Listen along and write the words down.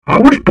I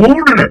was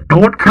born in it. No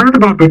one cared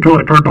about me until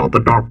I turned on the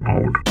dark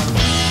mode.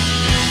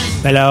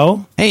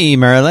 Hello? Hey,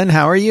 Marilyn,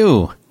 how are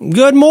you?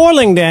 Good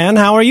morning, Dan.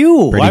 How are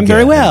you? Pretty I'm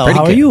very good. well. Pretty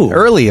How are good. you?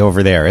 Early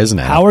over there, isn't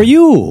it? How are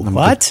you?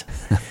 What?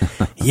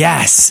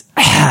 Yes.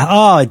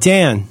 Oh,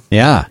 Dan.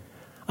 Yeah.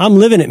 I'm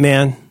living it,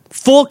 man.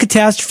 Full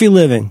catastrophe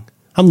living.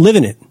 I'm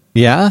living it.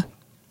 Yeah?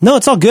 No,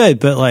 it's all good,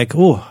 but like,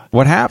 ooh.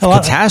 What happened?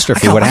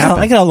 Catastrophe. What happened?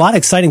 I got a lot of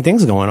exciting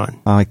things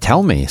going on.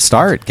 Tell me.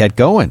 Start. Get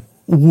going.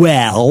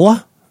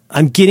 Well,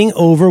 I'm getting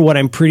over what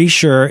I'm pretty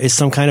sure is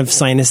some kind of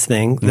sinus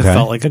thing that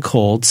felt like a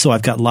cold. So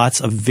I've got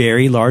lots of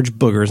very large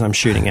boogers I'm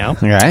shooting out.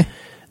 Okay.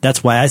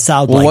 That's why I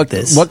sound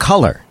this. What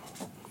color?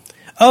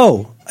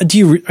 Oh, are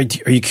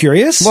you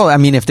curious? Well, I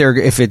mean, if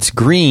it's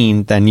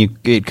green, then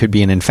it could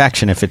be an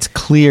infection. If it's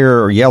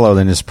clear or yellow,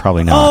 then it's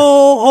probably not.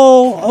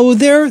 Oh,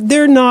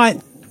 they're not,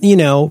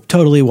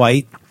 totally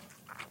white.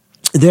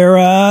 They're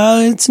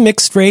it's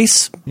mixed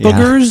race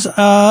boogers,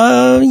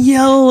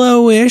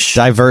 yellowish.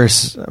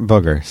 Diverse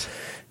boogers.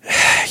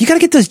 You got to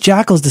get those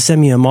jackals to send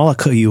me a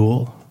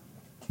molecule.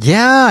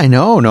 Yeah, I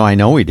know. No, I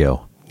know we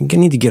do. You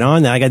need to get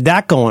on that. I got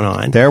that going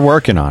on. They're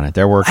working on it.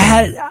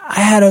 I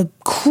had a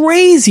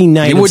crazy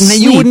night of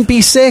sleep. You wouldn't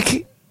be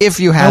sick if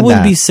you had that. I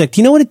wouldn't be sick.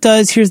 Do you know what it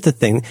does? Here's the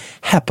thing.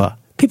 HEPA.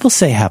 People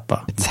say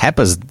HEPA.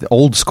 HEPA's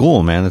old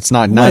school, man. It's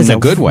not in a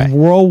good way.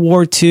 World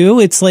War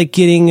II. It's like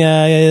getting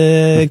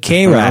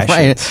K rash.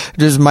 Right.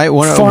 Just might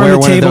want to Farm wear to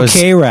one of table those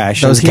K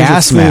rash. Those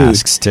gas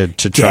masks to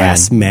try.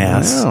 Gas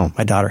masks. Oh.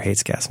 My daughter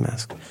hates gas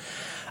masks.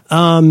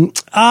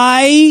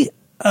 I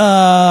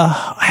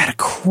had a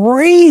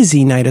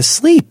crazy night of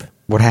sleep.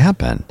 What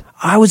happened?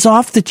 I was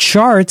off the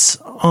charts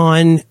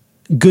on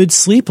good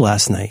sleep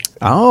last night.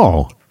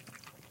 Oh.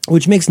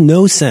 Which makes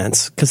no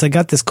sense because I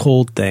got this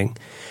cold thing.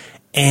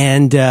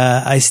 And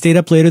I stayed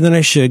up later than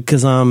I should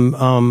because I'm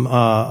what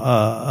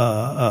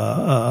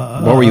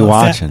were you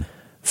watching?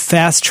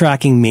 Fast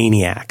Tracking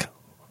Maniac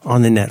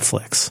on the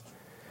Netflix.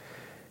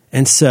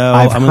 And so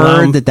I've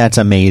heard that's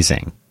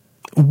amazing.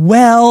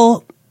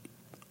 Well,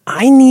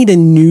 I need a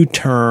new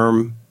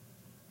term.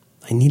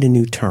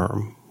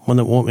 One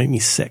that won't make me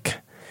sick.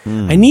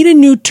 I need a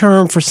new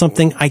term for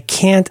something I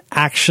can't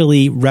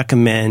actually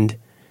recommend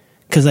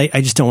because I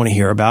just don't want to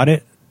hear about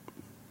it.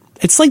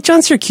 It's like John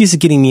Siracusa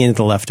getting me into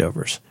The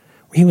Leftovers,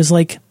 where he was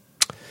like,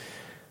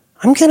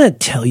 I'm going to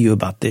tell you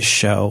about this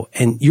show,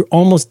 and you're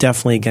almost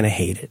definitely going to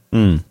hate it,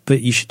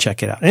 but you should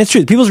check it out. And it's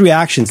true. People's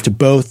reactions to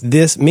both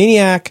this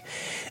Maniac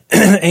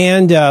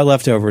and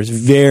Leftovers,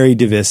 very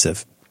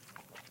divisive.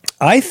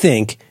 I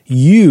think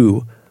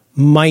you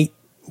might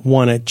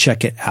want to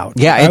check it out.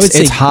 Yeah,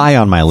 it's high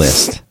on my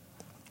list.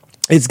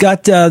 It's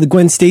got the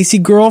Gwen Stacy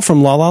girl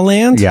from La La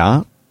Land.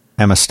 Yeah,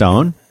 Emma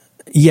Stone.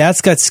 Yeah,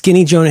 it's got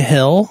skinny Jonah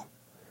Hill.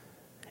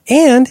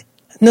 And,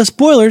 no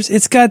spoilers,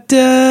 it's got,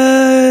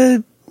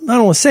 I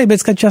don't want to say, but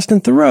it's got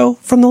Justin Theroux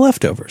from The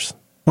Leftovers.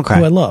 Okay.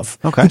 Who I love.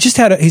 Okay.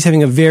 He's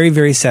having a very,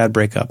 very sad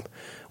breakup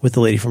with the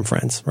lady from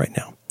Friends right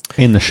now.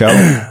 In the show?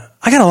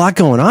 I got a lot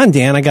going on,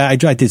 Dan. I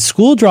did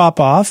school drop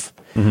off.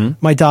 Mm-hmm.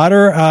 My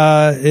daughter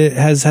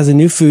has a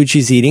new food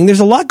she's eating.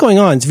 There's a lot going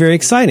on. It's very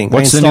exciting.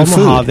 What's the new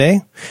food?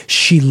 Mojave.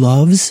 She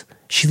loves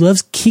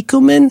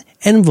Kikkoman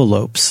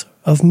envelopes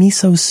of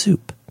miso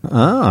soup.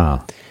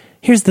 Oh.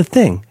 Here's the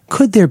thing.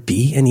 Could there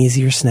be an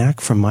easier snack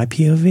from my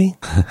POV?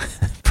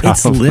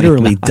 It's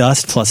literally not.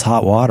 Dust plus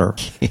hot water.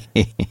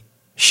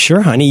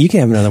 Sure, honey. You can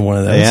have another one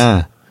of those.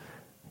 Yeah.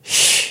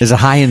 Is it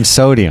high in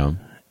sodium?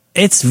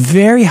 It's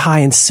very high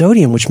in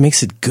sodium, which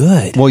makes it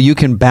good. Well, you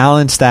can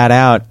balance that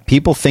out.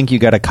 People think you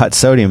got to cut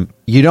sodium.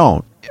 You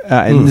don't.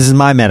 And this is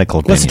my medical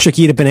opinion. What's the trick?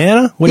 Eat a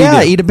banana? What do you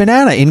do? Eat a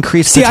banana.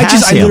 Increase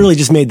potassium. I literally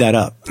just made that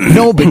up.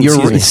 No, but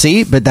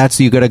but that's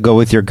you got to go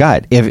with your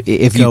gut.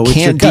 If you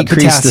can't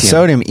decrease the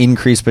sodium,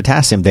 increase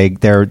potassium.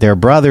 They're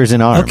brothers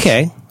in arms.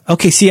 Okay.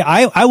 See,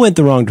 I went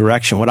the wrong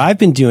direction. What I've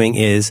been doing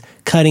is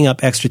cutting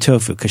up extra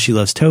tofu because she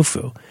loves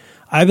tofu.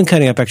 I've been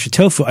cutting up extra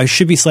tofu. I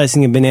should be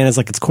slicing in bananas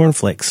like it's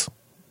cornflakes,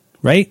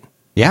 right?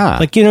 Yeah.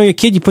 Like your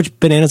kid, you put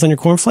bananas on your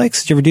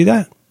cornflakes. Did you ever do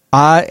that?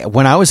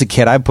 When I was a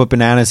kid, I put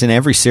bananas in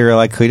every cereal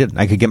I could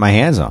get my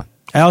hands on.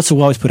 I also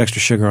always put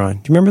extra sugar on.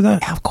 Do you remember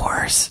that? Yeah, of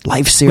course.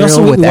 Life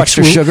cereal with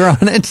extra sugar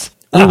on it.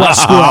 We watched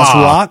Schoolhouse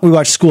Rock. We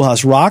watched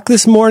Schoolhouse Rock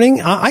this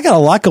morning. I got a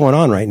lot going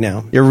on right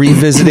now. You're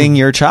revisiting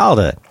your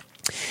childhood.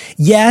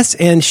 Yes,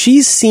 and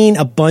she's seen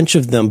a bunch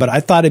of them, but I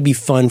thought it'd be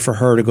fun for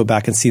her to go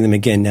back and see them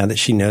again now that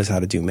she knows how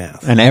to do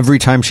math. And every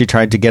time she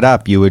tried to get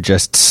up, you would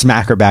just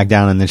smack her back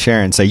down in the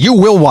chair and say, "You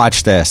will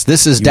watch this.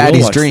 This is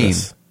Daddy's dream."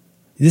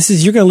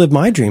 You're going to live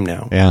my dream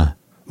now. Yeah.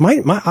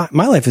 My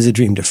life is a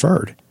dream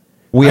deferred.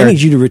 I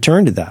need you to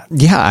return to that.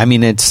 Yeah, I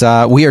mean, it's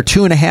we are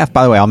 2.5,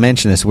 by the way, I'll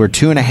mention this. We're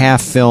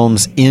 2.5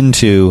 films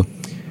into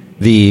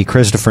the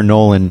Christopher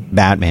Nolan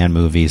Batman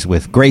movies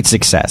with great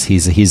success.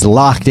 He's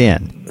locked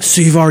in.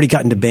 So you've already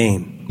gotten to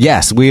Bane.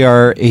 Yes, we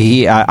are.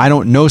 I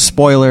don't know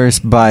spoilers,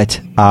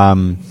 but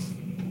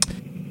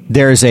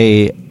there's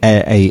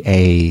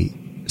a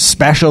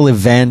special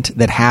event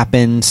that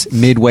happens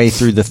midway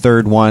through the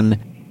third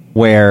one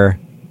where...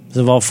 Does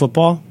it involve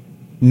football?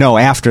 No,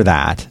 after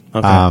that.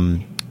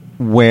 Okay.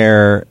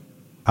 where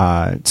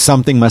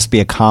something must be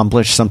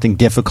accomplished, something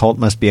difficult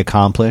must be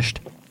accomplished.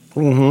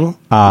 Mm-hmm.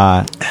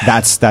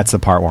 That's the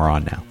part we're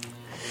on now.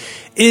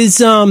 Is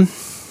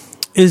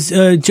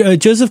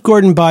Joseph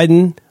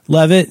Gordon-Biden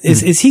Levitt,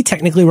 is he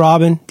technically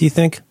Robin, do you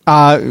think?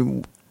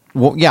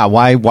 Well, yeah.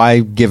 Why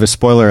give a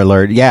spoiler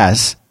alert?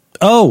 Yes.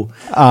 Oh,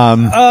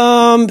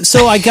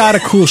 so I got a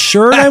cool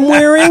shirt I'm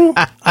wearing.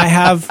 I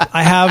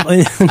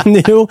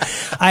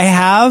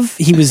have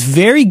he was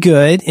very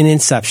good in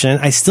Inception.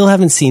 I still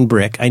haven't seen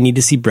Brick. I need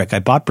to see Brick. I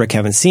bought Brick,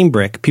 haven't seen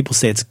Brick. People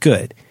say it's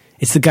good.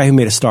 It's the guy who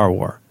made a Star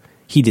Wars.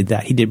 He did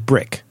that. He did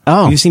Brick.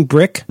 Oh. Have you seen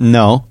Brick?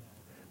 No.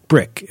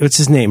 Brick. What's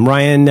his name?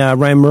 Ryan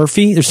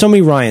Murphy. There's so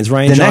many Ryans.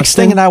 Ryan The Johnston. next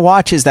thing that I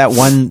watch is that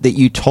one that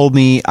you told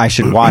me I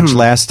should watch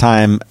last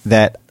time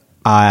that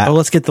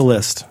let's get the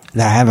list.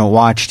 that I haven't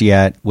watched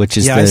yet, which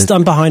is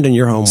I'm behind on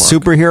your homework.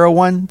 superhero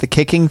one, the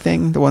kicking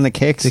thing, the one that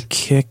kicks. The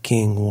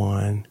kicking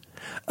one.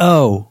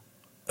 Oh.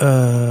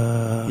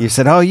 You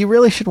said, "Oh, you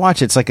really should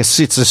watch it. It's a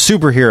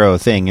superhero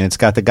thing, and it's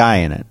got the guy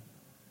in it.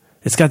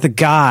 It's got the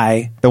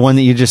guy. The one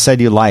that you just said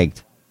you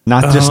liked,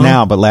 not just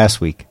now, but last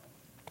week."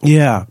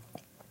 Yeah.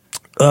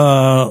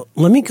 Let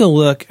me go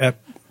look at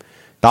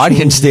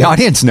The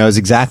audience knows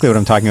exactly what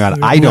I'm talking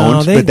about. I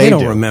don't, but they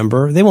don't do.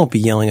 remember. They won't be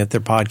yelling at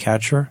their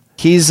podcatcher.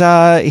 He's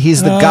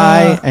the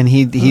guy, and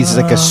he's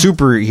like a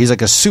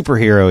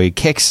superhero. He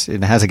kicks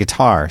and has a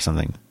guitar or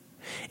something.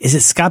 Is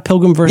it Scott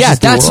Pilgrim versus Yeah,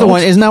 the that's the World?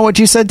 one. Isn't that what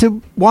you said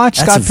to watch?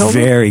 That's Scott a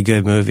Pilgrim. very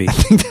good movie. I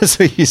think that's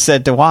what you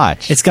said to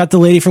watch. It's got the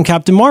lady from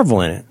Captain Marvel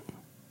in it.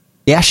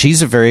 Yeah,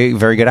 she's a very,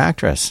 very good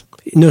actress.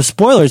 No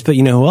spoilers, but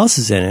you know who else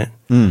is in it?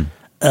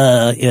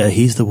 Yeah,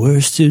 he's the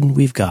worst student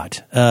we've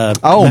got.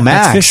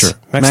 Max Fisher.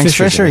 Max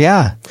Fisher,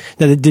 yeah.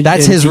 Now,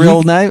 That's his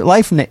real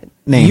life name,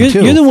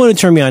 too. You're the one who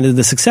turned me on to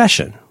The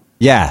Succession.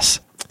 Yes.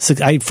 So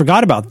I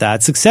forgot about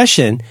that.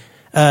 Succession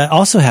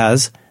also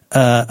has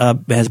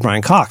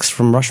Brian Cox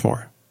from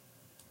Rushmore.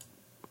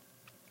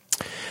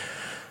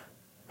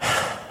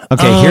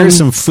 Okay, here's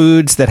some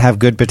foods that have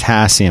good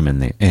potassium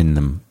in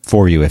them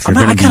for you if you're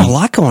going I to got be a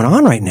lot going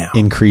on right now.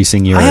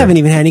 increasing your I haven't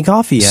even had any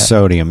coffee yet.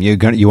 sodium. You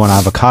want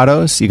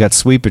avocados, you got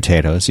sweet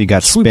potatoes, you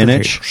got Sweet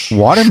spinach, potatoes.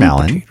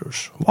 watermelon, Sweet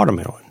potatoes.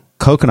 Watermelon.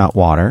 coconut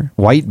water,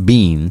 white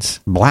beans,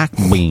 black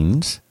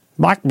beans,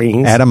 Black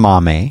beans.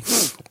 edamame,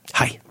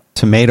 Hi.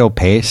 tomato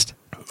paste,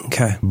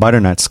 Okay.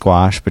 butternut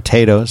squash,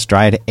 potatoes,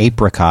 dried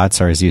apricots,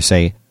 or as you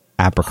say,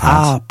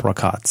 apricots,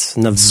 Apricots.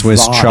 Nevada.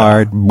 Swiss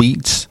chard,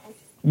 beets,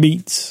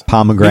 Beets.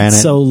 pomegranate.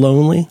 Beets So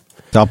Lonely.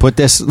 I'll put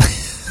this.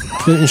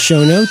 Put it in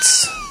show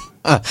notes.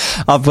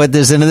 I'll put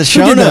this into the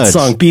show Who did notes. that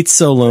song? Beets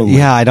So Lonely.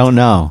 Yeah, I don't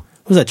know.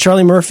 Was that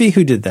Charlie Murphy?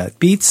 Who did that?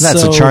 Beets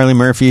That's So... a Charlie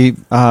Murphy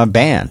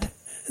band.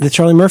 The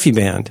Charlie Murphy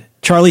Band.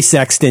 Charlie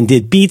Sexton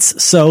did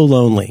Beets So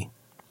Lonely.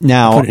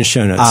 Now, Put it in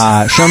show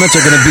notes. show notes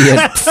are going to be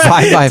at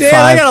 5x5.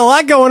 Damn, I got a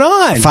lot going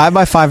on.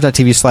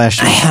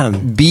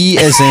 5x5.tv/ B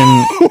as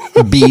in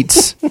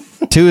beats,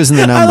 2 as in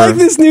the I number, like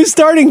this new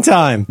starting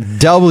time.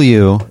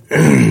 W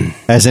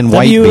as in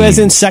white W as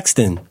in beans,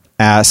 Sexton.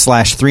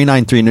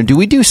 /393. Now, do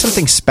we do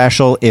something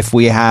special if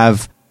we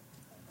have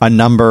a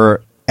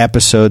number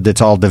episode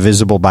that's all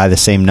divisible by the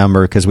same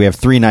number? Because we have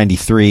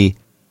 393,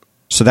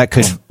 so that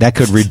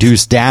could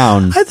reduce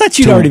down. I thought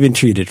you'd to already been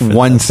treated for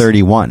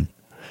 131.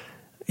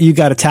 You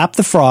got to tap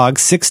the frog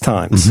 6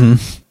 times.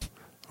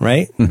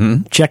 Right?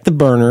 Mm-hmm. Check the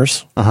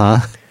burners. Uh-huh.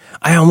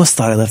 I almost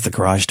thought I left the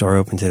garage door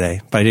open today,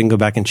 but I didn't go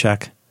back and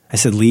check. I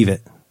said, leave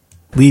it.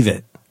 Leave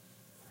it.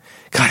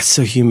 God, it's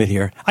so humid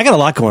here. I got a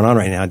lot going on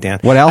right now, Dan.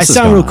 What else I is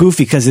sound going real on?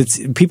 goofy because it's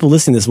people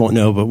listening to this won't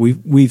know, but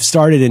we've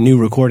started a new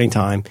recording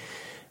time.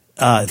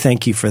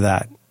 Thank you for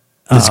that.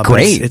 It's But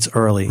great. It's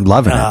early.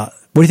 Loving it. What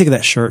do you think of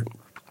that shirt?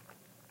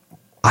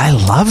 I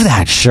love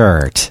that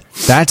shirt.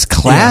 That's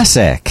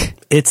classic.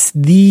 It's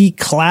the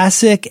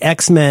classic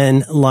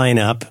X-Men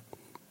lineup.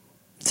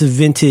 It's a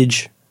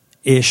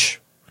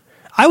vintage-ish.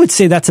 I would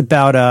say that's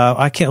about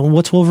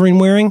what's Wolverine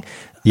wearing?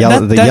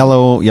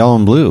 Yellow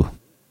and blue.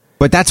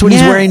 But that's what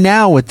he's Yeah. wearing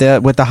now with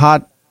the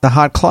hot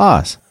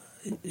claws.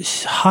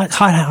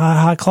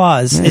 Hot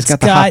claws. Yeah, he's got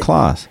the hot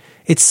claws.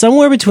 It's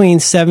somewhere between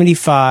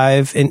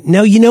 75 and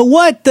no. You know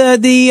what? The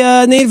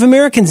Native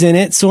Americans in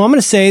it. So I'm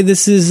going to say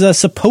this is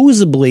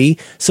supposed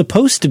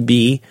to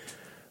be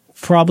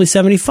probably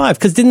 75.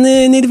 Because didn't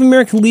the Native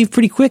American leave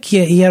pretty quick?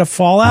 He had a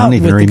fallout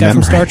with the guy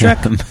from Star Trek.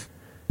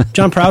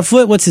 John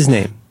Proudfoot. What's his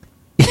name?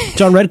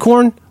 John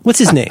Redcorn. What's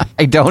his name?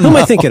 I don't Who am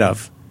I know. thinking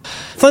of?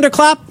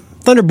 Thunderclap.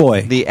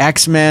 Thunderboy. The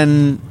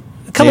X-Men.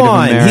 Come Native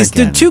on, he's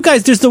the American. two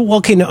guys. There's the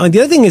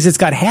other thing is it's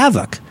got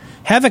Havoc.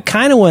 Havoc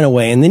kind of went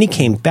away and then he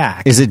came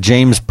back. Is it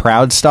James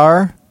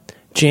Proudstar,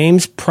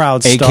 James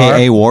Proudstar,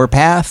 aka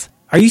Warpath?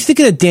 Are you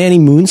thinking of Danny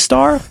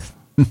Moonstar?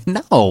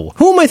 No,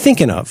 Who am I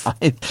thinking of?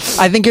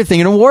 I think you're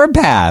thinking of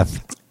Warpath.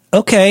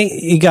 Okay,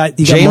 you got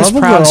James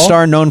Marvel Proudstar,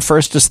 Girl. known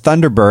first as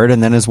Thunderbird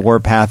and then as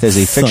Warpath, as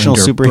a fictional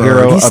Thunderbird.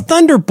 superhero He's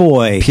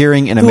Thunderboy.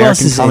 appearing in Who else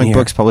American is in comic here?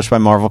 books published by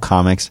Marvel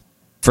Comics.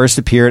 First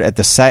appeared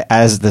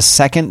as the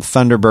second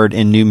Thunderbird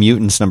in New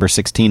Mutants number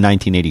 16,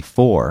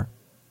 1984.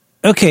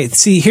 Okay,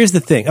 see, here's the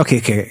thing.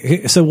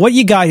 Okay. So what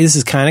you got, this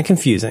is kind of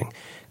confusing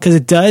because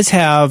it does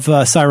have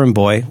Siren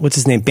Boy. What's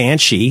his name?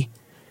 Banshee.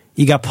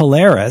 You got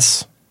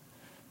Polaris.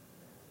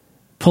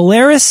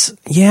 Polaris,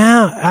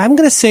 yeah, I'm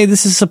going to say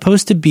this is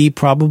supposed to be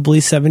probably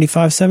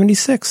 75,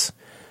 76.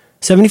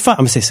 75. I'm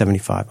going to say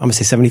 75. I'm going to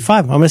say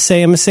 75. I'm going to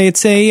say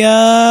it's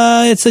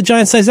a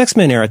giant size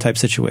X-Men era type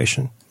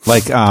situation.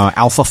 Like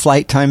Alpha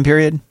Flight time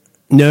period?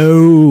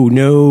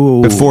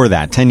 No. Before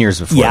that, 10 years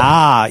before.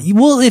 Yeah.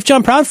 Well, if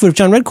John Proudfoot, if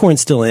John Redcorn's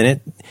still in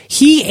it,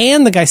 he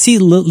and the guy, see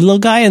little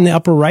guy in the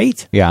upper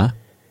right? Yeah.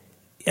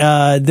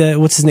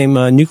 What's his name?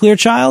 Nuclear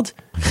Child?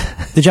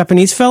 The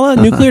Japanese fella?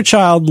 Nuclear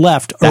Child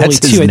left early That's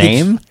his too.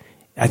 name?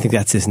 I think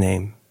that's his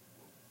name.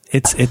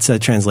 It's a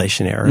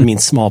translation error. It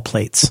means small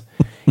plates.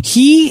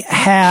 He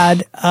had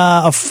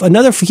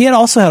he had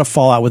also had a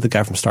fallout with the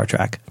guy from Star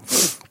Trek.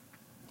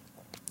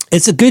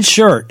 It's a good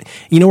shirt.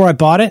 You know where I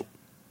bought it?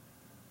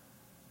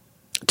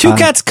 Two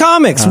Cats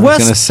Comics,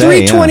 West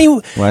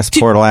 320 West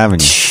Portal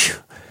Avenue.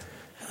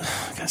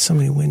 Got so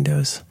many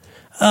windows.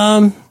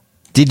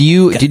 Did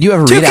you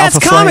ever Two read Cats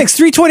Alpha Comics,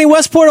 320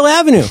 West Portal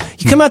Avenue.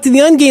 You come out to the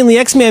Ungainly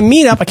X-Men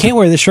meetup. I can't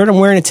wear this shirt. I'm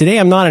wearing it today.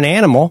 I'm not an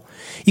animal.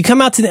 You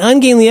come out to the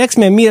Ungainly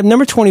X-Men meetup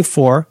number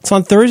 24. It's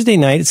on Thursday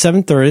night at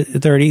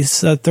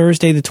 7:30.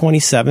 Thursday the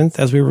 27th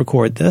as we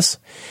record this.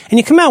 And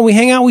you come out, we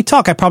hang out, we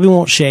talk. I probably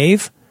won't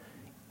shave.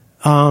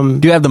 Do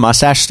you have the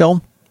mustache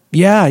still?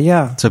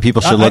 Yeah. So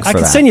people should look for I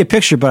can that. send you a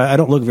picture, but I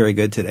don't look very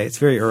good today. It's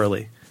very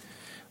early.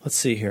 Let's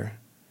see here.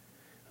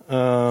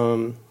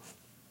 Well,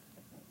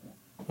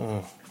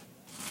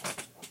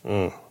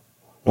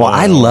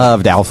 I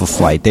loved Alpha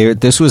Flight.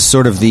 This was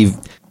sort of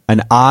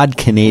an odd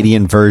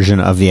Canadian version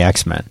of the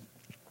X-Men.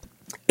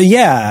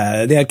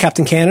 Yeah, they had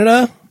Captain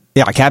Canada.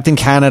 Yeah, Captain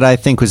Canada, I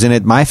think, was in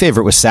it. My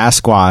favorite was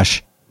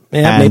Sasquatch.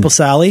 Yeah, Maple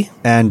Sally.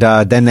 And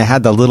then they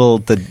had the little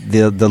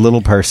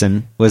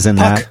person was in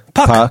Puck. that.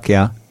 Puck.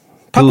 Yeah.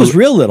 Puck was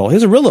real little. He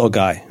was a real little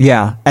guy.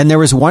 Yeah. And there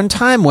was one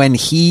time when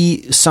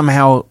he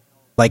somehow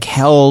like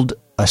held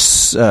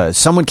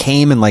someone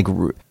came and like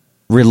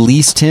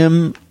released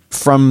him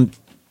from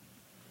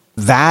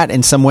that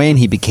in some way, and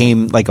he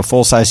became like a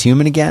full-size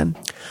human again.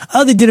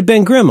 Oh, they did a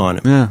Ben Grimm on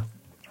him. Yeah.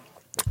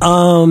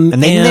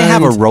 And they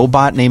have a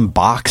robot named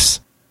Box.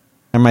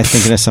 Or am I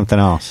thinking of something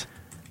else?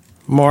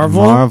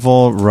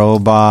 Marvel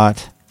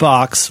robot.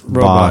 Box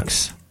robot.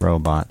 Box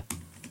robot.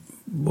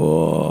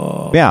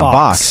 Whoa, Yeah,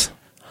 Box.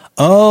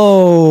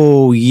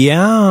 Oh,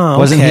 yeah.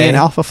 Wasn't he in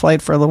Alpha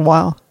Flight for a little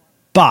while?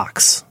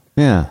 Box.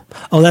 Yeah.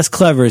 Oh, that's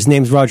clever. His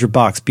name's Roger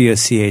Box,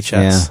 Bochs.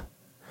 Yeah.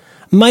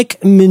 Mike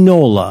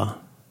Mignola.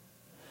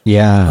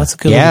 Yeah. That's a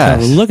good looking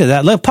cover. Look at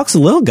that. Look, Puck's a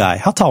little guy.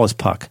 How tall is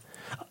Puck?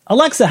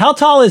 Alexa, how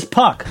tall is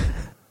Puck?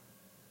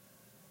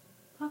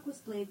 Puck was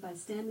played by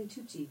Stanley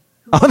Tucci.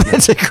 Oh,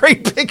 that's a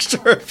great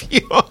picture of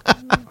you.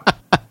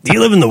 Do you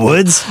live in the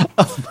woods?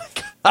 Oh, my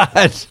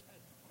God.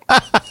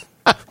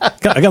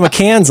 I got my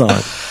cans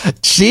on.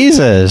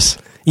 Jesus.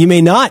 You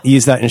may not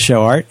use that in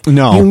show art.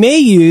 No. You may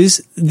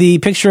use the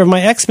picture of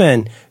my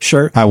X-Men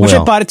shirt, which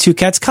I bought at Two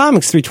Cats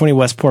Comics, 320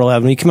 West Portal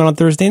Avenue. You come out on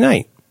Thursday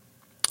night.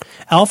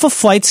 Alpha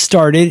Flight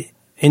started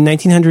in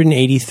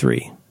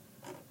 1983.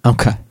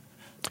 Okay.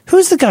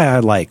 Who's the guy I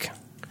like?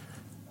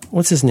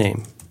 What's his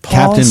name?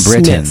 Captain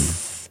Britain.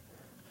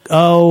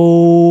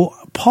 Oh,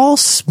 Paul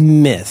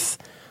Smith.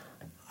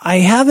 I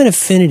have an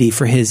affinity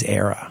for his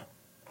era.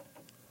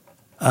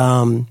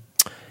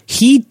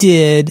 He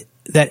did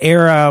that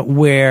era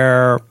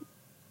where,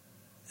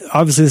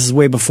 obviously this is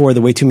way before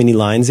the Way Too Many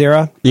Lines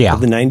era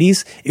of the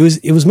 90s.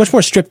 It was much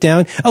more stripped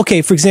down.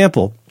 Okay, for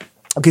example,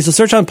 so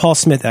search on Paul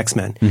Smith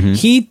X-Men. Mm-hmm.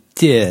 He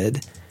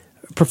did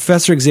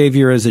Professor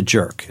Xavier as a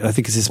Jerk. I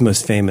think it's his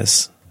most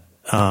famous.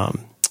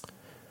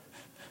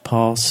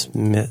 Paul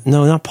Smith.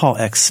 No, not Paul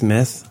X.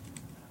 Smith.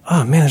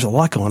 Oh, man, there's a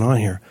lot going on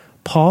here.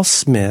 Paul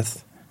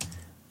Smith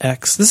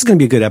X. This is going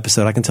to be a good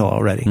episode. I can tell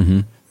already. Mm-hmm.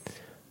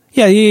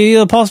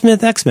 Yeah, Paul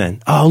Smith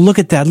X-Men. Oh, look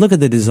at that. Look at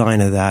the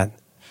design of that.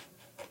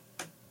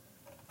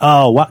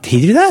 Oh, wow.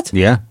 He did that?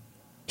 Yeah.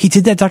 He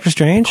did that, Doctor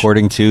Strange?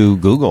 According to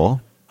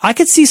Google. I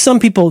could see some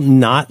people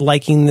not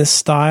liking this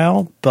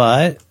style,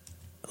 but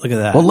look at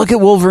that. Well, look at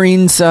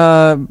Wolverine's, you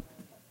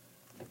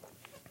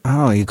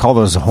call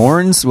those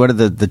horns? What are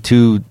the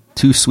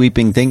two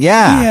sweeping things?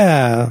 Yeah.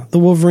 Yeah, the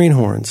Wolverine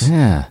horns.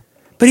 Yeah.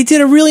 But he did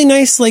a really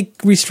nice, like,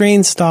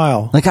 restrained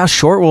style. Like how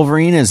short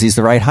Wolverine is. He's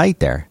the right height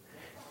there.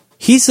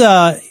 He's,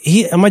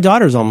 my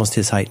daughter's almost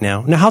his height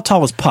now. Now, how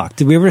tall is Puck?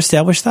 Did we ever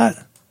establish that?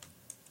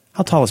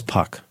 How tall is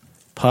Puck?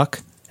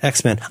 Puck?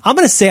 X-Men. I'm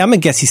going to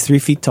guess he's 3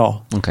 feet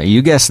tall. Okay,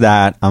 you guess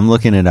that. I'm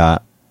looking it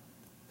up.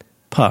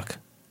 Puck.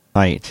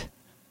 Height.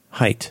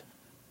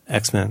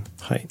 X-Men.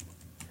 Height.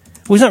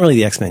 Well, he's not really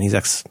the X-Men. He's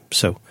X,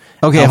 so.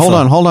 Okay,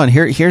 Alpha. hold on.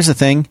 Here's the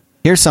thing.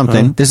 Here's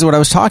something. This is what I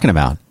was talking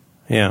about.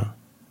 Yeah.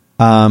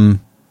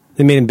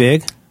 They made him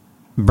big?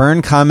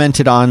 Byrne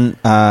commented on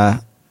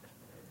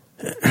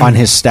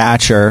his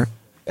stature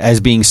as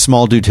being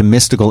small due to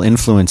mystical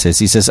influences.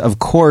 He says, of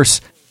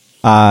course,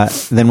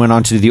 Then went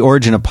on to the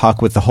origin of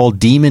Puck, with the whole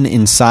demon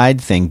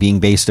inside thing being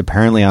based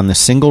apparently on the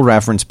single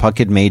reference Puck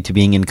had made to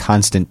being in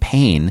constant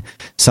pain,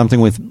 something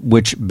with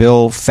which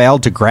Bill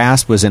failed to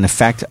grasp was an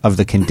effect of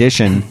the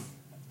condition.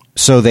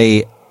 So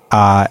they,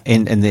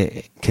 and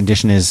the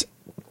condition is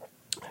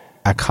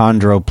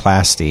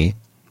achondroplasty,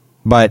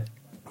 but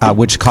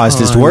which caused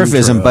his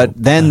dwarfism. But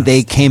then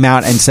they came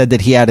out and said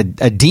that he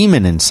had a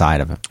demon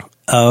inside of him.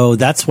 Oh,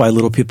 that's why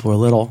little people are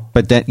little.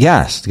 But then,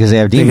 yes, because they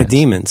have They demons. have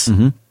demons.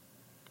 Mm-hmm.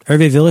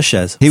 Hervé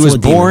Villachez. He was full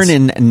of born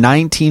demons. in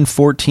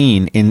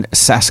 1914 in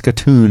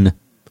Saskatoon,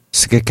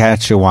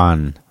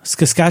 Saskatchewan.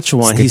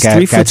 Saskatchewan. He's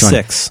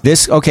 3'6".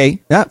 This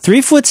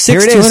 3'6", Here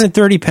it is.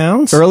 230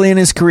 pounds. Early in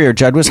his career,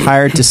 Judd was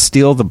hired to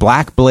steal the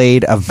Black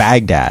Blade of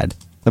Baghdad.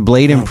 The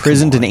blade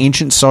imprisoned an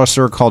ancient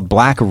sorcerer called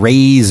Black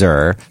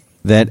Razor,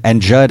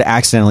 and Judd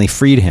accidentally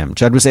freed him.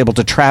 Judd was able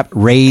to trap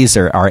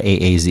Razor,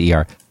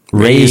 R-A-A-Z-E-R,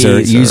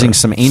 Razor, using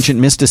some ancient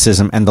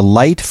mysticism and the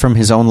light from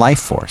his own life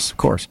force, of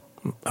course.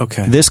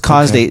 Okay. This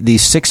caused the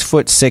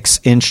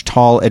 6'6"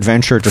 tall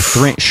adventurer to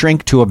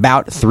shrink to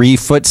about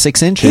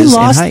 3'6" He in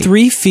lost height.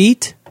 3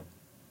 feet.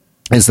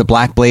 As the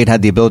Black Blade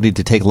had the ability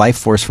to take life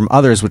force from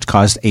others, which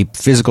caused a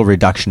physical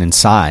reduction in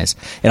size.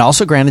 It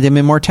also granted him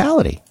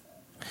immortality.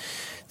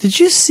 Did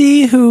you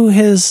see who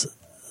his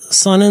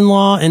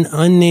son-in-law and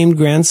unnamed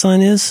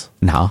grandson is?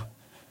 No.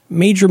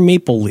 Major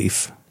Maple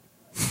Leaf.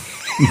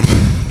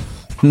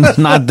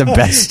 Not the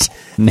best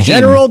name.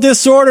 General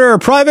Disorder,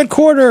 Private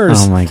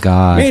Quarters. Oh, my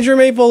God. Major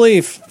Maple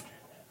Leaf.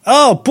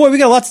 Oh, boy, we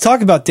got a lot to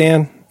talk about,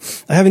 Dan.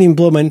 I haven't even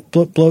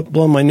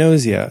blown my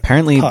nose yet.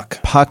 Apparently,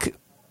 Puck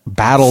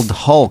battled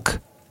Hulk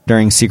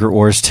during Secret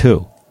Wars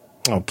 2.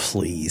 Oh,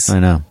 please. I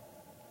know.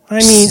 I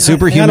mean,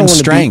 superhuman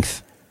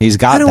strength. He's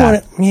got that.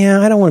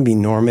 I don't want to be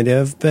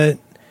normative, but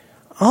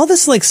all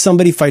this, like,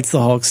 somebody fights the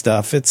Hulk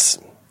stuff, what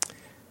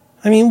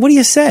do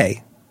you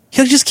say?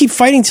 He'll just keep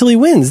fighting till he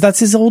wins. That's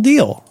his whole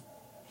deal.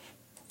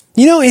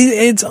 You know,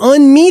 it's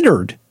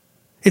unmetered.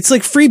 It's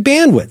like free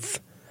bandwidth.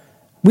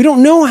 We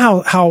don't know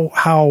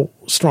how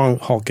strong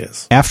Hulk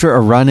is. After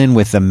a run-in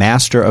with the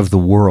Master of the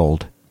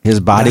World, his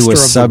body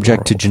was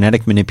subject to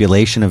genetic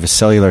manipulation of his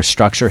cellular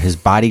structure. His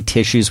body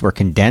tissues were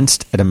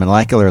condensed at a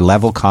molecular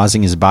level,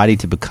 causing his body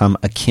to become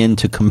akin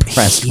to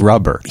compressed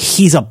rubber.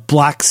 He's not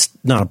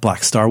a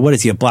black star. What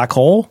is he, a black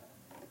hole?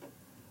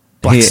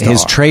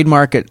 His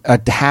trademark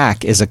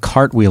attack is a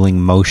cartwheeling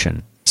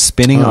motion.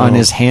 Spinning on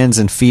his hands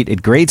and feet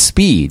at great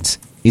speeds,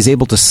 he's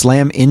able to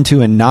slam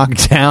into and knock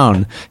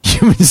down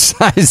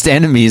human-sized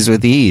enemies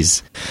with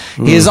ease.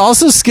 He is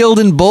also skilled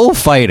in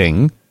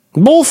bullfighting.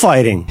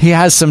 Bullfighting. He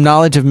has some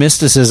knowledge of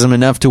mysticism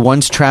enough to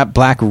once trap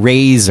Black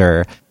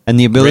Razor and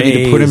the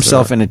ability to put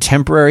himself in a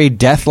temporary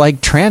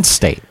death-like trance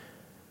state.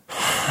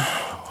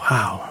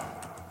 Wow.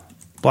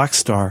 Black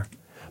Star.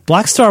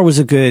 Black Star was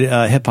a good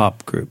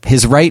hip-hop group.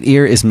 His right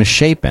ear is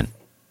misshapen.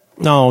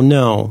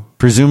 No.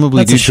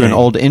 Presumably due to an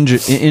old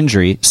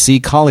injury. See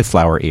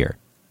cauliflower ear.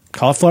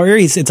 Cauliflower ear.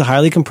 It's a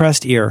highly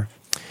compressed ear.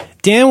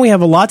 Dan, we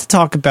have a lot to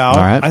talk about.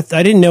 All right.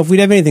 I didn't know if we'd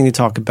have anything to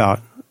talk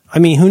about. I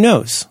mean, who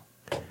knows?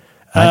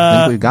 I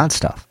think we've got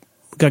stuff.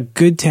 We've got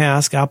Good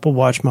Task, Apple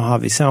Watch,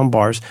 Mojave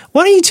soundbars.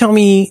 Why don't you tell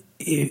me,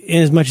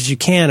 in as much as you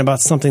can, about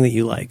something that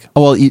you like?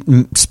 Well,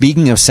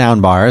 speaking of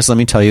soundbars, let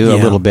me tell you a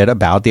little bit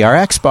about the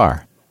RX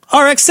bar.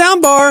 RX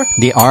soundbar.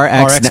 The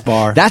RX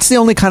bar. That's the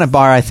only kind of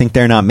bar I think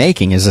they're not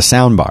making is a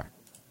sound bar.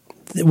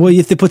 Well,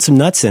 if they put some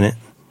nuts in it.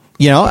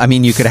 You know, I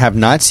mean, you could have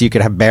nuts, you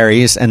could have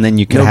berries, and then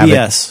you could have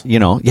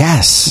BS.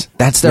 Yes,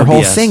 that's their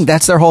whole thing.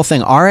 That's their whole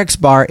thing. RX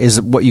bar is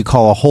what you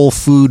call a whole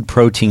food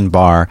protein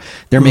bar.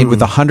 They're made with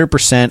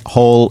 100%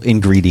 whole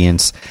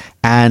ingredients.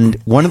 And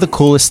one of the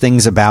coolest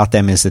things about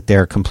them is that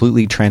they're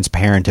completely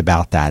transparent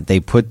about that. They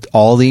put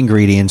all the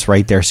ingredients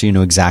right there so you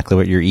know exactly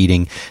what you're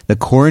eating. The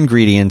core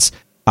ingredients,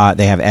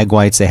 they have egg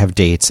whites, they have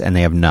dates, and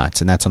they have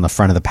nuts, and that's on the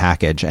front of the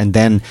package. And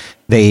then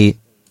they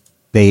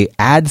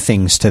add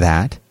things to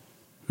that.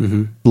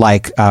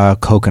 Like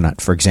coconut,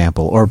 for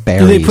example, or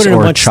berries,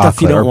 or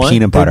chocolate, or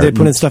peanut butter. They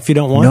put in stuff you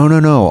don't want?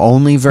 No.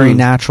 Only very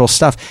natural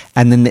stuff.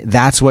 And then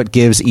that's what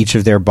gives each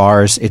of their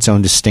bars its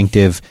own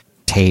distinctive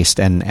taste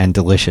and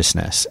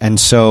deliciousness. And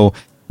so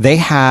they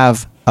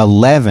have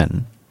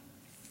 11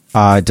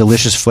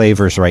 delicious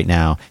flavors right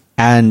now.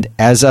 And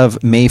as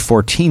of May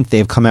 14th,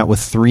 they've come out with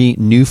 3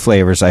 new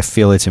flavors I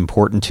feel it's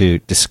important to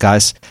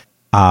discuss.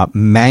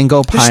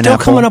 Mango,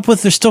 pineapple.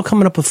 They're still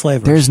coming up with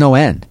flavors. There's no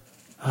end.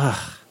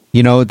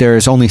 You know,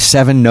 there's only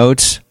 7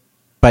 notes,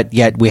 but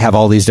yet we have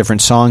all these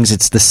different songs.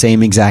 It's the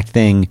same exact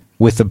thing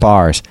with the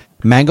bars.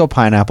 Mango,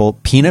 pineapple,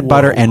 peanut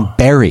butter, and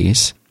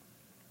berries.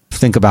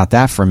 Think about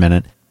that for a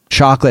minute.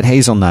 Chocolate,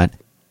 hazelnut.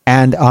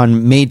 And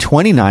on May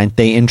 29th,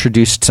 they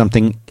introduced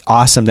something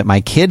awesome that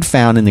my kid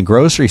found in the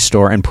grocery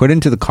store and put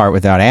into the cart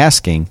without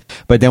asking.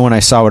 But then when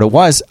I saw what it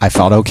was, I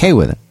felt okay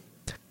with it.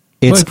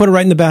 Put it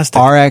right in the basket.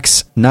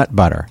 RX nut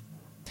butter.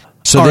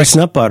 So RX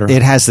nut butter.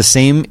 It has the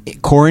same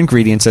core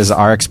ingredients as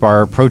RX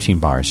bar protein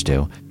bars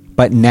do,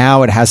 but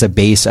now it has a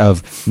base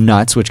of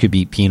nuts, which could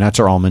be peanuts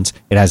or almonds.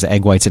 It has the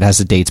egg whites, it has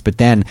the dates, but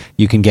then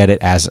you can get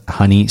it as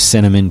honey,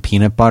 cinnamon,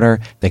 peanut butter.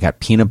 They got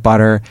peanut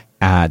butter,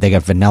 they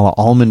got vanilla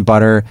almond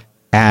butter.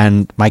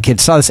 And my kid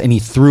saw this and he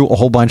threw a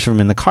whole bunch of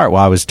them in the cart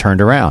while I was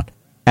turned around.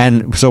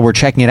 And so we're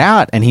checking it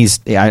out, and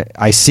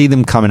I see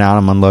them coming out,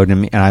 I'm unloading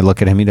him, and I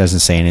look at him, he doesn't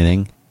say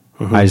anything.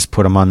 I just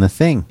put him on the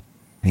thing,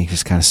 and he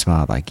just kind of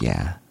smiled like,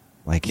 yeah.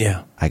 I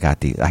got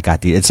the,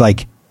 it's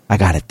like, I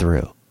got it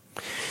through.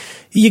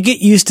 You get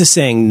used to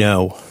saying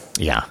no.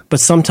 Yeah. But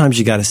sometimes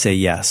you got to say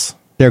yes.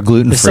 They're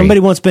gluten-free. If somebody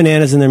wants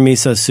bananas in their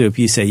miso soup,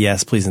 you say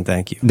yes, please and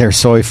thank you. They're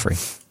soy-free.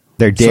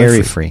 They're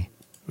dairy-free.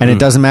 And it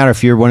doesn't matter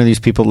if you're one of these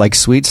people like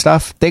sweet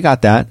stuff. They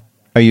got that.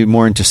 Are you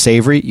more into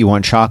savory? You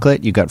want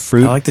chocolate? You got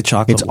fruit? I like the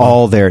chocolate It's one.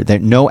 all there.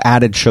 There's no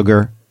added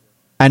sugar.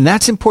 And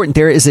that's important.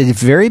 There is a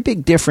very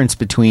big difference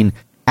between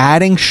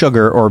adding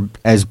sugar, or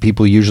as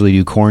people usually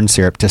do, corn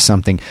syrup to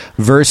something,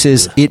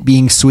 versus it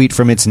being sweet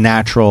from its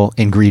natural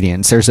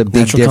ingredients. There's a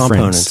big Natural difference.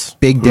 components.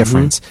 Big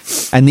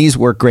difference. And these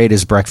work great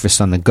as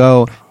breakfast on the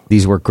go.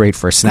 These work great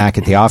for a snack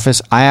at the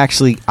office. I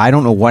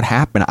don't know what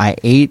happened. I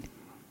ate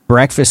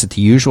breakfast at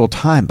the usual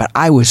time, but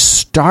I was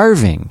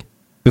starving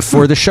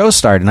before the show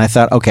started. And I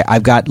thought, okay,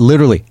 I've got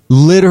literally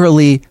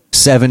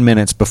 7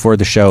 minutes before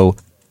the show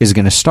is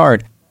going to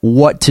start.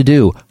 What to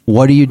do?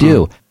 What do you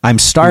do? I'm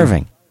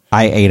starving.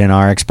 I ate an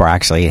RX bar.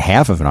 Actually, I ate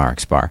half of an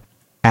RX bar.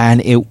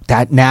 And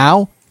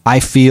now I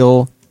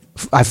feel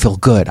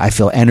good. I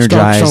feel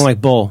energized. Strong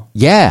like bull.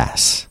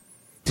 Yes.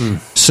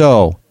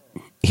 So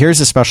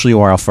here's a special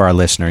URL for our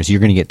listeners. You're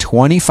going to get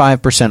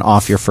 25%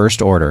 off your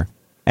first order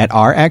at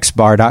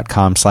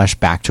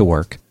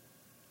rxbar.com/back-to-work.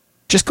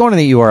 Just go into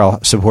the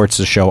URL, supports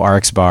the show,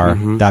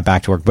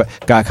 rxbar.back-to-work,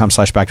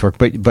 .com/back-to-work.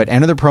 But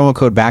enter the promo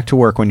code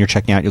back-to-work when you're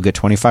checking out. You'll get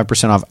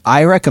 25% off.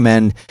 I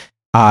recommend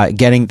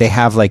they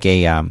have like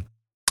a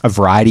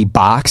variety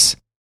box.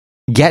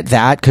 Get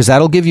that, because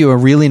that'll give you a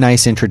really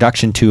nice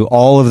introduction to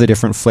all of the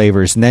different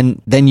flavors. And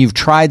then you've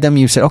tried them.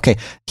 You've said, okay,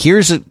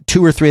 here's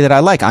 2 or 3 that I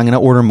like. I'm going to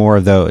order more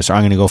of those, or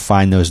I'm going to go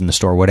find those in the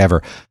store,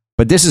 whatever.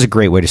 But this is a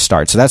great way to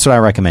start. So that's what I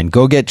recommend.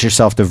 Go get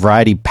yourself the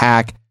variety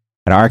pack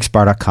at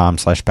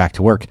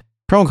rxbar.com/back-to-work.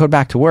 Promo code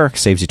back-to-work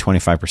saves you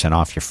 25%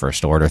 off your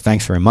first order.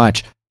 Thanks very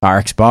much,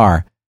 RX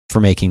Bar, for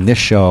making this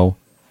show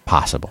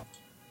possible.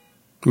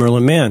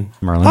 Merlin Man.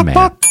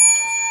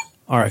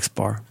 RX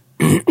Bar.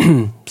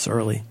 It's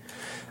early.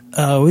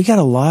 We got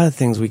a lot of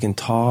things we can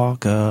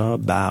talk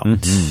about.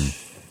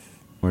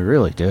 We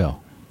really do.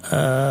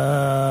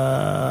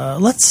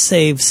 Let's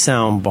save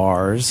sound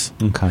bars.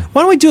 Okay.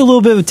 Why don't we do a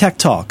little bit of tech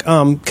talk?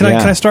 Can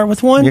I start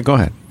with one? Yeah, go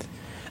ahead.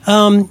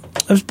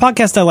 There's a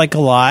podcast I like a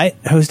lot,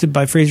 hosted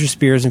by Fraser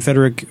Spears and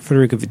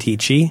Federico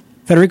Viticci.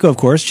 Federico, of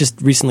course, just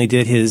recently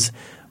did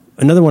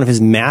another one of his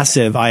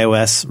massive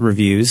iOS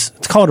reviews.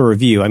 It's called a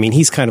review. I mean,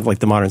 he's kind of like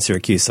the modern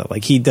Siracusa.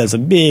 Like, he does a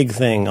big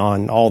thing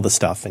on all the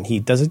stuff, and he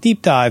does a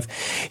deep dive.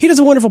 He does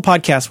a wonderful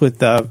podcast with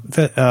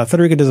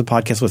Federico does a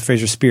podcast with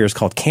Fraser Spears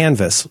called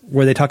Canvas,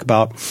 where they talk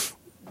about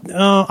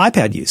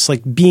iPad use,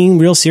 like being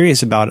real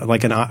serious about it,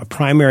 like a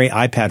primary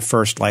iPad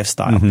first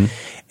lifestyle.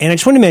 And I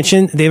just want to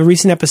mention, they have a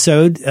recent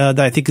episode that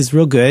I think is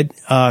real good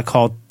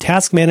called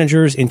Task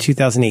Managers in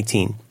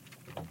 2018.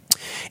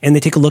 And they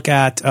take a look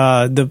at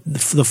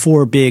the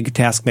 4 big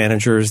task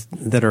managers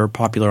that are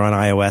popular on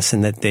iOS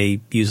and that they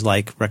use,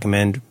 like,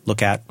 recommend,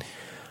 look at.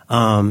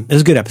 It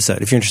was a good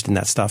episode if you're interested in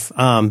that stuff.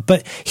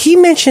 But he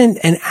mentioned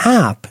an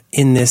app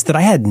in this that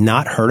I had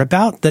not heard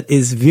about that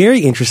is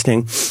very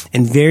interesting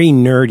and very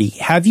nerdy.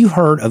 Have you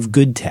heard of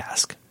Good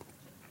Task?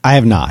 I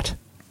have not.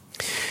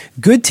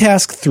 Good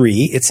Task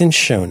 3, it's in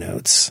show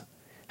notes.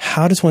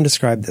 How does one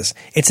describe this?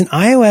 It's an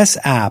iOS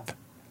app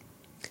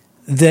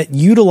that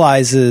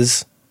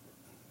utilizes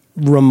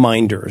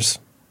reminders,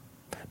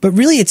 but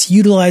really it's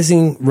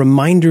utilizing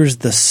Reminders,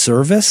 the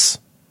service,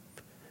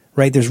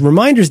 right? There's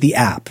Reminders, the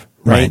app,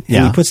 right? Yeah.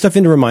 And you put stuff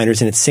into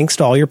Reminders and it syncs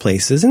to all your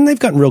places, and they've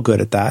gotten real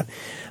good at that.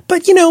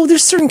 But,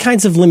 there's certain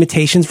kinds of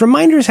limitations.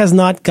 Reminders has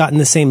not gotten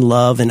the same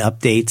love and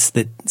updates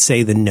that,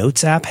 say, the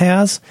Notes app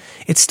has.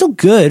 It's still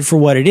good for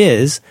what it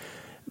is,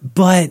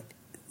 but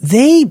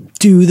they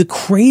do the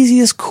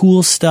craziest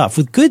cool stuff.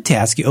 With Good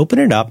Task, you open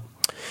it up,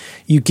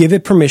 you give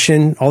it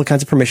permission, all the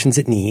kinds of permissions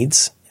it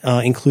needs,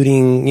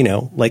 including,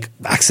 like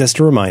access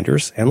to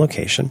reminders and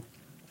location.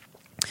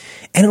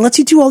 And it lets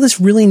you do all this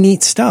really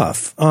neat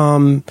stuff.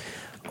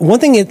 One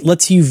thing, it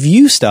lets you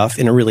view stuff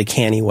in a really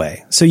canny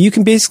way. So you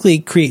can basically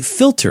create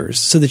filters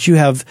so that you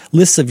have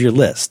lists of your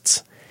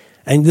lists.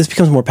 And this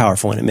becomes more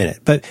powerful in a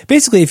minute. But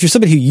basically, if you're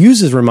somebody who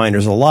uses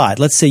reminders a lot,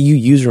 let's say you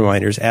use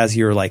reminders as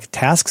your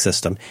task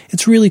system,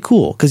 it's really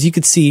cool because you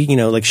could see,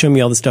 like, show me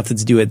all the stuff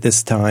that's due at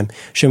this time,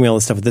 show me all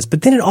the stuff at this.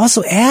 But then it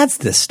also adds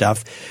this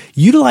stuff,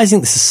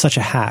 this is such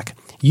a hack,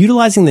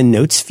 utilizing the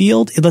notes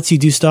field. It lets you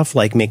do stuff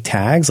like make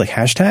tags, like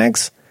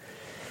hashtags.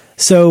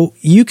 So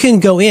you can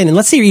go in, and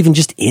let's say you're even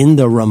just in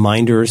the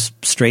Reminders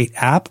straight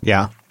app.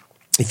 Yeah.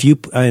 If you,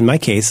 in my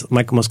case,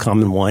 my most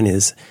common one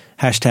is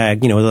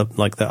hashtag,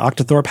 like the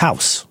Octothorpe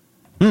house.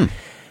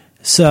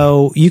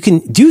 So you can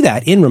do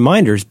that in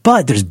Reminders,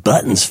 but there's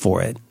buttons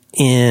for it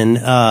in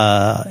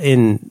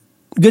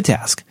Good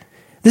Task.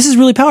 This is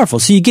really powerful.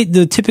 So you get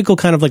the typical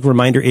kind of like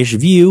reminder-ish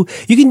view.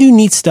 You can do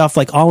neat stuff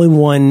like all in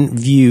one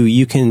view.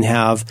 You can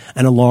have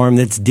an alarm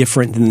that's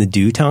different than the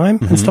due time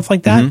and stuff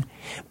like that.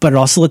 But it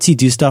also lets you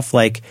do stuff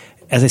like,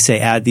 as I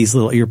say, add these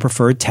your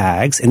preferred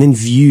tags and then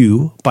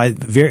view by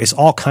various,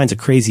 all kinds of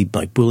crazy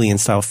like Boolean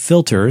style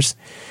filters.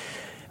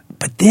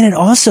 But then it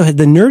also,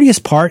 the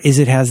nerdiest part is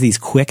it has these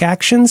quick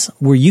actions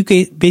where you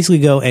can basically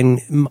go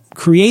and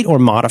create or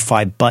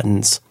modify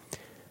buttons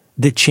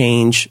that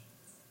change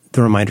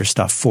the reminder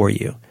stuff for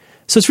you.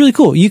 So it's really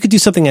cool. You could do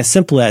something as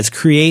simple as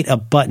create a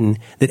button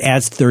that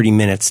adds 30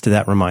 minutes to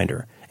that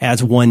reminder,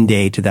 adds 1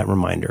 day to that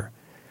reminder.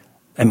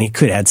 I mean, it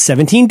could add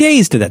 17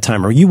 days to that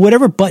timer.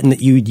 Whatever button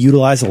that you would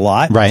utilize a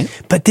lot. Right.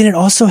 But then it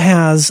also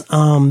has,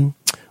 what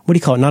do you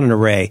call it? Not an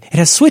array. It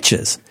has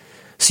switches.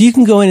 So you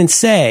can go in and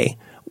say,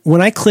 when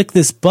I click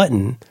this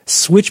button,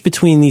 switch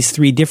between these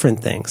 3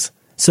 different things.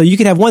 So you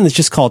could have one that's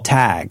just called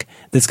tag,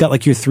 that's got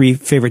like your 3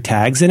 favorite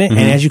tags in it. And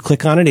as you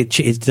click on it,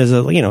 it does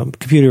a,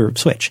 computer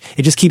switch.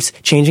 It just keeps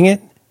changing it.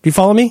 Do you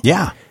follow me?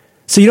 Yeah.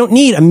 So you don't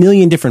need a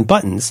million different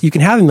buttons. You can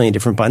have a million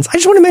different buttons. I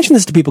just want to mention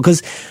this to people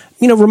because,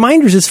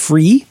 Reminders is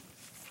free.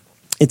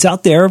 It's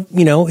out there.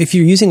 If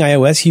you're using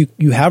iOS,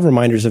 you have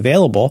Reminders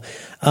available.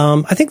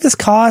 I think this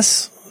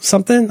costs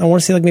something. I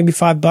want to say like maybe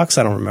 $5.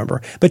 I don't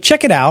remember, but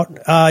check it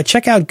out.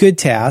 Check out Good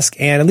Task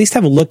and at least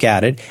have a look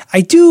at it.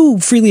 I do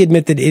freely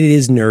admit that it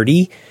is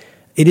nerdy.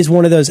 It is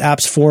one of those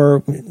apps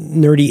for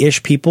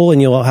nerdy-ish people,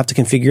 and you'll have to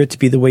configure it to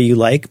be the way you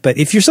like. But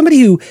if you're somebody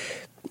who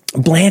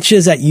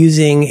blanches at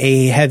using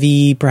a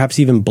heavy, perhaps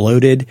even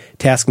bloated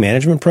task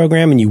management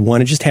program, and you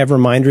want to just have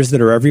reminders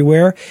that are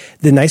everywhere,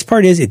 the nice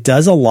part is it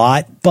does a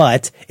lot,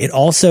 but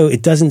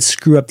it doesn't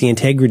screw up the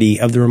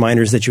integrity of the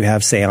reminders that you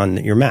have, say, on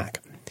your Mac.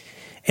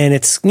 And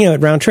it's,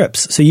 it round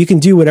trips. So you can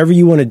do whatever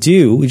you want to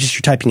do, just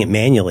you're typing it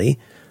manually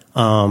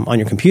on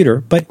your computer,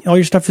 but all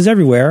your stuff is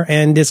everywhere,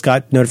 and it's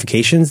got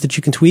notifications that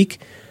you can tweak.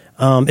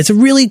 It's a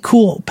really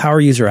cool power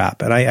user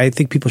app, and I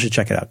think people should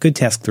check it out. Good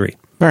Task 3.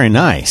 Very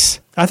nice.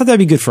 I thought that'd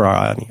be good for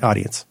our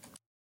audience.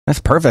 That's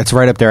perfect. That's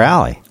right up their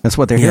alley. That's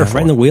what they're here for.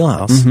 Right in the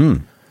wheelhouse.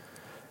 Mm-hmm.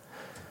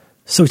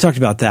 So we talked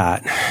about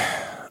that.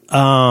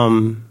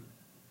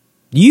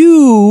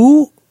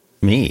 You...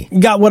 Me.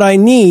 Got what I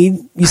need.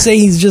 You say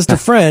he's just a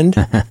friend.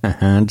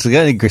 It's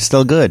good.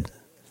 Still good.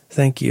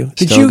 Thank you.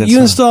 Did you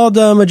installed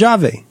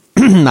Mojave?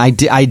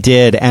 I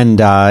did. And,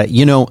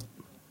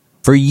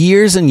 for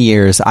years and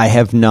years, I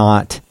have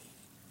not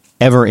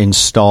ever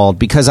installed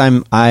because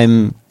I'm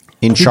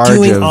in charge of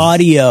doing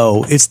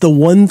audio. It's the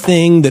one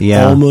thing that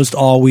almost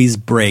always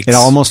breaks. It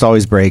almost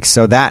always breaks.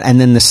 So that, and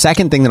then the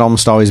second thing that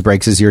almost always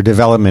breaks is your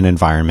development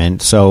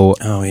environment. So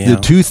the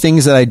 2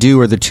 things that I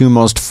do are the 2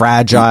 most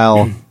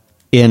fragile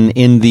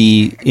in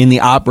the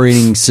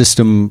operating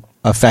system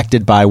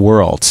affected by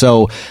world.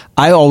 So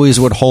I always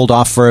would hold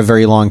off for a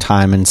very long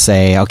time and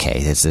say, okay,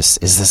 is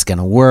this going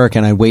to work?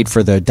 And I'd wait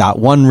for the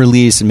 .1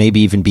 release and maybe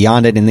even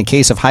beyond it. In the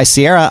case of High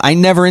Sierra, I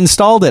never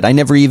installed it. I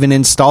never even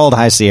installed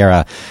High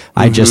Sierra.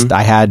 I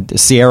had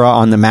Sierra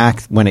on the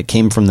Mac when it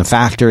came from the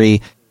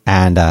factory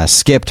and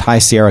skipped High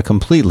Sierra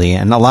completely.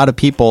 And a lot of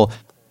people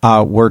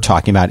were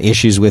talking about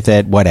issues with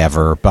it,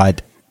 whatever,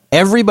 but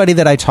everybody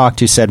that I talked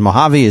to said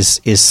Mojave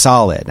is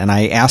solid. And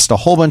I asked a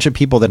whole bunch of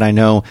people that I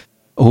know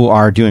who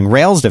are doing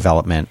Rails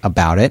development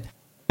about it.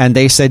 And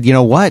they said, you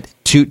know what?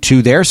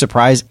 To their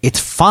surprise, it's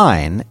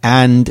fine.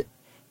 And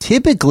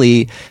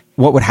typically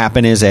what would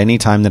happen is any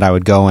time that I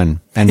would go and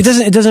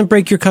it doesn't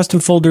break your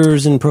custom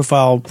folders and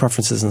profile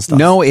preferences and stuff.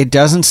 No, it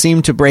doesn't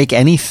seem to break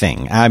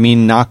anything. I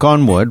mean, knock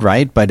on wood,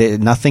 right? But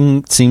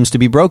nothing seems to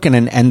be broken.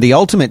 And the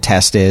ultimate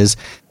test is,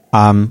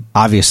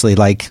 obviously,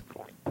 like,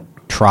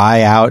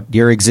 try out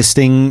your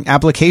existing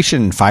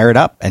application, fire it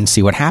up and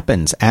see what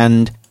happens.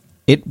 And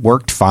it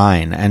worked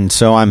fine. And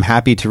so I'm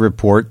happy to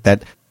report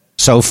that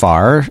so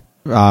far,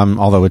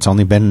 although it's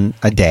only been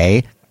a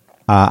day,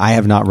 I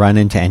have not run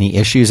into any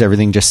issues.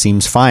 Everything just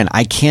seems fine.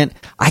 I can't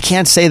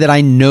say that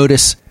I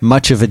notice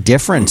much of a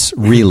difference,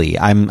 really.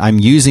 I'm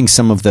using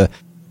some of the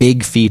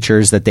big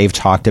features that they've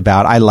talked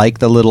about. I like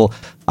the little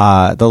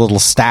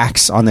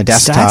stacks on the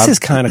desktop. Stacks is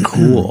kind of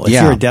cool. If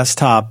you're a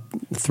desktop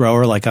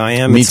thrower like I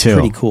am, it's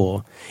pretty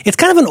cool. It's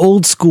kind of an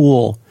old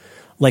school,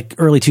 like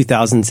early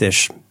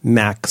 2000s-ish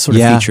Mac sort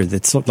of feature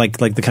that's like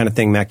the kind of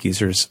thing Mac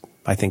users,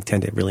 I think,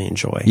 tend to really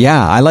enjoy.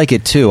 Yeah, I like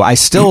it too. I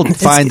still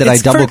find that I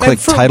double-click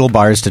title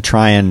bars to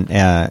try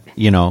and,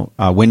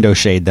 window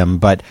shade them,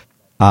 but,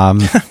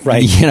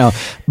 right.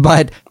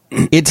 But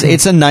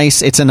it's a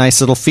nice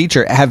little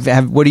feature.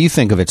 What do you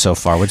think of it so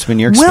far? What's been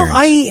your experience?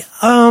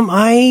 Well,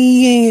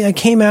 I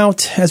came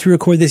out as we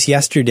record this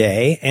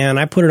yesterday, and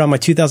I put it on my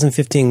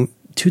 2015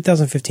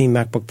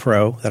 MacBook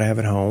Pro that I have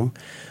at home.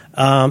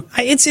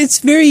 It's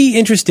very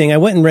interesting. I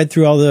went and read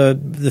through all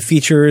the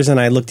features, and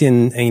I looked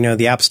in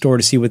the App Store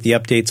to see what the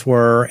updates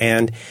were.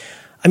 And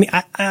I mean,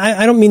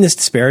 I don't mean this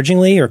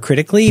disparagingly or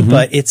critically,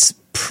 but it's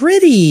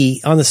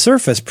pretty on the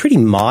surface, pretty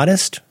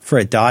modest for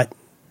a dot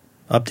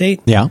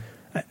update. Yeah.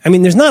 I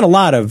mean, there's not a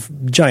lot of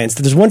giants.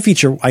 There's one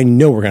feature I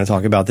know we're going to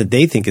talk about that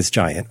they think is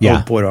giant. Yeah.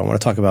 Oh boy, do I want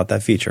to talk about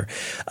that feature.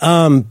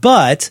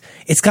 But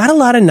it's got a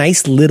lot of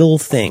nice little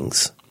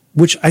things,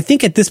 which I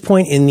think at this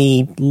point in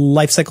the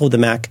life cycle of the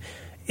Mac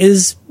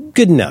is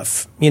good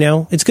enough.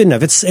 It's good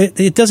enough.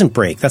 It doesn't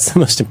break. That's the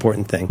most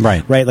important thing.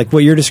 Right. Right. Like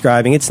what you're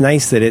describing. It's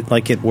nice that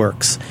it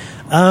works.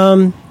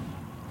 For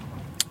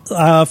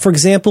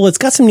example, it's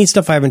got some neat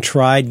stuff I haven't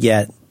tried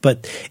yet,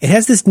 but it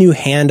has this new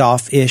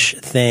handoff-ish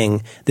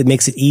thing that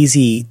makes it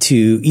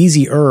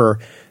easier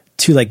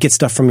to like get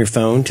stuff from your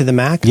phone to the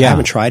Mac. Yeah. I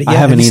haven't tried it yet. I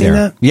haven't Have you either.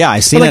 seen that? Yeah,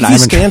 I've seen But, it. like, I if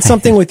you haven't scan tried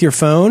something it. with your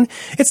phone,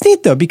 it's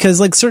neat though, because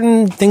like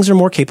certain things are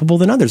more capable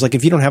than others. Like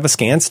if you don't have a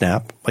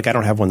ScanSnap, like I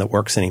don't have one that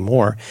works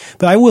anymore,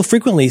 but I will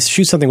frequently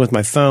shoot something with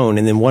my phone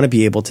and then want to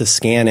be able to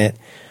scan it.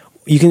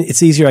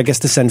 It's easier, I guess,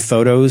 to send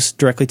photos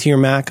directly to your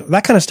Mac.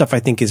 That kind of stuff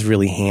I think is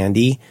really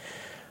handy.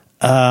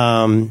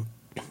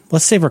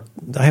 Let's say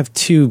I have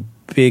two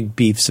big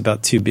beefs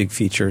about two big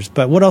features,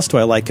 but what else do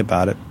I like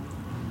about it?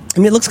 I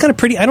mean, it looks kind of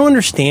pretty. I don't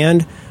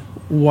understand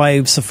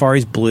why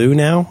Safari's blue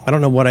now. I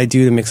don't know what I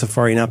do to make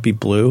Safari not be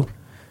blue.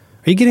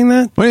 Are you getting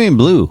that? What do you mean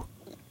blue?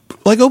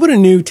 Like open a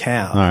new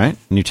tab. All right,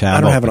 new tab.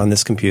 I don't have it open. on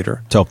this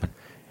computer. It's open.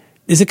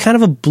 Is it kind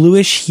of a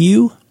bluish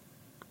hue?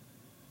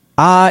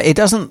 It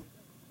doesn't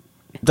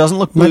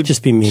look blue Might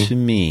just be me. to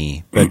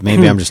me, but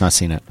maybe I'm just not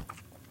seeing it.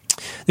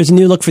 There's a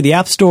new look for the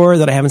App Store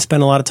that I haven't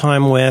spent a lot of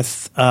time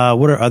with.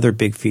 What are other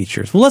big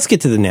features? Well, let's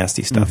get to the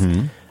nasty stuff.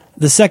 Mm-hmm.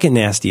 The second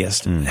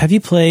nastiest. Have you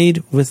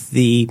played with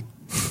the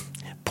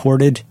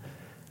ported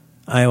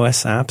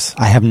iOS apps?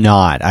 I have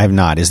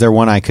not. Is there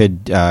one I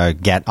could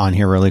get on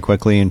here really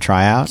quickly and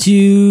try out? Do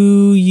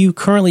you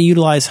currently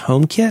utilize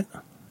HomeKit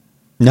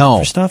No.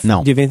 for stuff?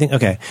 No. Do you have anything?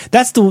 Okay.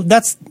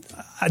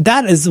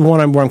 That is the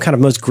one where I'm kind of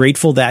most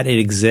grateful that it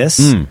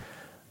exists.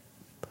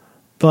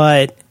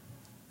 But,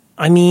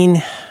 I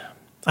mean,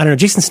 I don't know.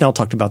 Jason Snell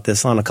talked about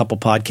this on a couple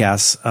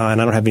podcasts, and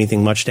I don't have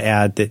anything much to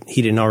add that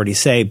he didn't already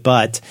say,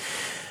 but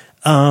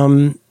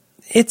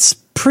it's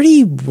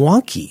pretty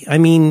wonky. I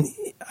mean,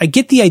 I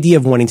get the idea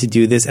of wanting to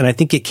do this, and I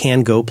think it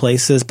can go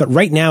places, but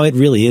right now it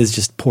really is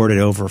just ported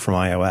over from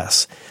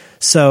iOS.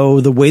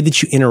 So the way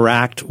that you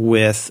interact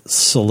with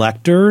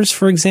selectors,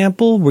 for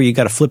example, where you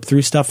got to flip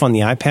through stuff on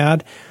the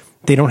iPad,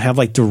 they don't have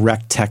like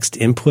direct text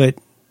input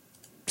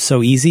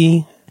so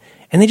easy,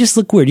 and they just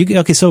look weird.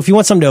 Okay, so if you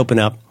want something to open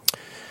up,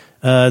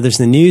 there's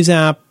the News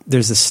app,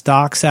 there's the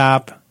Stocks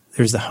app,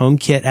 there's the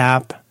HomeKit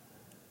app.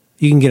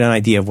 You can get an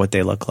idea of what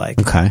they look like.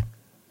 Okay.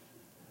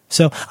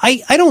 So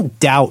I don't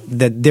doubt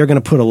that they're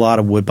going to put a lot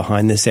of wood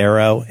behind this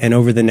arrow, and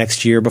over the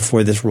next year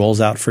before this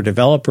rolls out for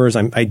developers,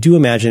 I do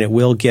imagine it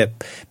will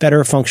get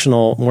better,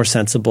 functional, more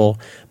sensible.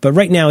 But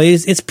right now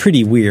it's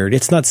pretty weird.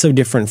 It's not so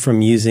different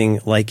from using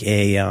like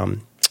a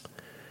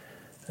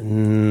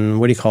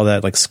what do you call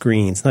that? Like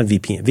screens, not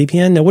VPN.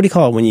 VPN? No, what do you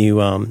call it when you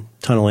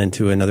tunnel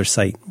into another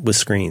site with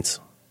screens?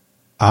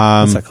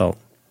 What's that called?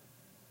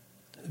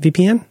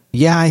 VPN?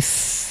 Yeah, I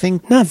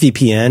think. Not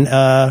VPN.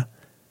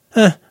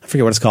 I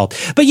forget what it's called.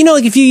 But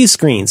like if you use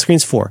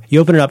Screens 4, you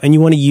open it up and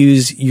you want to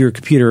use your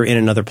computer in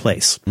another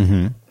place.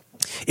 Mm-hmm.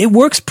 It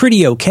works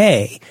pretty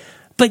okay,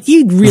 but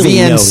you'd really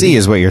VNC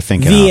is what you're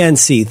thinking of.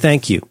 VNC,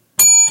 thank you.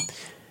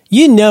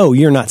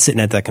 You're not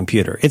sitting at that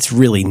computer. It's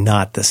really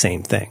not the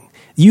same thing.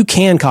 You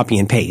can copy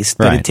and paste,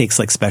 but Right. it takes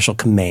like special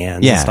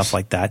commands Yes. and stuff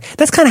like that.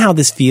 That's kind of how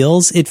this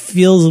feels. It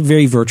feels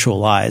very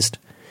virtualized.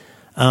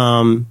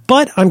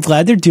 But I'm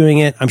glad they're doing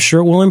it. I'm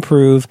sure it will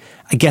improve.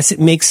 I guess it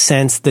makes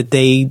sense that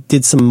they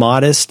did some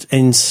modest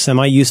and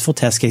semi-useful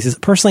test cases.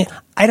 Personally,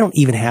 I don't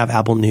even have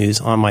Apple News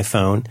on my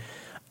phone.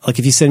 Like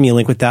if you send me a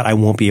link with that, I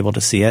won't be able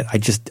to see it. I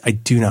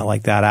do not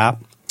like that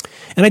app.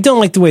 And I don't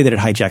like the way that it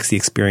hijacks the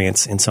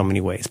experience in so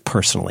many ways,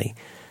 personally.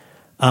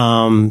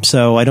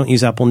 So I don't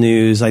use Apple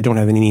News. I don't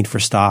have any need for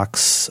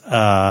Stocks.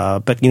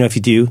 But if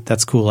you do,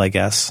 that's cool, I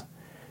guess.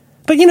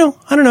 But I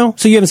don't know.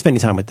 So you haven't spent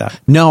any time with that.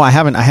 No, I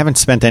haven't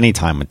spent any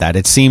time with that.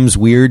 It seems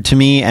weird to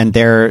me, and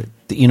there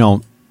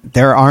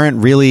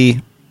aren't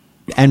really,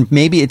 and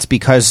maybe it's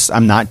because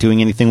I'm not doing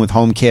anything with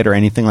HomeKit or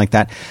anything like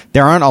that.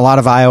 There aren't a lot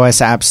of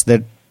iOS apps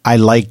that I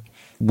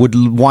would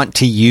want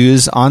to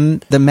use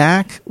on the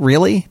Mac,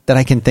 really, that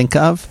I can think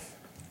of.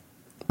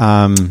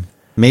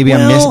 Maybe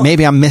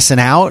I'm missing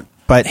out,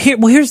 but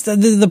here's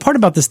the part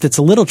about this that's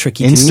a little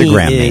tricky.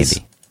 Instagram, to me is,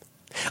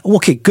 maybe.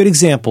 Okay, good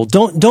example.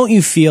 Don't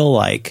you feel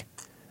like,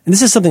 and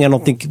this is something I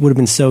don't think would have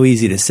been so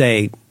easy to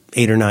say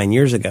 8 or 9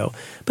 years ago,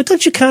 but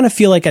don't you kind of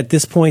feel like at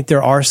this point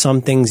there are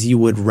some things you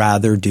would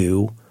rather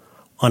do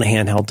on a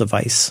handheld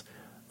device?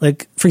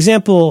 Like, for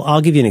example,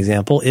 I'll give you an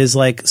example, is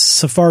like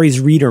Safari's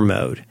reader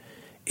mode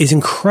is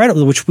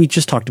incredible, which we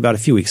just talked about a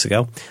few weeks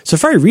ago.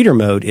 Safari reader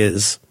mode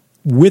is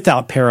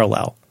without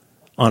parallel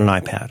on an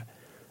iPad.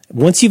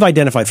 Once you've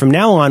identified, from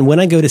now on, when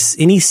I go to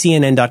any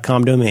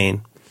CNN.com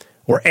domain,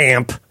 or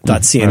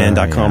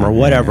amp.cnn.com or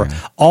whatever,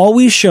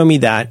 always show me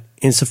that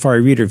in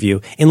Safari Reader View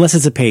unless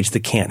it's a page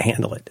that can't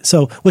handle it.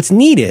 So what's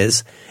neat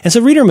is, and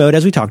so Reader Mode,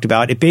 as we talked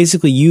about, it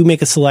basically, you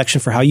make a selection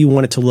for how you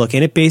want it to look,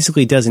 and it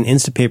basically does an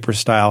Instapaper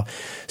style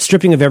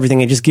stripping of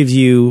everything. It just gives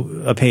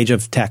you a page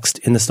of text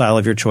in the style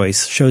of your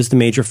choice, shows the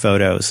major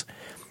photos.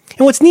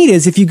 And what's neat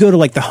is if you go to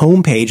like the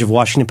homepage of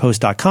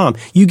WashingtonPost.com,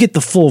 you get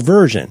the full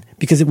version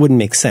because it wouldn't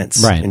make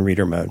sense in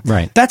Reader Mode.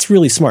 Right. That's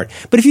really smart.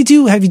 But if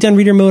have you done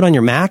Reader Mode on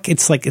your Mac?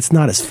 It's like, it's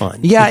not as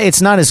fun. Yeah,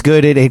 it's not as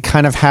good. It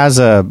kind of has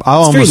I'll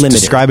almost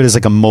describe it as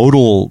like a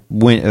modal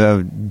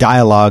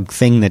dialogue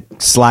thing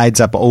that slides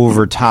up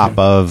over top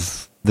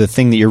of the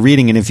thing that you're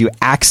reading. And if you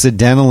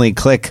accidentally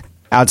click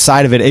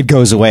outside of it, it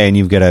goes away and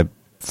you've got to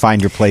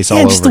find your place all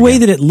over. And just the way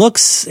that it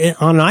looks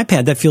on an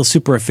iPad, that feels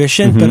super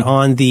efficient. But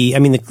on the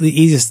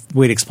easiest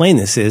way to explain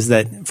this is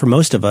that for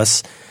most of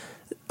us,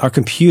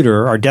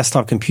 our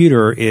desktop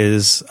computer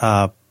is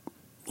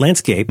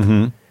landscape.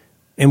 And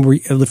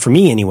for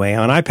me anyway,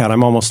 on iPad,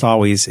 I'm almost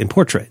always in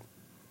portrait.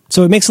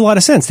 So it makes a lot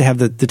of sense to have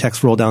the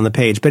text roll down the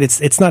page, but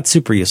it's not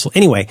super useful.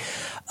 Anyway,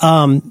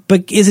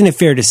 but isn't it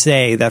fair to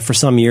say that for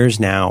some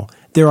years now,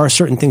 there are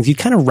certain things you'd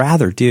kind of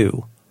rather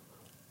do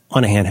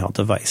on a handheld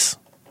device?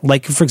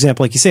 Like, for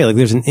example, like you say, like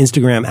there's an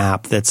Instagram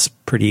app that's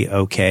pretty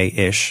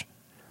okay-ish,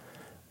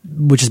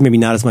 which is maybe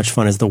not as much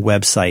fun as the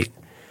website.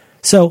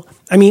 So,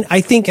 I mean,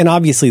 I think, and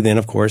obviously then,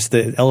 of course,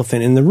 the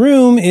elephant in the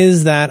room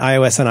is that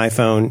iOS and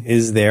iPhone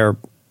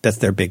that's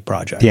their big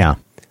project. Yeah.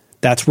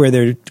 That's where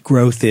their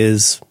growth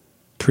is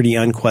pretty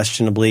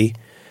unquestionably.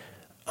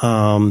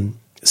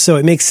 So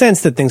it makes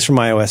sense that things from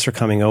iOS are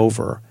coming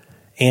over.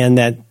 And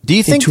that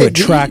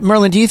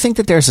Merlin, do you think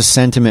that there's a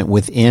sentiment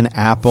within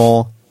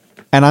Apple?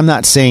 And I'm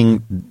not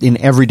saying in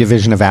every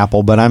division of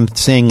Apple, but I'm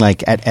saying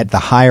like at the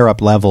higher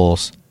up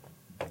levels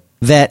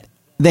that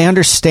they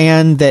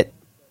understand that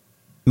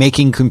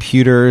making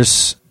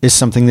computers is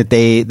something that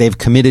they've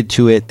committed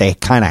to it.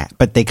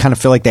 But they kind of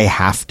feel like they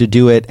have to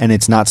do it. And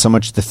it's not so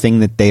much the thing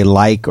that they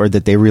like or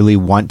that they really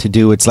want to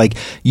do. It's like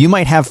you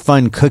might have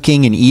fun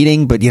cooking and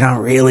eating, but you don't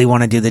really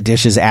want to do the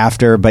dishes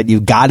after, but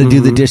you've got to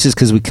do the dishes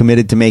because we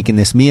committed to making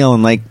this meal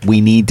and like we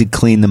need to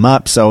clean them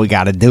up. So we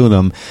got to do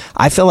them.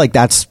 I feel like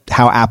that's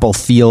how Apple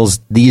feels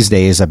these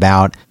days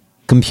about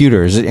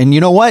computers. And you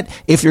know what?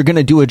 If you're going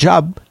to do a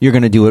job, you're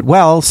going to do it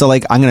well. So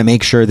like, I'm going to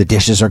make sure the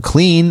dishes are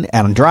clean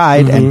and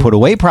dried and put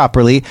away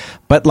properly.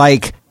 But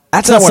like,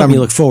 that's not what I'm you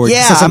look forward to.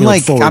 Yeah,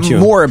 I'm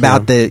more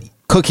about the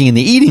cooking and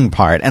the eating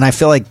part. And I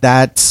feel like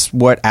that's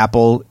what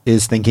Apple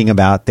is thinking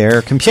about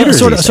their computers.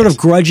 Sort of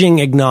grudging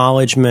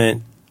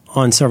acknowledgement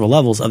on several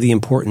levels of the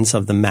importance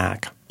of the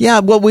Mac. Yeah,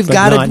 well, we've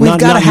got to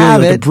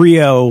have like it. The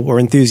brio or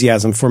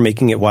enthusiasm for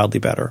making it wildly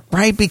better,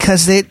 right?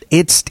 Because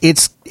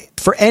it's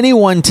for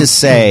anyone to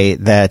say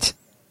that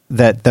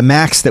the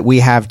Macs that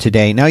we have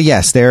today. Now,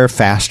 yes, they're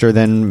faster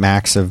than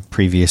Macs of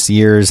previous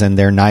years, and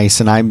they're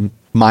nice, and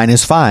mine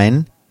is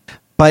fine.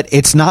 But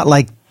it's not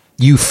like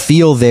you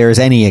feel there's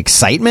any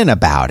excitement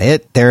about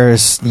it.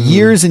 There's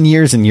years and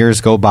years and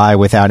years go by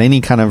without any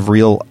kind of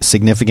real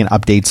significant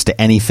updates to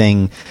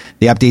anything.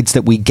 The updates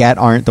that we get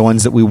aren't the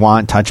ones that we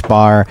want. Touch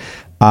bar.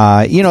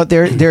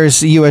 There's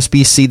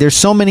USB-C. There's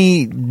so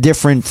many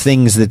different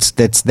things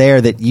that's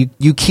there that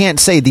you can't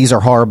say these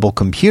are horrible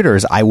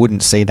computers. I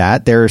wouldn't say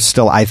that. They're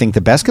still, I think,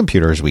 the best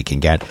computers we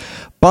can get.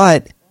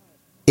 But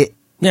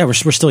we're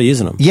still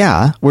using them.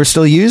 Yeah, we're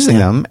still using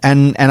them,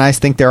 and I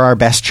think they're our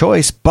best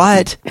choice.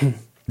 But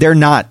they're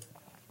not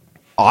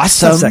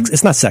awesome.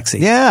 It's not sexy.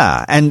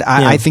 Yeah, and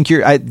I think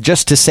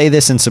just to say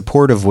this in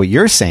support of what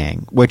you're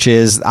saying, which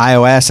is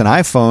iOS and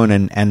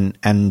iPhone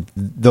and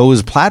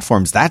those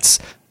platforms. That's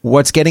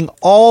what's getting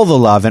all the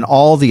love and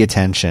all the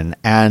attention.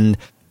 And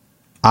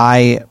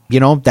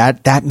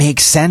that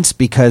makes sense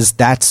because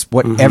that's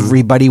what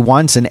everybody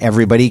wants and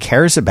everybody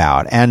cares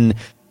about. And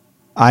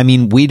I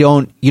mean, we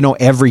don't,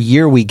 every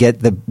year we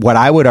get what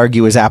I would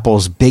argue is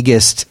Apple's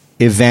biggest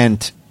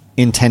event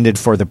intended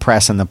for the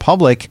press and the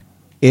public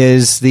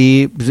is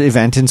the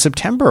event in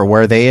September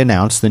where they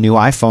announce the new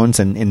iPhones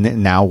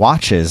and now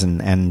watches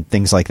and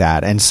things like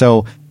that. And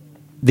so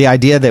the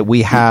idea that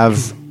we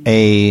have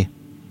a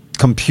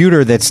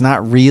computer that's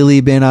not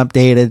really been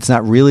updated, it's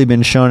not really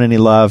been shown any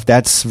love,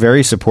 that's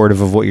very supportive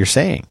of what you're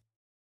saying.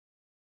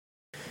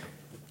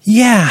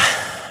 Yeah.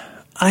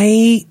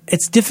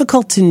 It's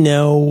difficult to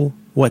know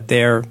what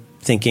they're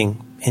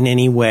thinking in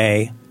any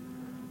way.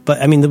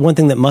 But I mean, the one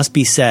thing that must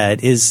be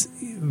said is,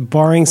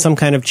 barring some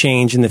kind of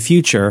change in the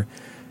future,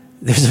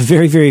 there's a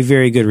very, very,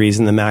 very good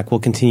reason the Mac will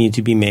continue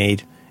to be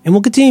made and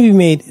will continue to be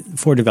made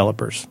for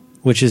developers,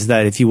 which is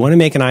that if you want to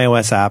make an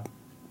iOS app,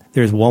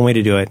 there's one way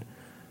to do it,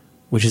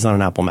 which is on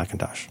an Apple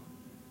Macintosh.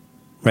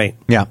 Right?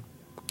 Yeah.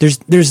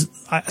 There's,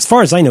 as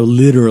far as I know,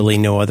 literally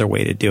no other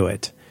way to do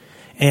it.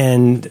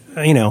 And,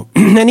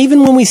 and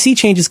even when we see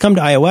changes come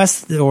to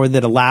iOS or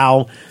that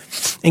allow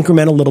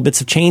incremental little bits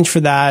of change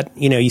for that,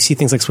 you see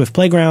things like Swift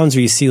Playgrounds,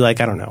 or you see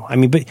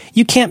but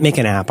you can't make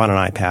an app on an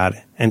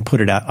iPad and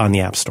put it out on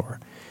the App Store.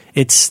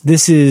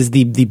 This is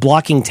the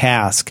blocking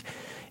task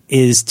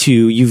is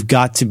you've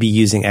got to be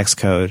using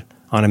Xcode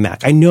on a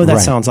Mac. I know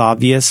that sounds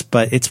obvious,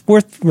 but it's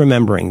worth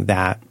remembering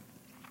that.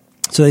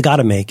 So they got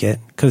to make it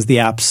because the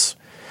apps,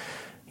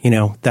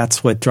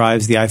 that's what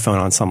drives the iPhone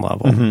on some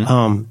level.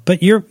 But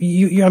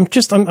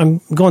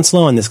I'm going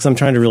slow on this because I'm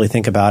trying to really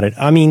think about it.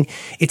 I mean,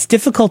 it's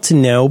difficult to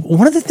know.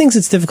 One of the things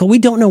that's difficult, we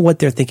don't know what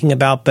they're thinking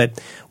about, but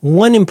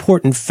one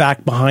important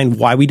fact behind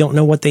why we don't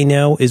know what they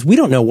know is we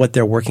don't know what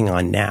they're working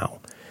on now.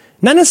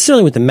 Not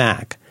necessarily with the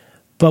Mac,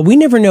 but we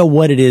never know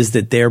what it is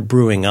that they're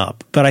brewing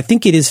up. But I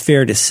think it is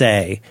fair to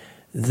say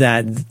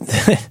that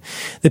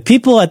the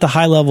people at the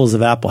high levels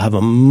of Apple have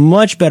a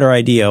much better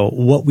idea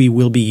what we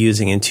will be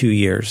using in 2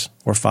 years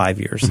or 5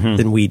 years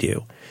than we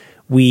do.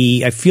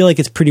 I feel like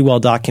it's pretty well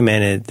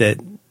documented that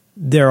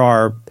there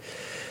are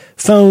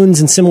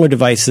phones and similar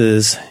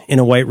devices in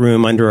a white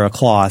room under a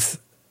cloth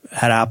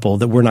at Apple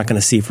that we're not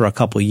going to see for a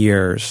couple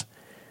years.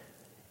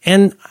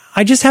 And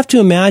I just have to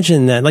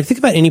imagine that, think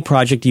about any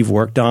project you've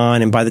worked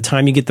on, and by the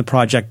time you get the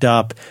project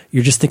up,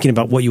 you're just thinking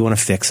about what you want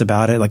to fix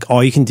about it.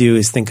 All you can do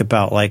is think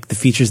about, the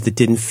features that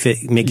didn't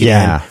make it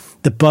in,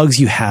 the bugs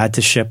you had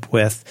to ship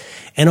with,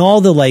 and all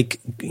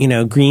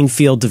the,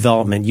 greenfield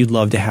development you'd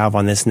love to have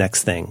on this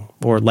next thing,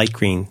 or light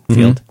green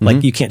field.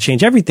 You can't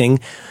change everything,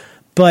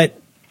 but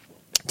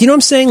do you know what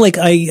I'm saying?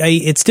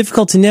 It's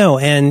difficult to know.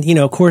 And,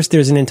 of course,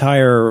 there's an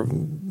entire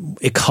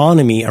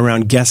economy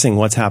around guessing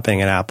what's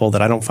happening at Apple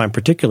that I don't find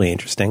particularly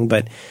interesting.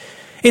 But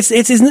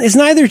it's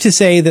neither to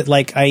say that,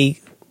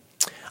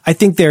 I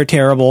think they're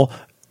terrible,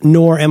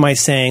 nor am I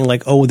saying,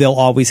 they'll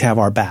always have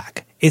our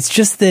back. It's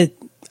just that,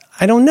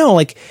 I don't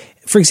know.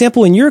 For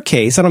example, in your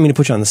case, I don't mean to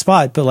put you on the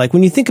spot, but,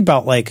 when you think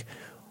about,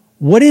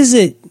 what is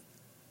it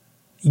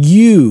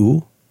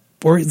you...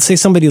 or say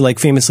somebody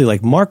famously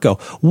like Marco,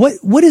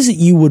 what is it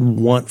you would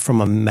want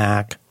from a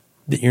Mac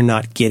that you're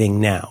not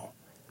getting now?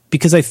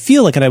 Because I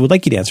feel like, and I would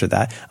like you to answer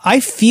that, I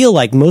feel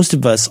like most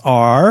of us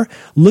are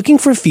looking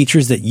for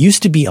features that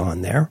used to be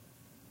on there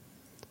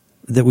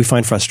that we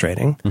find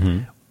frustrating,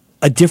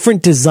 a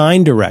different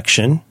design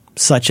direction,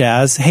 such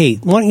as, hey,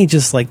 why don't you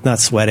just not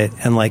sweat it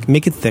and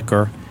make it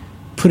thicker,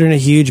 put in a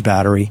huge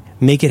battery,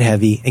 make it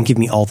heavy, and give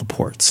me all the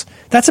ports.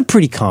 That's a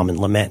pretty common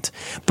lament.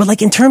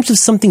 But in terms of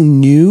something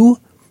new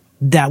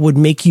that would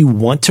make you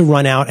want to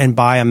run out and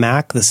buy a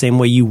Mac the same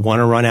way you want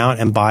to run out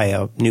and buy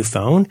a new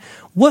phone,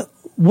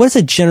 what's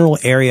a general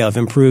area of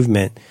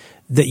improvement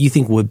that you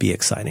think would be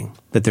exciting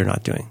that they're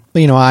not doing?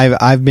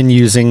 I've been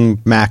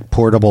using Mac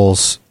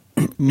portables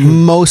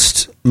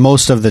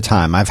most of the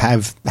time. I've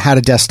had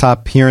a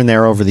desktop here and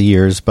there over the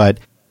years, but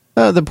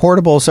the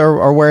portables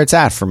are where it's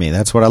at for me.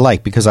 That's what I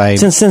like because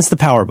since the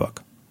PowerBook.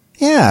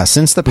 Yeah,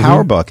 since the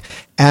PowerBook.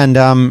 And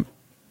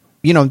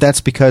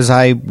that's because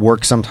I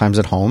work sometimes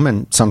at home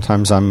and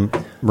sometimes I'm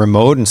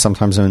remote and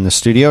sometimes I'm in the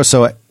studio.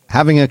 So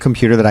having a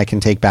computer that I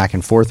can take back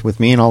and forth with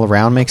me and all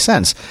around makes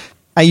sense.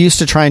 I used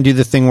to try and do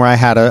the thing where I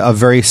had a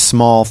very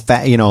small,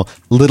 fat,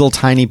 little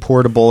tiny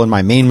portable and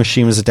my main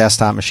machine was a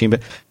desktop machine.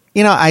 But,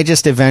 I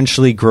just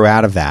eventually grew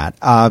out of that.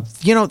 I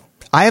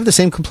have the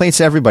same complaints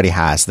everybody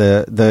has.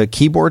 The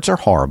keyboards are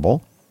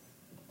horrible.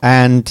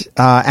 And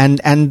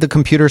the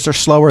computers are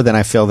slower than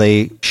I feel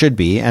they should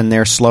be, and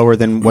they're slower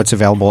than what's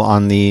available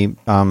on the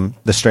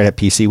straight up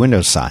PC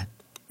Windows side.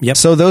 Yep.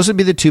 So those would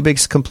be the two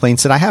biggest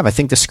complaints that I have. I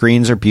think the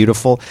screens are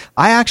beautiful.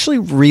 I actually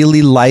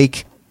really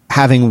like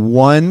having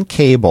one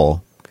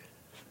cable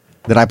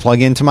that I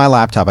plug into my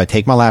laptop. I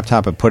take my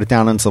laptop, I put it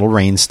down on its little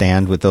rain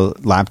stand with the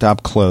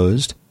laptop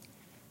closed.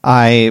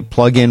 I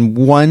plug in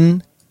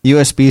one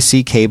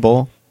USB-C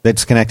cable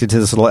that's connected to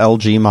this little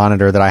LG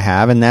monitor that I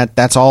have, and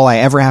that's all I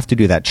ever have to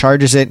do. That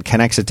charges it,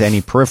 connects it to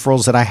any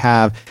peripherals that I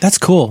have. That's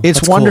cool.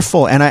 It's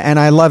wonderful, cool. and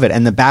I love it.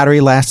 And the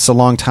battery lasts a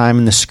long time,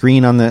 and the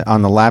screen on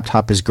the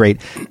laptop is great.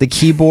 The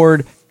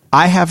keyboard,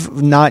 I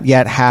have not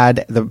yet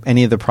had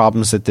any of the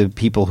problems that the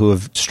people who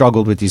have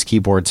struggled with these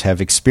keyboards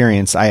have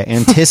experienced. I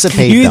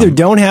anticipate you either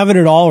don't have it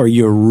at all or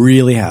you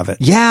really have it.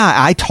 Yeah,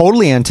 I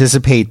totally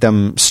anticipate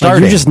them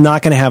starting. You're just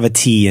not going to have a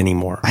T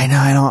anymore. I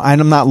know.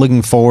 I'm not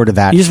looking forward to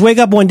that. You just wake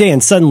up one day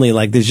and suddenly,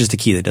 there's just a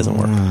key that doesn't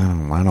work.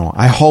 I don't.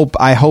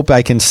 I hope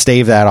I can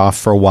stave that off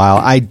for a while.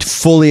 I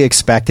fully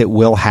expect it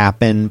will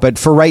happen, but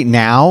for right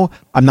now,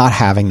 I'm not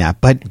having that.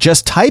 But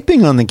just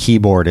typing on the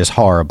keyboard is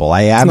horrible.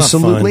 I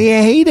absolutely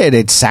hate it.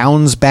 It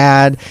sounds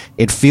bad.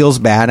 It feels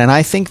bad. And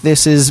I think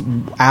this is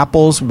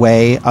Apple's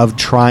way of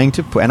trying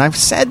to put, and I've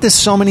said this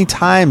so many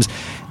times,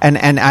 and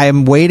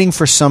I'm waiting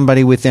for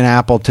somebody within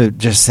Apple to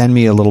just send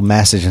me a little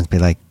message and be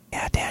like,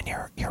 yeah, Dan,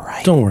 you're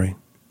right. Don't worry.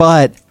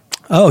 But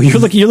you're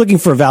looking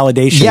for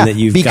validation that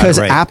you've got it right. Because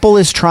Apple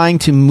is trying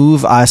to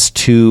move us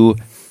to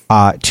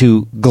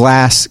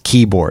glass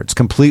keyboards,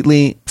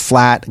 completely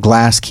flat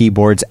glass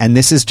keyboards. And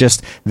this is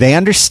just, they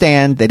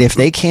understand that if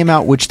they came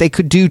out, which they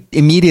could do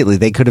immediately,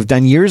 they could have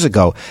done years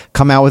ago,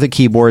 come out with a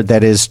keyboard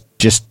that is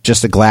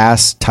just a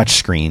glass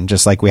touchscreen,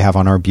 just like we have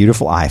on our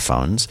beautiful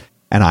iPhones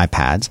and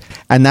iPads.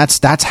 And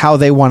that's how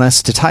they want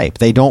us to type.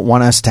 They don't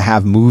want us to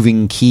have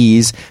moving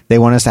keys. They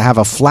want us to have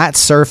a flat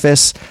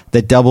surface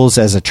that doubles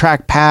as a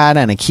trackpad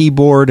and a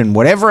keyboard and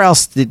whatever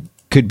else it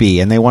could be.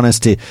 And they want us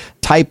to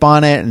type type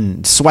on it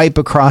and swipe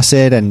across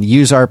it and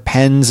use our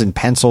pens and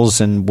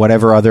pencils and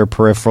whatever other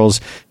peripherals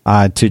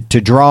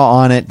to draw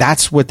on it.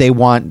 That's what they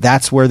want.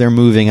 That's where they're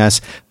moving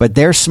us. But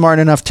they're smart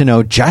enough to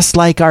know, just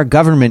like our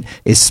government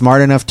is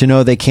smart enough to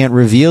know they can't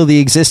reveal the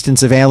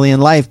existence of alien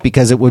life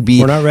because it would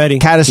be We're not ready.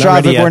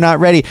 catastrophic. We're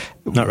not ready.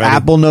 Not ready.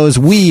 Apple knows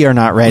we are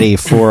not ready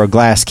for a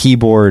glass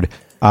keyboard.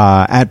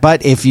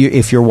 But if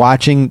you're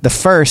watching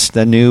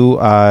the new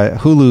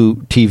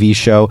Hulu TV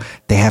show,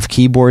 they have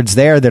keyboards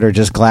there that are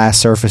just glass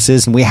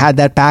surfaces, and we had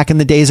that back in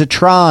the days of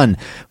Tron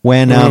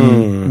when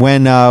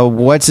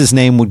what's his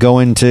name would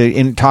go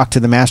talk to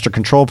the master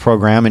control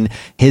program, and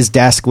his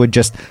desk would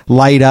just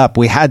light up.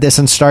 We had this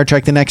in Star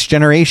Trek: The Next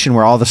Generation,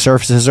 where all the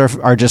surfaces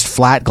are just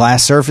flat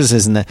glass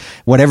surfaces, and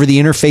whatever the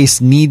interface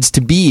needs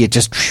to be, it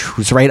just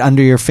is right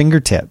under your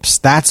fingertips.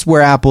 That's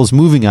where Apple's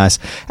moving us,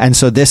 and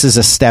so this is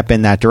a step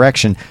in that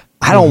direction.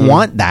 I don't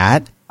want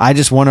that. I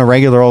just want a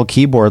regular old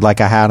keyboard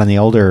like I had on the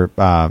older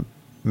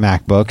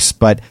MacBooks.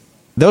 But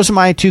those are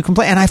my two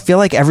complaints. And I feel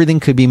like everything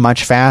could be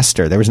much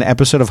faster. There was an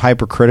episode of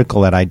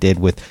Hypercritical that I did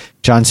with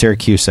John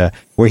Siracusa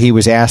where he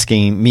was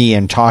asking me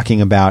and talking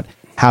about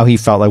how he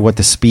felt like what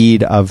the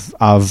speed of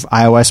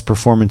iOS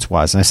performance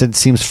was. And I said, it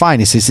seems fine.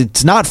 He says,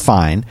 it's not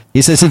fine.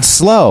 He says, it's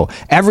slow.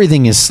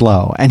 Everything is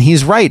slow. And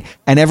he's right.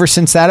 And ever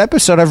since that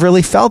episode, I've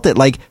really felt it.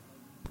 Like,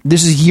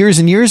 this is years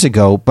and years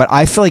ago, but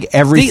I feel like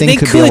everything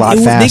could be a lot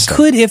faster. They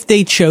could, if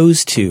they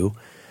chose to,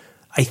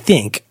 I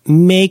think,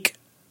 make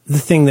the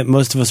thing that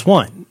most of us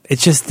want.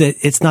 It's just that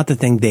it's not the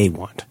thing they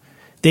want.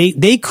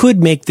 They could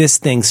make this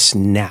thing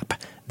snap.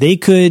 They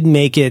could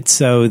make it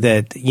so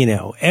that,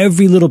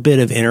 every little bit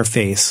of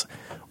interface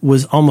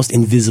was almost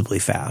invisibly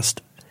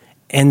fast.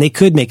 And they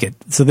could make it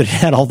so that it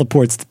had all the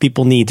ports that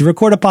people need to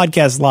record a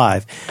podcast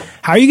live.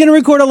 How are you going to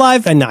record a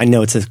live? And I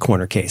know it's a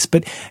corner case,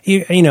 but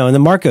in the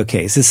Marco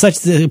case, it's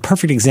such a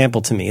perfect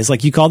example to me. It's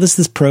like you call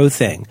this pro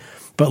thing,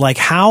 but like,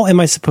 how am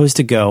I supposed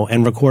to go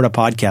and record a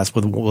podcast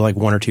with like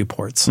one or two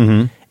ports?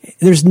 Mm-hmm.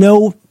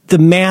 The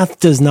math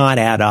does not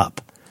add up.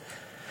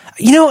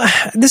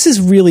 This is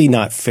really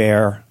not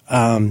fair.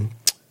 But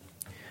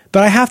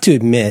I have to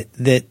admit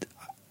that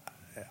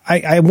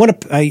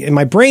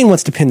my brain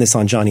wants to pin this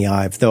on Johnny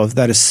Ive, though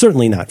that is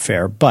certainly not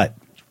fair. But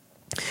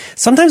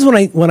sometimes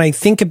when I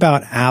think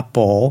about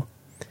Apple,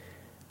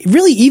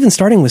 really even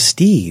starting with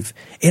Steve,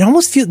 it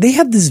almost feels they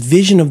have this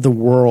vision of the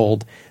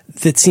world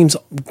that seems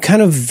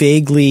kind of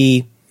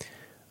vaguely,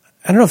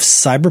 I don't know if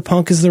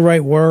cyberpunk is the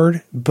right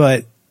word,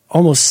 but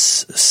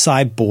almost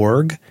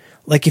cyborg.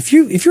 Like if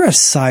you're a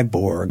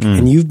cyborg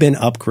and you've been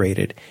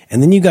upgraded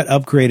and then you got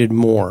upgraded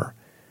more,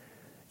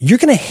 you're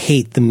going to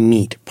hate the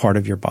meat part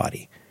of your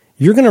body.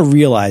 You're going to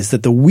realize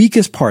that the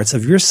weakest parts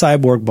of your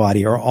cyborg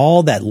body are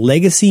all that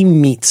legacy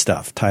meat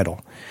stuff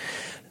title.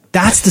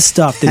 That's the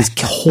stuff that is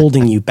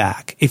holding you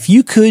back. If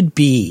you could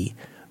being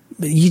a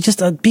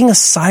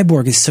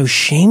cyborg is so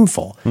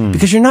shameful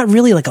because you're not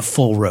really like a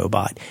full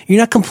robot. You're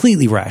not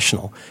completely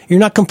rational. You're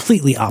not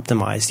completely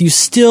optimized. You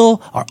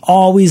still are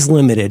always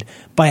limited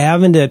by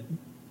having to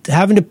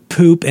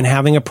poop and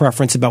having a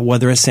preference about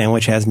whether a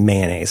sandwich has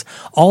mayonnaise.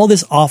 All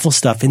this awful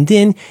stuff. And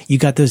then you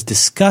got those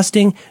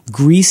disgusting,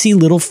 greasy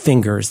little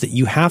fingers that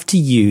you have to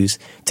use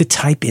to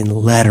type in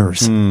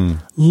letters.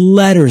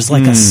 Letters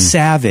like a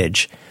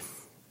savage.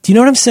 Do you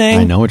know what I'm saying?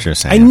 I know what you're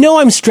saying. I know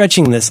I'm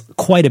stretching this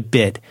quite a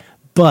bit,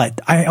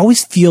 but I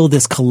always feel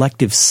this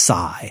collective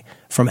sigh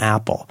from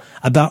Apple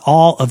about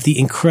all of the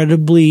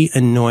incredibly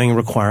annoying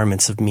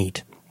requirements of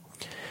meat.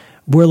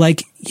 We're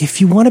like, if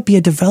you want to be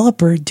a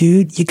developer,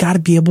 dude, you got to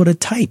be able to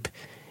type.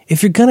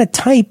 If you're going to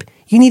type,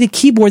 you need a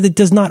keyboard that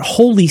does not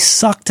wholly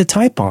suck to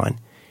type on.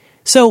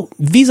 So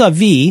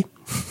vis-a-vis,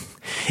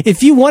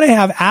 if you want to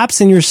have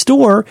apps in your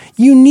store,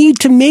 you need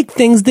to make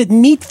things that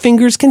meat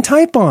fingers can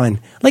type on.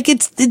 Like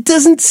it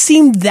doesn't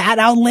seem that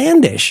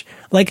outlandish.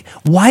 Like,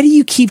 why do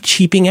you keep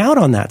cheaping out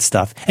on that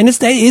stuff? And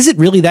is it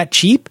really that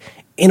cheap?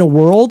 In a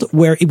world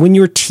where when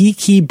your T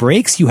key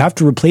breaks, you have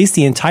to replace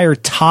the entire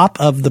top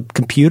of the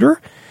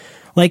computer?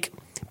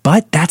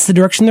 But that's the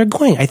direction they're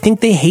going. I think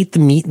they hate the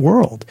meat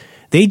world.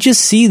 They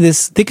just see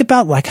this. Think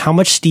about like how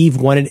much Steve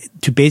wanted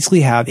to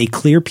basically have a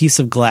clear piece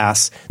of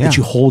glass that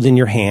you hold in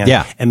your hand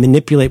and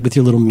manipulate with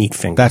your little meat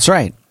finger. That's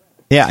right.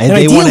 Yeah, and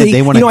they want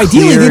a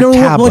ideally clear they don't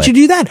tablet. want you to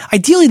do that.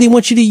 Ideally, they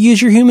want you to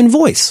use your human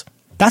voice.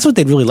 That's what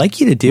they'd really like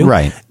you to do.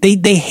 Right.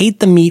 They hate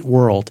the meat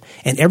world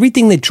and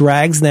everything that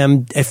drags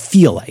them, I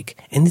feel like,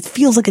 and it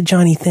feels like a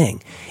Johnny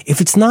thing.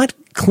 If it's not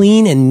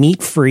clean and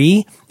meat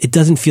free, it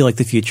doesn't feel like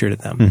the future to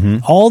them. Mm-hmm.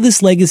 All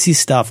this legacy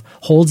stuff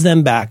holds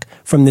them back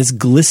from this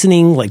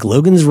glistening, like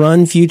Logan's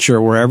Run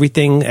future where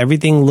everything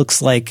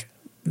looks like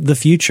the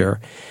future.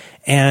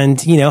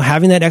 And,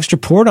 having that extra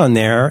port on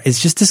there is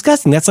just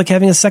disgusting. That's like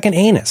having a second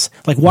anus.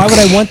 Like, why would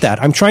I want that?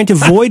 I'm trying to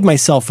void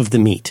myself of the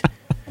meat.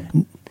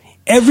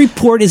 Every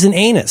port is an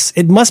anus.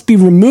 It must be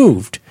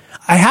removed.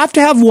 I have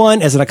to have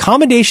one as an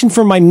accommodation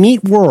for my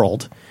meat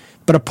world.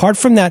 But apart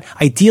from that,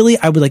 ideally,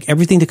 I would like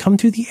everything to come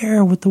through the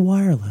air with the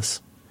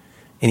wireless.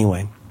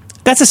 Anyway,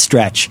 That's a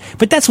stretch,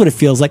 but that's what it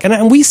feels like.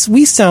 And we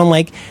sound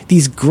like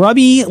these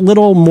grubby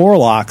little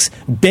Morlocks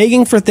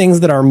begging for things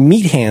that our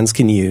meat hands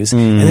can use.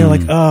 And they're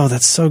like, oh,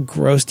 that's so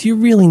gross. Do you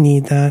really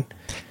need that?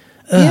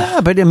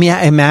 Yeah, but I mean,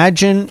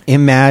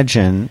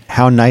 imagine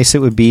how nice it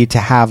would be to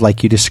have,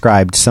 like you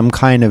described, some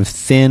kind of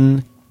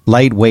thin,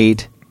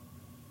 lightweight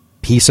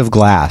piece of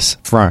glass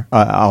for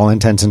all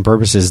intents and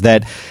purposes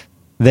that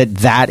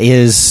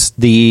is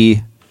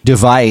the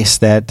device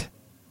that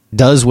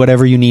does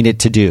whatever you need it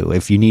to do.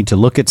 If you need to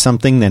look at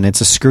something, then it's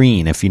a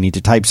screen. If you need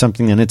to type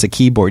something, then it's a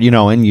keyboard,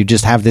 and you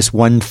just have this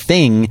one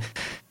thing.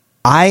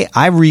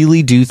 I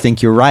really do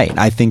think you're right.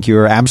 I think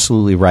you're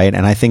absolutely right.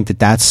 And I think that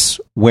that's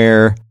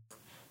where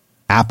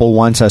Apple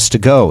wants us to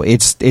go.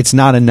 It's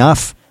not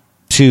enough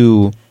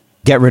to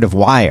get rid of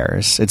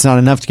wires. It's not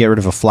enough to get rid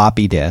of a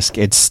floppy disk.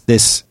 It's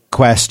this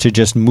quest to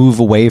just move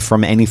away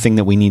from anything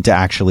that we need to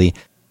actually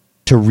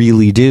to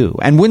really do.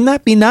 And wouldn't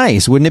that be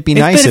nice? Wouldn't it be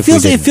nice if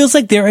it feels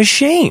like they're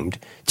ashamed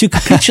to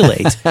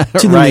capitulate to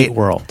the Right. meat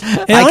world.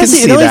 And I honestly, can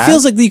see it only that.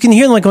 feels like you can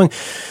hear them like going,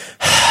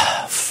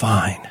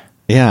 fine.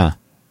 Yeah.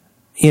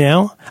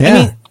 I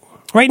mean,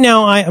 right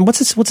now, what's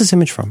this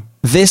image from?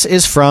 This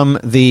is from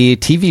the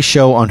TV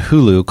show on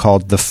Hulu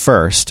called The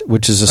First,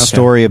 which is a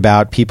story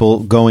about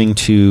people going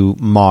to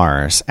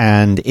Mars.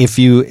 And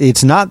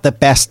it's not the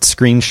best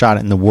screenshot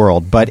in the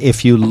world, but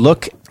if you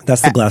look,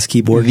 That's the glass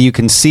keyboard. you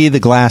can see the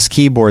glass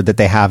keyboard that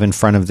they have in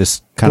front of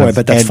this kind Boy, I of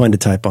bet that's fun to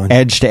type on.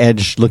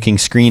 edge-to-edge looking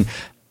screen.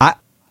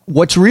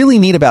 What's really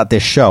neat about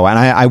this show, and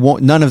I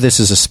won't, none of this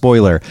is a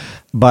spoiler,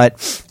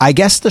 but I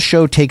guess the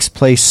show takes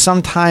place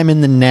sometime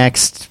in the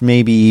next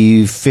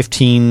maybe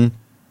 15,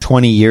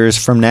 20 years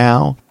from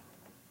now.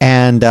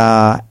 And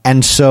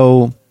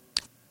so,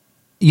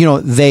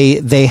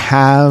 they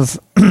have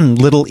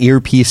little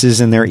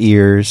earpieces in their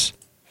ears.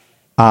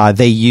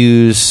 They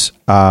use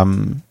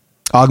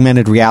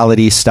augmented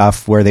reality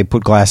stuff where they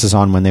put glasses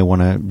on when they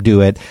want to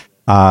do it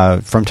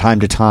from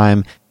time to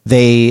time.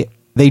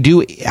 They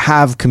do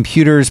have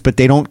computers, but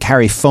they don't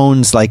carry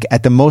phones. Like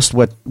at the most,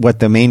 what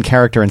the main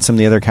character and some of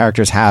the other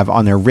characters have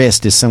on their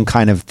wrist is some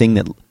kind of thing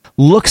that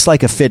looks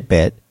like a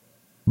Fitbit,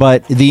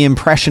 but the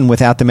impression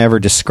without them ever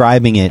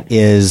describing it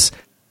is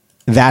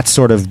that's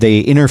sort of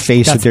the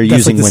interface that they're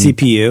using like when the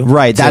CPU.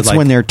 Right, So that's like-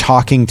 when they're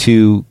talking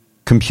to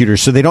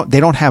computers. So they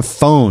don't have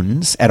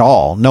phones at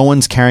all. No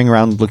one's carrying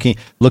around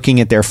looking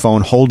at their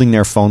phone, holding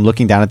their phone,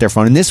 looking down at their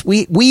phone. And this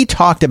we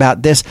talked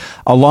about this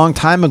a long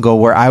time ago,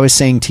 where I was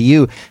saying to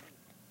you,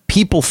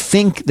 people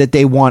think that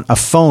they want a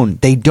phone.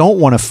 They don't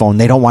want a phone.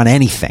 They don't want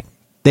anything.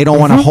 They don't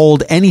want to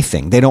hold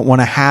anything. They don't want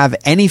to have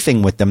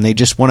anything with them. They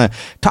just want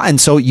to. And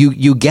so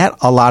you get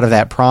a lot of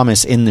that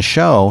promise in the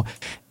show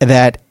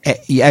that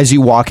as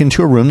you walk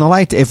into a room,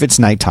 if it's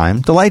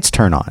nighttime, the lights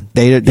turn on.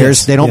 They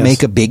don't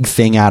make a big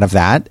thing out of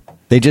that.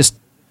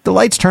 The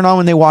lights turn on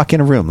when they walk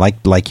in a room,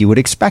 like you would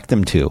expect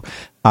them to.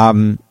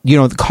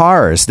 The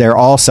cars, they're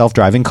all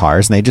self-driving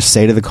cars, and they just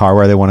say to the car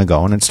where they want to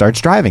go and it starts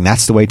driving.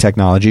 That's the way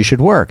technology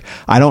should work.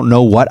 I don't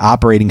know what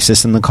operating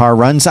system the car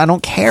runs. I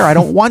don't care. I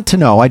don't want to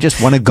know. I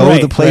just want to go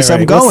to the place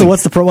I'm going.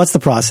 What's the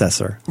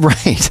processor?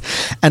 Right.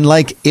 And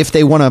if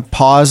they want to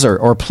pause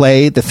or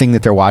play the thing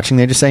that they're watching,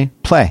 they just say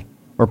play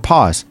or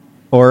pause.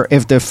 Or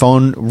if their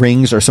phone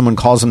rings or someone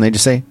calls them, they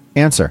just say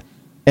answer.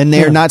 And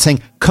they're not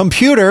saying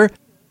computer,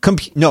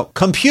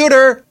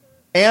 computer,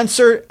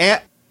 answer,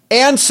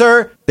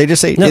 answer. They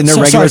just say in their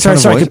regular tone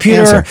of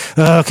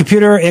voice,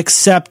 computer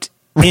accept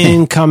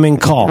incoming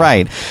call.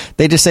 Right.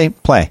 They just say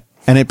play,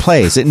 and it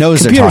plays. It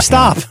knows Computer, they're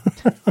talking.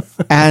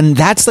 stop. And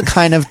that's the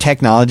kind of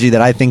technology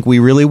that I think we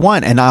really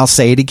want. And I'll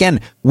say it again.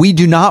 We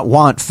do not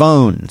want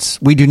phones.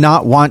 We do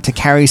not want to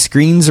carry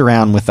screens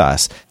around with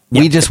us.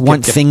 We just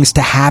want things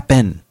to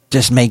happen.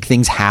 Just make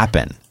things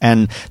happen.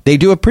 And they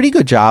do a pretty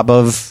good job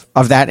of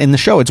that in the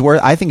show.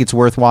 I think it's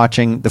worth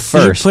watching The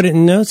First. You put it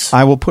in notes?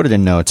 I will put it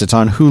in notes. It's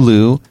on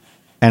Hulu,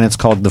 and it's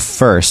called The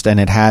First, and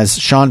it has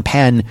Sean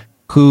Penn,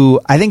 who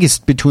I think is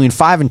between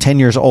 5 and 10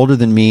 years older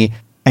than me,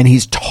 and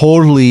he's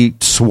totally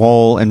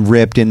swole and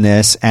ripped in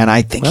this. And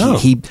I think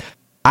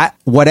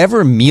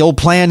whatever meal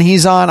plan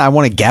he's on, I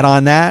want to get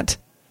on that.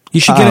 You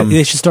should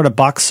they should start a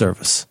box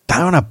service.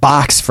 I want a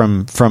box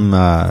from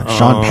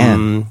Sean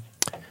Penn.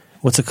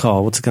 What's it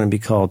called? What's it going to be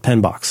called?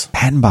 Penbox.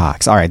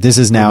 Penbox. All right, this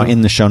is now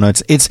in the show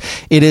notes. It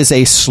is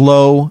a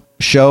slow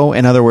show.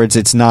 In other words,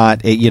 it's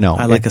not.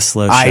 I like a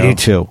slow show. I do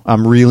too.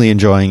 I'm really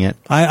enjoying it.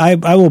 I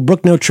will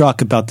brook no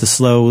truck about the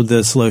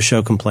slow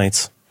show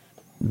complaints.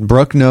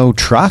 Brook no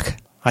truck.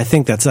 I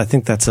think that's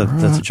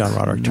a John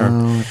Roderick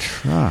term. No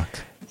truck.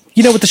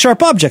 With the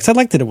sharp objects, I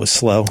liked that it was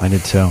slow. I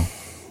did too.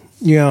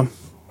 Yeah.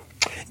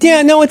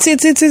 Yeah, no, it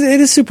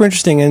is super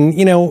interesting, and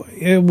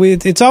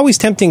it's always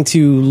tempting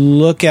to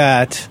look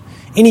at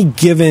any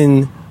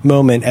given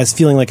moment as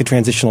feeling like a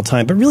transitional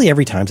time, but really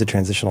every time's a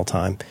transitional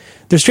time.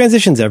 There's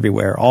transitions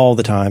everywhere, all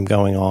the time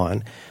going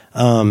on,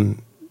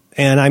 and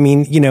I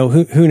mean,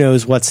 who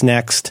knows what's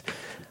next?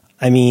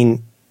 I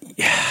mean,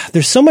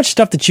 there's so much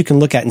stuff that you can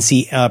look at and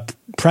see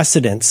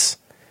precedents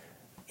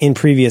in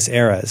previous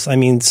eras. I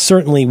mean,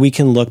 certainly we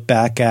can look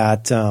back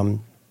at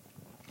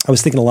I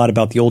was thinking a lot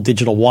about the old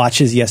digital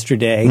watches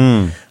yesterday.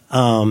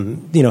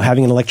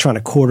 Having an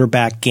electronic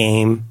quarterback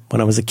game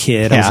when I was a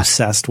kid, I was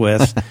obsessed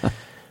with.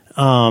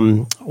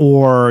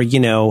 Or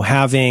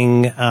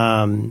having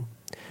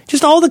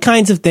just all the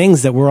kinds of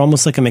things that were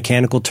almost like a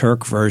Mechanical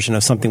Turk version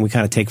of something we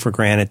kind of take for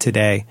granted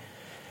today.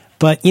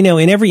 But, in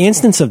every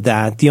instance of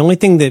that, the only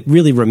thing that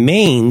really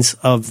remains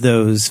of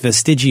those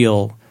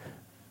vestigial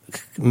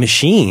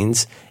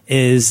machines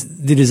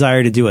is the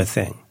desire to do a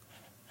thing.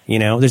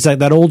 There's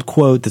that old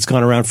quote that's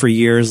gone around for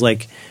years,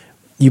 like,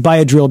 you buy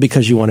a drill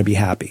because you want to be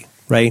happy,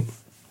 right?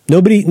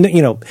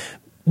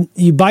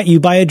 You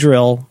buy a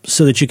drill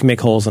so that you can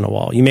make holes in a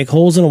wall. You make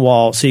holes in a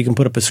wall so you can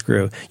put up a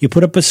screw. You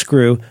put up a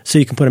screw so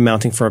you can put a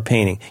mounting for a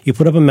painting. You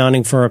put up a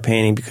mounting for a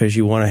painting because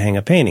you want to hang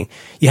a painting.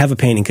 You have a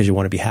painting because you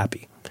want to be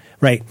happy,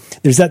 right?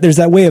 There's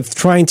that way of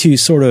trying to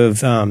sort of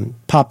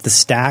pop the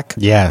stack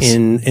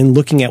in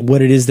looking at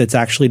what it is that's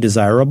actually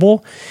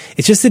desirable.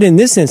 It's just that in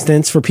this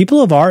instance, for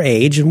people of our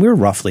age, and we're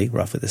roughly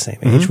the same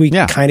age, we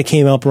kind of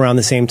came up around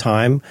the same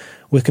time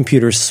with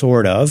computers,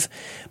 sort of.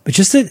 But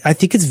just that I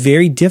think it's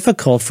very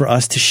difficult for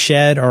us to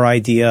shed our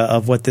idea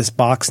of what this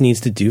box needs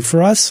to do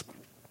for us.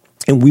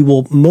 And we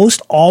will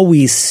most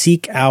always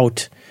seek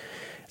out,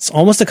 it's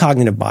almost a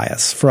cognitive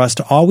bias for us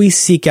to always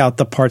seek out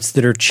the parts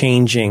that are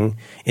changing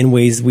in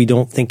ways we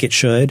don't think it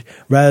should,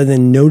 rather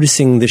than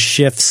noticing the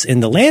shifts in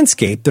the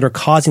landscape that are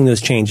causing those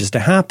changes to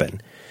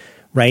happen.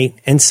 Right.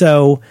 And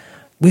so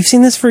we've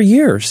seen this for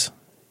years,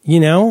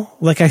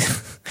 like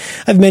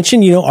I've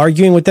mentioned,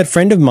 arguing with that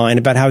friend of mine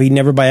about how he'd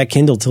never buy a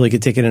Kindle till he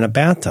could take it in a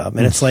bathtub.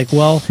 And it's like,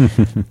 well,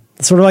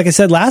 sort of like I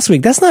said last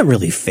week, that's not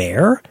really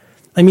fair.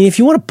 I mean, if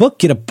you want a book,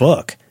 get a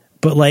book.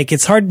 But like,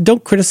 it's hard.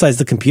 Don't criticize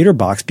the computer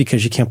box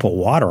because you can't put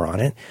water on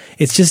it.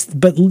 It's just,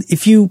 but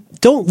if you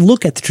don't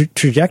look at the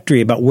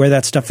trajectory about where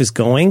that stuff is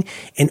going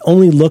and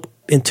only look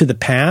into the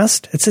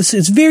past,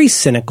 it's very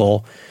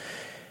cynical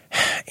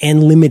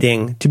and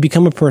limiting to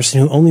become a person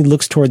who only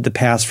looks toward the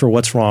past for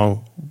what's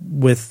wrong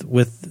with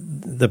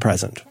the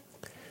present.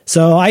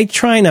 So I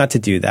try not to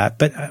do that,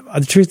 but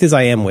the truth is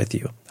I am with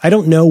you. I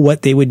don't know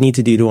what they would need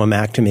to do to a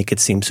Mac to make it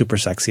seem super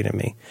sexy to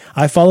me.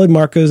 I followed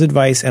Marco's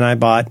advice and I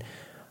bought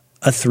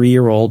a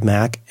 3-year-old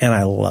Mac and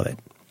I love it.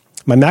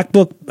 My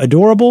MacBook,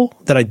 adorable,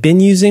 that I've been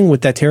using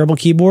with that terrible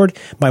keyboard,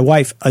 my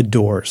wife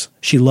adores.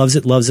 She loves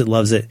it, loves it,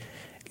 loves it.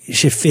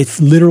 It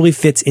literally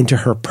fits into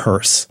her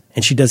purse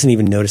and she doesn't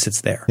even notice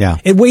it's there. Yeah.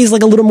 It weighs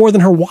like a little more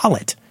than her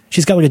wallet.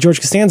 She's got like a George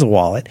Costanza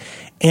wallet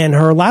and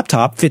her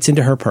laptop fits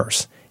into her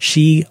purse.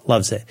 She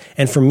loves it.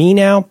 And for me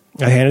now,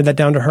 I handed that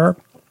down to her.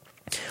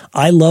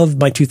 I love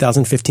my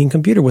 2015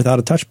 computer without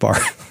a touch bar.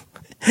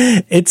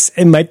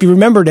 It might be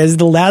remembered as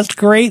the last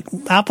great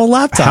Apple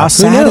laptop. How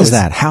sad is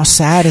that? How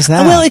sad is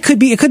that? Well, it could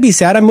be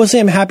sad. I'm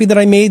happy that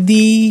I made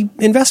the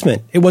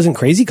investment. It wasn't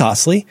crazy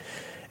costly.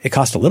 It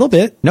cost a little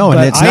bit. No, and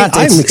it's not.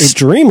 I'm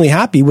extremely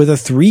happy with a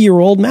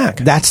 3-year-old Mac.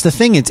 That's the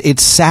thing.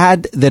 It's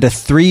sad that a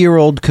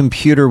 3-year-old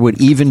computer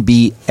would even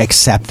be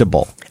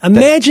acceptable.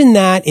 Imagine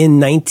that in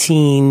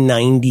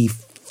 1993.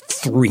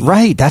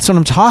 Right. That's what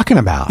I'm talking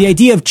about. The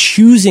idea of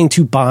choosing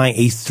to buy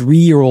a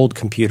 3-year-old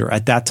computer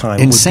at that time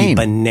would be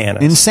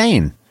bananas.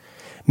 Insane.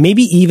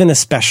 Maybe even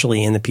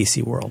especially in the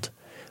PC world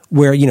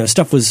where,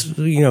 stuff was,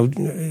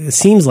 it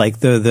seems like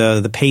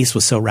the pace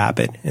was so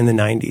rapid in the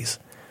 90s.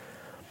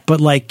 But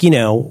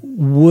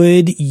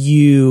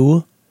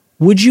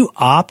would you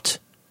opt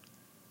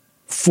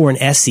for an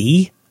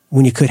SE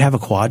when you could have a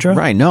Quadra?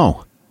 Right.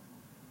 No.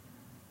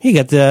 You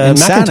got the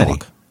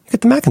Macintalk. You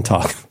got the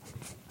Macintalk.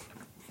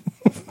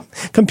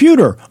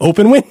 Computer,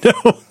 open window.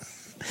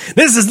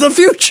 This is the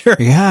future.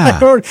 Yeah.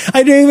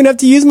 I don't even have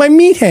to use my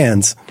meat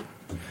hands.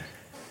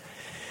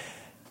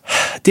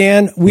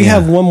 Dan, we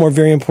have one more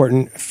very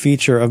important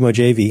feature of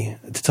Mojave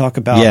to talk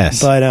about.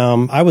 Yes. But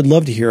I would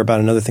love to hear about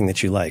another thing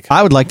that you like.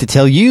 I would like to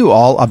tell you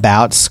all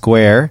about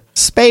Squarespace.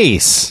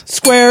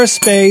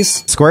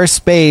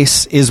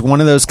 Squarespace is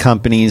one of those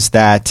companies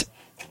that...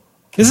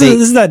 This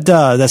is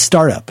that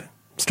startup.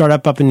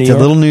 Startup up in New York. It's a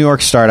little New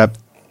York startup.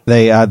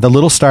 The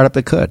little startup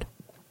that could.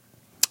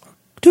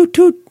 Toot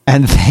toot.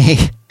 And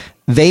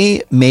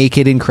they make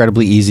it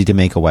incredibly easy to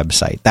make a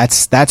website.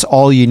 That's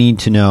all you need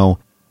to know.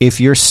 If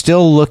you're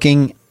still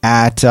looking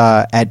at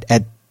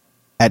the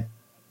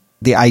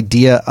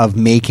idea of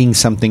making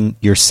something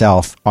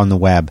yourself on the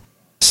web,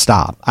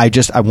 stop. I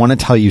want to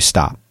tell you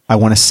stop. I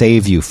want to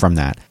save you from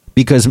that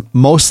because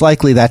most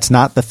likely that's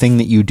not the thing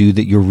that you do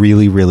that you're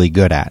really, really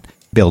good at,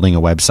 building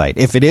a website.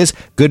 If it is,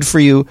 good for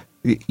you.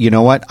 You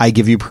know what? I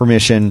give you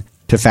permission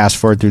to fast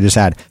forward through this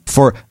ad.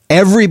 For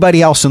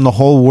everybody else in the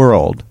whole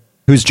world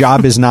whose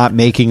job is not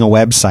making a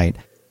website,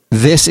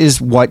 this is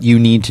what you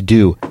need to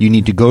do. You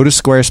need to go to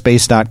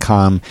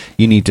squarespace.com.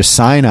 You need to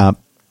sign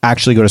up.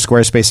 Actually, go to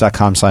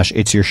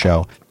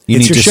squarespace.com/it'sYourShow.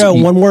 It's your show,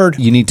 one word.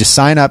 You need to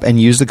sign up and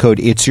use the code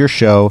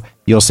It'sYourShow.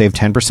 You'll save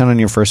 10% on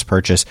your first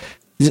purchase.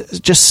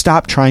 Just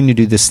stop trying to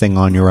do this thing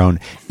on your own.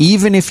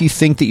 Even if you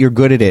think that you're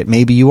good at it,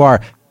 maybe you are,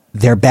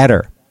 they're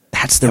better.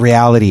 That's the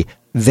reality.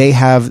 They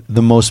have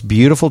the most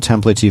beautiful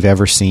templates you've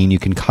ever seen. You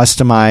can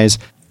customize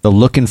the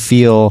look and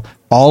feel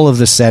all of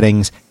the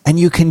settings, and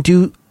you can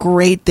do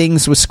great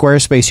things with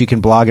Squarespace. You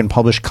can blog and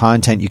publish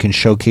content. You can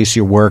showcase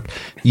your work.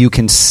 You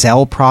can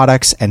sell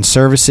products and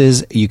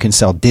services. You can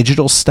sell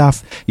digital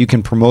stuff. You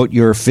can promote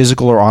your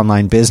physical or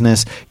online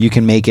business. You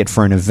can make it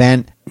for an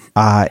event.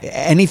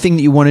 Anything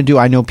that you want to do.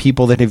 I know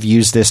people that have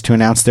used this to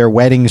announce their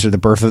weddings or the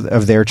birth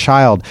of their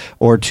child,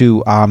 or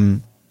to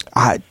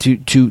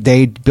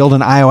they build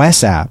an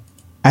iOS app.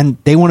 And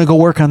they want to go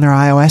work on their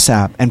iOS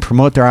app and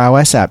promote their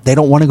iOS app. They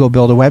don't want to go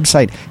build a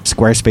website.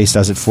 Squarespace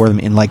does it for them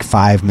in like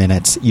 5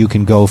 minutes. You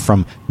can go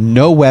from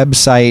no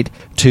website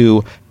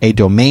to a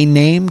domain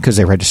name, because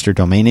they register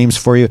domain names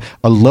for you,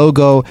 a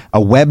logo, a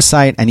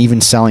website, and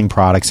even selling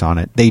products on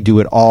it. They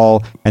do it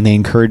all, and they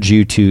encourage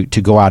you to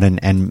go out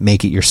and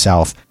make it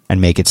yourself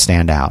and make it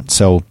stand out.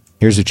 So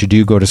here's what you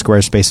do. Go to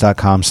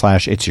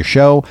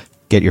squarespace.com/it'syourshow.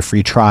 Get your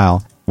free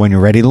trial. When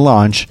you're ready to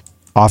launch,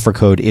 offer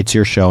code It's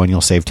Your Show, and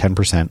you'll save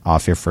 10%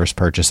 off your first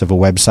purchase of a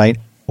website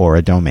or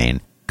a domain.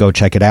 Go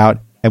check it out,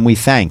 and we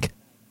thank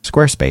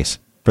Squarespace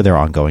for their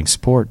ongoing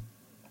support.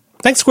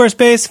 Thanks,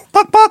 Squarespace.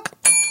 Buck, buck.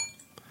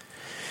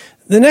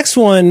 The next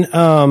one,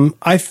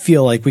 I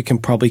feel like we can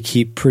probably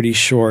keep pretty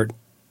short,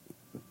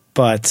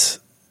 but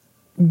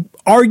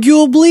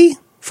arguably,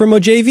 for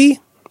Mojave,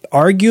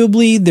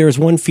 there's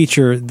one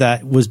feature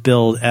that was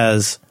billed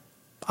as,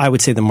 I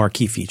would say, the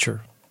marquee feature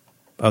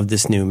of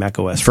this new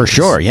macOS. For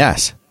sure,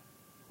 yes.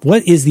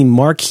 What is the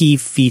marquee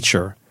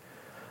feature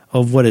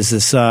of what is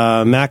this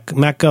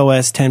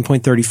macOS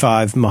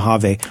 10.35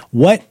 Mojave?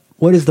 What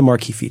is the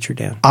marquee feature,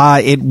 Dan?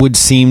 It would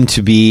seem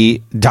to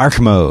be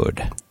dark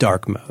mode.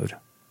 Dark mode.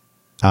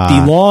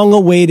 The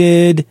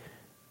long-awaited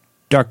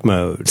dark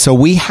mode. So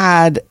we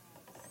had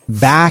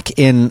back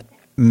in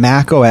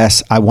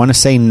macOS, I want to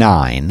say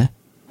 9.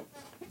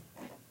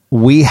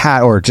 We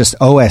had, or just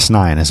OS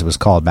 9 as it was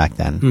called back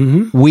then.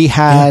 Mm-hmm. We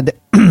had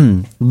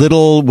were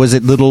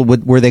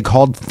they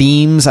called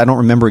themes? I don't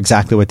remember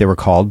exactly what they were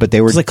called, but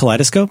they were. It was like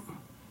Kaleidoscope?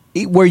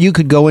 Where you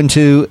could go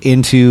into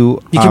you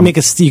can make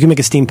a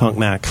steampunk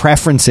Mac.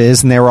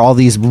 Preferences, and there were all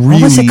these really.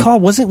 What was it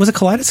called? Was it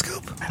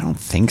Kaleidoscope? I don't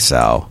think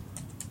so.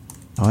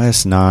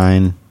 OS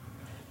 9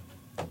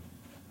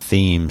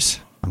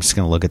 themes. I'm just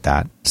going to look at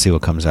that, see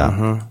what comes up.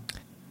 Uh-huh.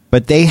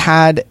 But they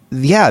had,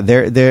 there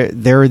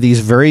are these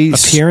very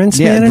appearance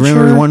manager.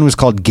 Remember one was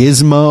called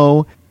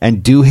Gizmo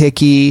and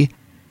Doohickey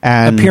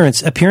and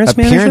appearance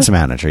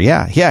manager.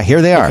 Yeah.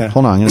 Here they are. Okay.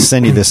 Hold on, I'm going to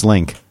send you this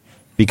link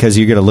because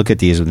you're going to look at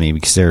these with me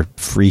because they're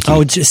freaky.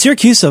 Oh,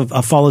 Syracuse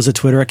follows a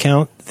Twitter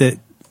account that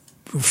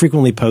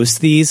frequently posts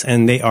these,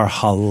 and they are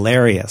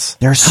hilarious.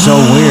 They're so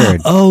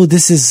weird. Oh,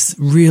 this is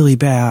really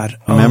bad.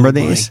 Remember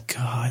these?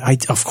 My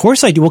God, of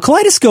course I do. Well,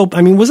 Kaleidoscope.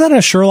 I mean, was that a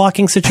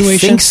Sherlocking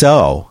situation? I think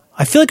so.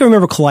 I feel like I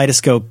remember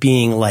Kaleidoscope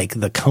being like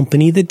the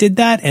company that did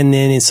that, and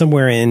then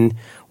somewhere in,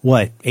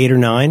 8 or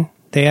 9,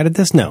 they added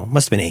this? No,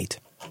 must have been 8.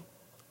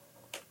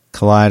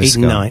 Kaleidoscope.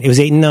 8 and 9. It was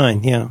 8 and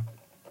 9, yeah.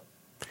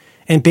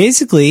 And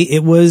basically,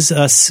 it was,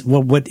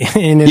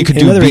 you could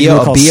do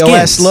a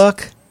BOS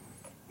look?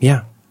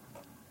 Yeah.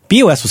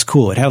 BOS was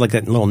cool. It had like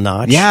that little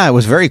notch. Yeah, it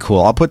was very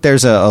cool. I'll put,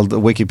 there's a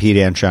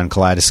Wikipedia entry on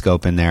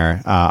Kaleidoscope in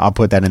there. I'll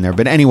put that in there.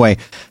 But anyway,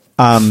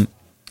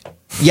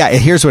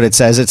 here's what it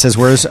says. It says,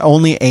 whereas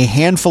only a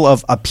handful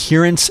of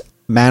appearance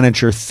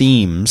manager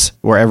themes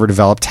were ever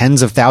developed,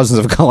 tens of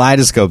thousands of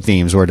Kaleidoscope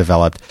themes were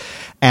developed.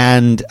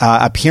 And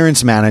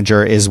appearance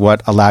manager is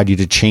what allowed you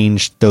to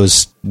change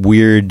those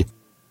weird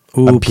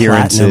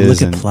appearances. Platinum.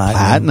 Look at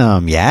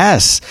Platinum.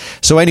 Yes.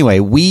 So anyway,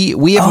 we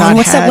have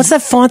not had... What's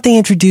that font they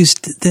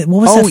introduced? What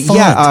was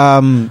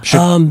that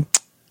font?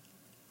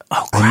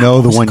 I know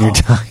the one you're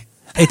talking.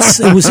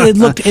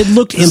 It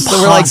looked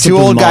impossible. We're like two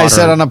old guys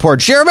sat on a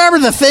porch. You remember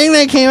the thing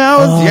they came out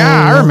with?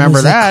 I remember what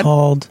was that. It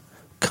called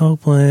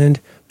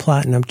Copeland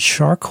Platinum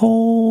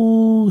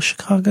Charcoal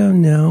Chicago.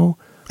 No,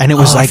 and it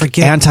was like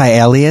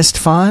anti-aliased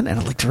font,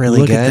 and it looked really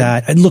good. Look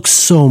at that! It looks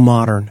so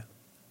modern.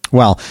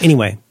 Well,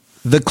 anyway,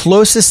 the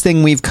closest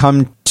thing we've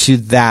come to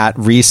that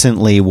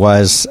recently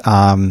was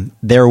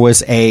there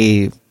was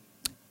it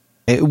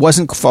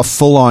wasn't a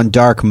full-on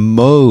dark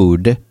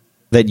mode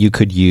that you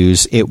could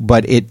use it,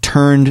 but it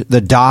turned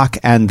the dock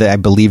and I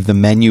believe the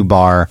menu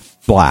bar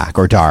black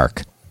or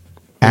dark.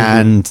 Mm-hmm.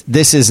 And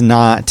this is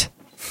not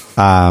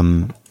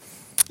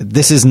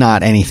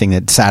anything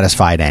that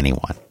satisfied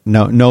anyone.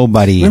 No,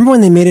 nobody. Remember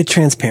when they made it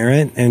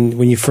transparent, and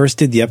when you first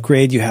did the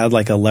upgrade, you had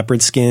like a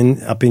leopard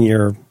skin up in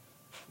your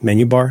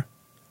menu bar?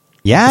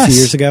 Yes. A few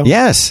years ago?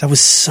 Yes. That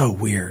was so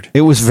weird.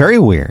 It was very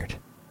weird.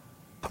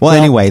 Well,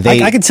 anyway,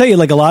 I can tell you,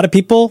 like a lot of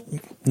people,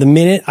 the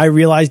minute I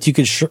realized you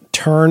could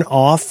turn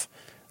off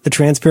the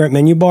transparent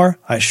menu bar,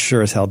 I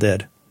sure as hell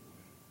did.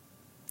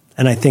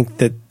 And I think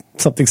that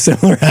something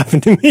similar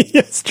happened to me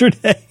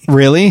yesterday.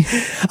 Really?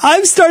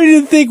 I'm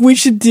starting to think we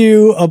should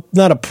do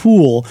not a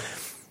pool,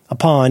 a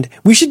pond.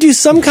 We should do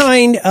some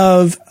kind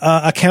of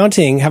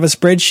accounting, have a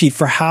spreadsheet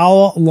for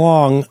how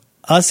long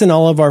us and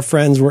all of our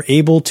friends were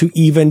able to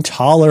even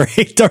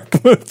tolerate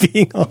dark mode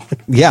being on.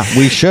 Yeah,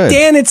 we should.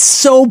 Dan, it's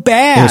so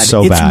bad. It's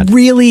so bad. It's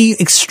really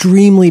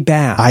extremely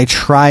bad. I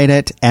tried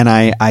it and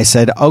I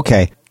said,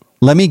 okay,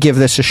 let me give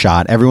this a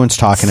shot. Everyone's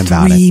talking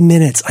about it. 3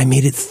 minutes. I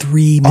made it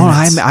 3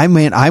 minutes. Oh,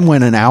 I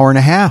went an hour and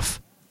a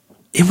half.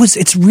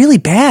 It's really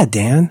bad,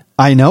 Dan.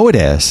 I know it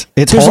is.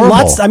 It's There's horrible.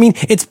 lots. I mean,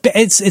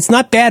 it's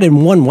not bad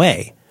in one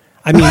way.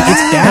 I mean,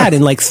 it's bad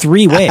in like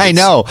 3 ways. I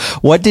know.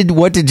 What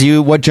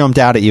jumped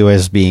out at you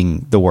as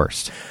being the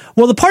worst?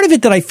 Well, the part of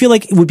it that I feel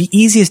like it would be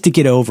easiest to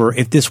get over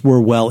if this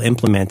were well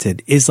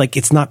implemented is like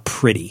it's not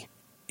pretty.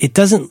 It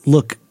doesn't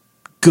look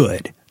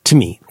good to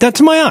me. That's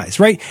to my eyes,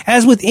 right?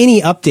 As with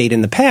any update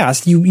in the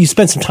past, you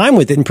spend some time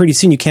with it and pretty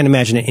soon you can't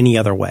imagine it any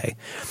other way.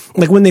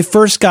 Like when they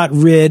first got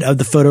rid of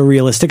the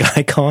photorealistic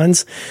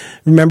icons,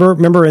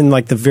 remember in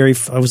like the very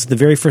first,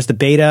 the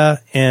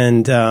beta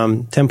and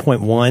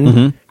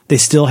 10.1, they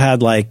still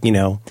had like,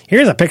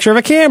 here's a picture of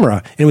a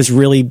camera. And it was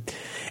really,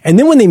 and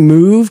then when they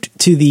moved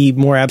to the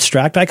more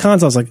abstract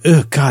icons, I was like,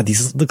 oh God,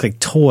 these look like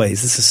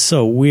toys. This is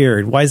so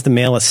weird. Why is the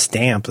mail a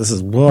stamp? This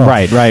is, whoa.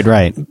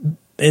 Right.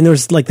 And there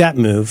was like that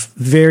move,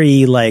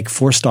 very like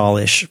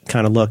Forstall-ish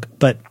kind of look.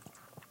 But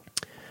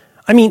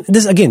I mean,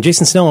 this again,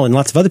 Jason Snell and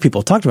lots of other people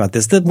have talked about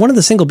this. One of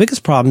the single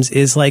biggest problems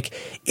is like,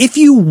 if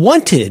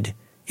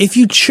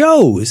you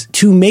chose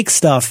to make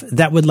stuff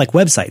that would like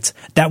websites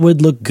that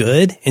would look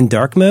good in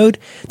dark mode,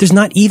 there's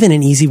not even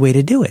an easy way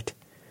to do it.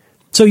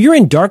 So you're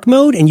in dark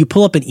mode and you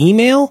pull up an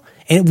email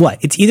and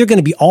it's either going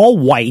to be all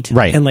white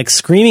and like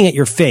screaming at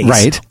your face.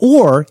 Right.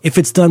 Or if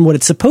it's done what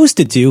it's supposed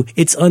to do,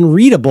 it's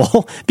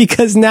unreadable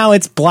because now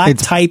it's black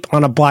type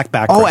on a black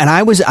background. Oh, and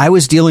I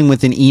was dealing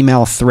with an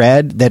email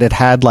thread that it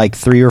had like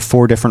 3 or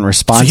 4 different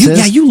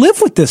responses. So you live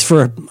with this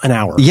for an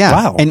hour. Yeah.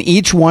 Wow. And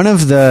each one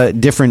of the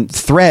different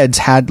threads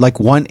had like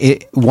one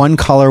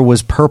color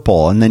was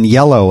purple and then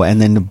yellow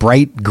and then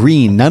bright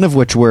green, none of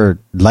which were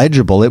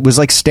legible. It was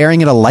like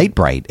staring at a light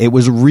bright. It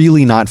was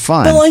really not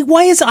fun. But like,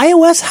 why is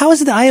iOS, how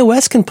is it that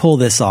iOS can pull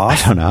this off?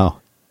 I don't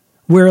know.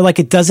 Where like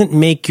it doesn't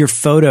make your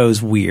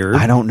photos weird.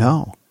 I don't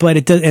know. But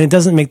it does, and it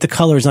doesn't make the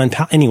colors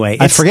anyway.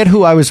 I forget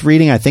who I was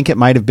reading. I think it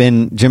might have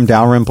been Jim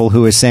Dalrymple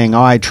who was saying,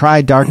 I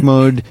tried dark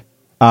mode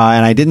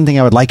and I didn't think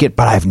I would like it,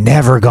 but I've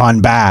never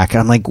gone back.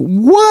 And I'm like,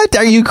 what?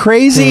 Are you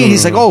crazy?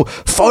 He's like,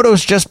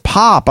 photos just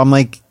pop. I'm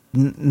like,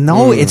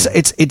 no,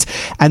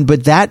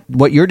 but that,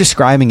 what you're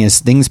describing is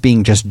things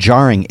being just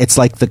jarring. It's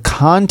like the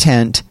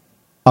content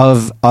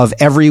of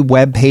every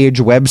web page,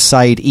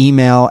 website,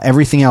 email,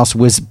 everything else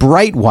was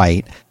bright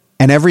white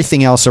and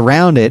everything else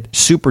around it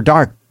super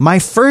dark. My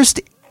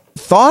first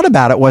thought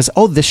about it was,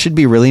 this should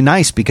be really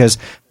nice because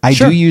I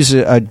do use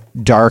a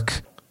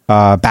dark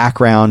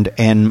background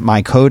in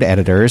my code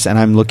editors and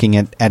I'm looking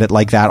at it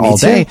like that all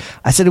day.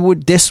 I said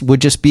this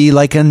would just be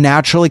like a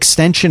natural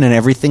extension and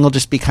everything will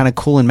just be kind of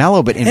cool and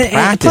mellow, but in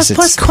practice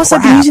it's crap. Plus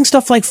I've been using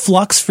stuff like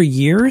Flux for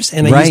years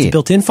and I use the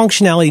built-in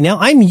functionality. Now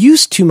I'm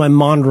used to my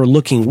monitor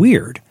looking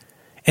weird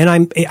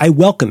and I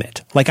welcome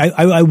it. Like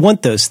I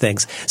want those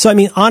things. So I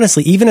mean,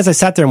 honestly, even as I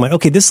sat there and went,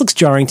 okay, this looks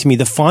jarring to me.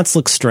 The fonts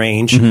look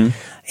strange. In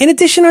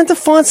addition, aren't the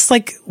fonts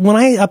like when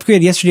I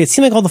upgraded yesterday, it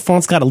seemed like all the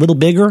fonts got a little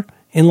bigger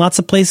in lots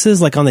of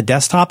places. Like on the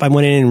desktop, I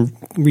went in and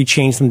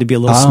rechanged them to be a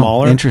little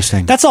smaller.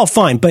 Interesting. That's all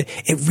fine, but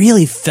it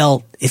really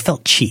felt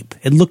cheap.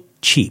 It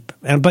looked cheap.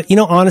 But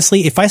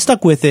honestly, if I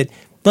stuck with it,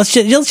 let's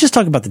just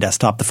talk about the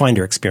desktop, the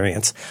Finder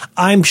experience.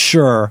 I'm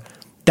sure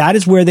that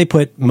is where they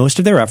put most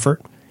of their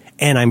effort,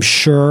 and I'm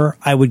sure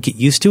I would get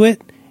used to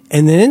it.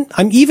 And then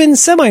I'm even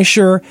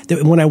semi-sure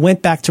that when I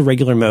went back to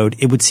regular mode,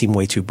 it would seem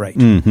way too bright.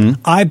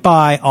 I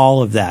buy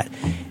all of that.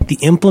 The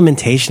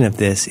implementation of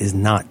this is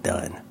not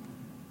done.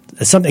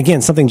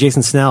 Something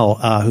Jason Snell,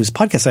 whose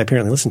podcast I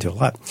apparently listen to a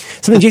lot,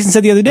 something Jason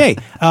said the other day.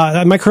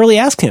 Mike Hurley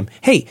asked him,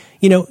 hey,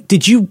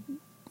 did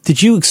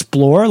you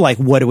explore like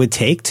what it would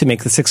take to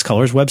make the 6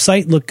 colors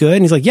website look good?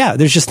 And he's like, yeah,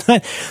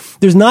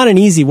 there's not an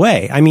easy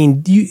way. I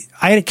mean,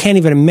 I can't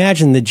even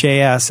imagine the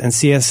JS and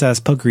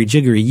CSS pokery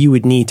jiggery you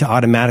would need to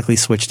automatically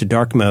switch to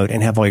dark mode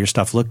and have all your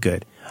stuff look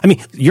good. I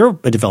mean, you're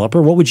a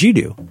developer. What would you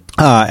do?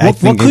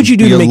 What could you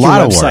do to make your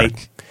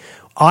website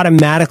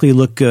automatically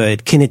look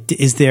good?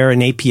 Is there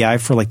an API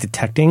for like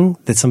detecting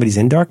that somebody's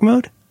in dark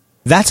mode?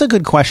 That's a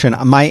good question.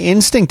 My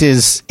instinct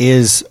is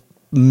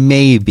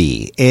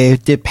maybe.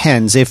 It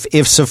depends.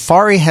 If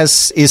Safari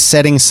is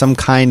setting some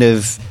kind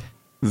of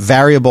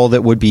variable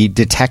that would be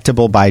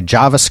detectable by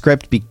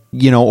JavaScript,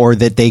 or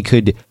that they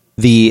could,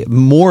 the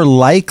more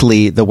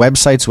likely the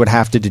websites would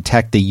have to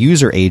detect the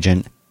user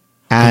agent.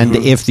 And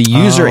if the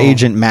user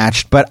agent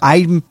matched, but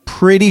I'm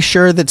pretty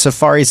sure that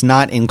Safari's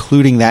not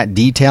including that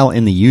detail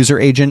in the user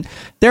agent.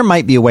 There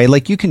might be a way,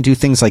 like you can do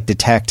things like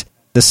detect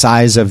the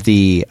size of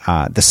the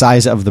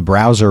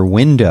browser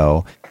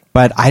window,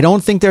 but I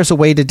don't think there's a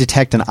way to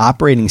detect an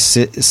operating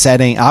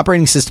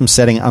system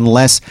setting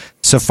unless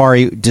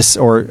Safari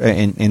or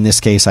in this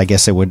case, I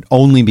guess it would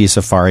only be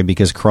Safari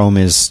because Chrome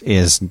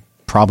is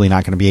probably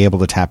not going to be able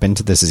to tap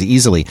into this as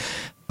easily.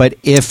 But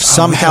if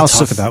somehow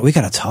we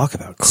got to talk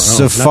about Chrome.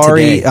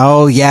 Safari,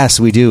 oh yes,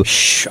 we do.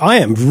 Shh, I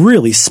am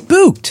really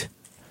spooked.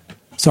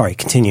 Sorry,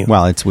 continue.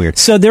 Well, it's weird.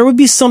 So there would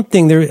be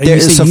something there.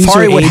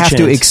 Safari would have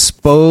to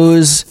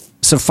expose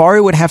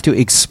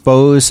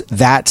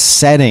that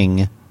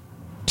setting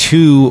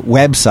to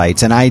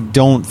websites, and I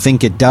don't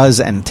think it does.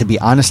 And to be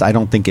honest, I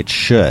don't think it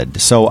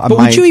should. So, but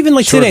would you even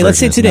like today? Let's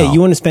say today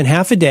you want to spend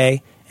half a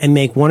day and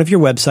make one of your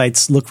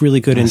websites look really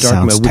good in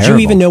dark mode. Would you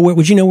even know where?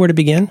 Would you know where to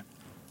begin?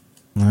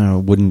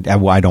 Wouldn't.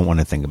 I don't want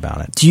to think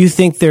about it. Do you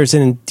think there's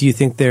a?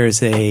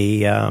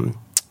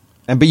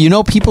 But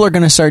people are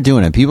going to start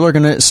doing it. People are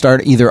going to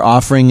start either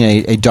offering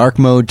a dark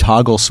mode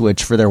toggle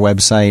switch for their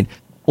website,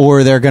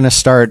 or they're going to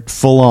start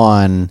full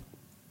on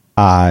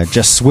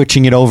just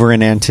switching it over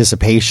in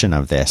anticipation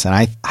of this. And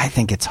I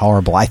think it's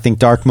horrible. I think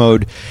dark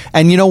mode,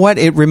 and you know what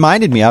it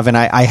reminded me of, and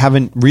I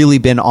haven't really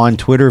been on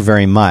Twitter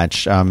very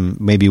much,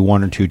 maybe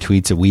 1 or 2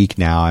 tweets a week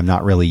now. I'm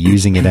not really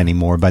using it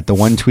anymore. But the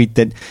one tweet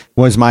that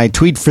was my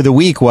tweet for the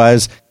week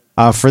was,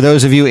 for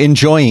those of you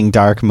enjoying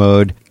dark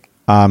mode,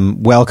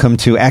 welcome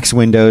to X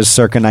Windows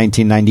circa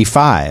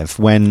 1995,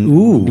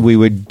 when we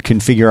would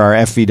configure our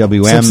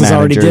FVWM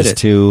managers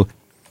to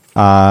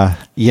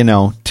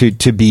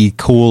be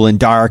cool and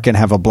dark and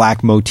have a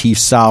black motif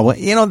style.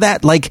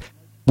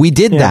 We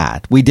did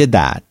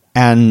that.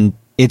 And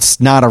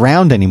it's not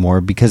around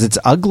anymore because it's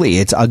ugly.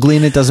 It's ugly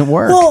and it doesn't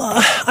work. Well,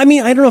 I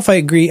mean, I don't know if I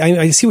agree.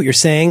 I see what you're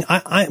saying.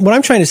 What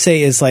I'm trying to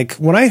say is, like,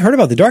 when I heard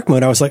about the dark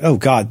mode, I was like, oh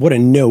God, what a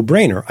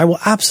no-brainer. I will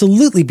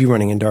absolutely be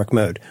running in dark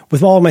mode,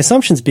 with all of my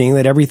assumptions being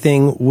that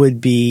everything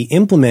would be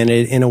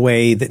implemented in a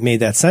way that made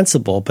that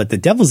sensible. But the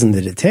devil's in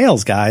the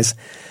details, guys.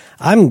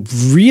 I'm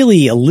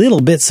really a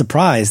little bit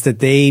surprised that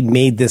they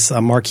made this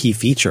a marquee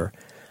feature.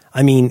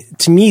 I mean,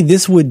 to me,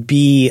 this would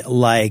be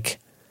like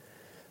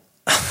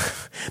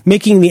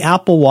making the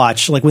Apple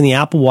Watch, like when the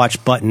Apple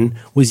Watch button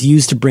was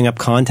used to bring up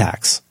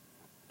contacts,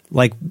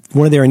 like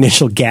one of their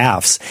initial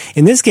gaffes.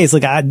 In this case,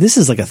 this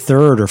is like a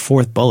 3rd or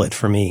 4th bullet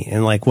for me.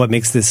 And like what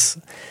makes this,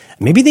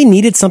 maybe they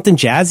needed something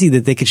jazzy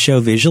that they could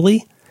show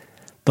visually.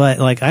 But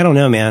like, I don't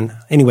know, man.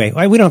 Anyway,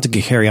 we don't have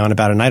to carry on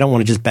about it. And I don't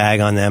want to just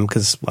bag on them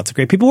because lots of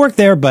great people work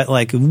there. But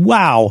like,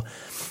 wow,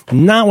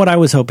 not what I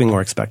was hoping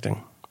or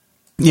expecting.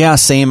 Yeah,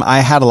 same. I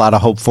had a lot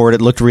of hope for it.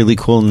 It looked really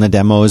cool in the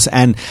demos.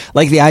 And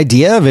like the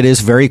idea of it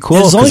is very cool.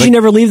 As long as you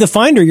never leave the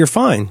Finder, you're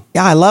fine.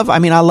 Yeah, I love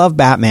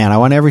Batman. I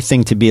want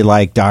everything to be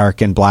like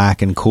dark and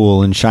black and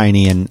cool and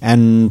shiny.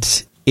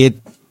 And it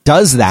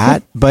does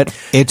that, but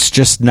it's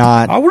just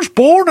not. I was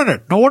born in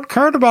it. No one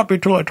cared about me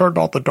till I turned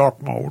off the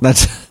dark mode.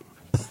 That's.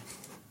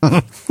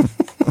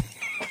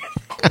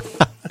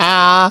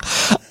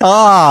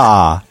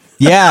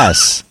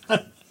 Yes.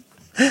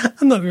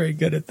 I'm not very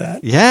good at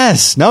that.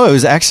 Yes. No, it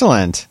was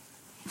excellent.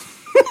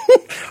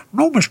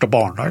 No, Mr.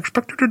 Bond, I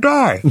expect you to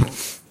die.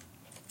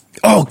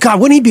 Oh,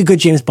 God, wouldn't he be a good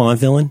James Bond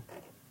villain?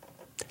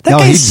 That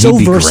guy's so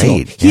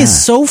versatile. Great. He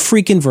is so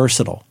freaking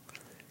versatile.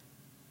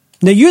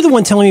 Now, you're the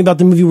one telling me about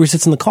the movie where he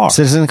sits in the car.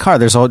 Sits in the car.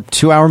 There's all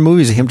 2-hour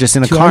movies of him just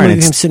in a car. And him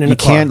sitting in you a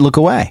car. can't look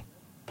away.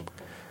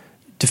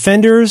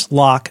 Defenders,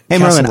 Lock, Hey,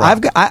 Castle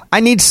Merlin, Rock.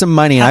 I need some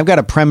money, and I've got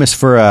a premise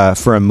for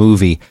a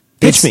movie.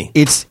 Pitch me.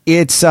 It's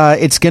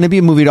going to be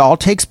a movie that all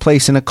takes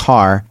place in a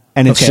car,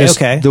 and it's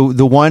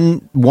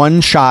the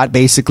one shot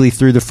basically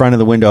through the front of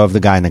the window of the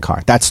guy in the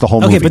car. That's the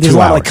whole movie. Okay, but there's a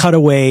lot of like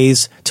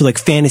cutaways to like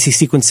fantasy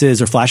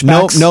sequences or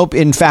flashbacks. Nope.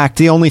 In fact,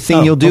 the only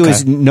thing you'll do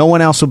is no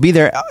one else will be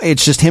there.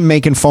 It's just him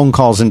making phone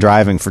calls and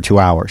driving for 2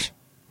 hours.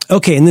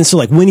 Okay, and then so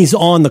like when he's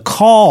on the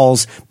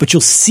calls, but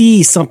you'll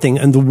see something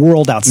in the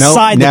world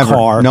outside the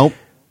car. Nope.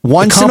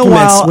 Once in a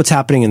while, what's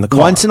happening in the car.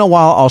 Once in a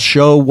while, I'll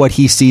show what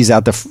he sees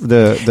out the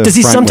Does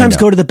he front sometimes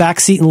window. go to the back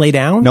seat and lay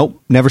down?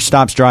 Nope. Never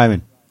stops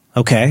driving.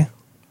 Okay.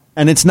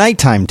 And it's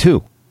nighttime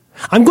too.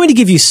 I'm going to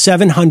give you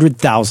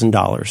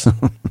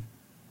 $700,000,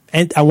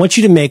 and I want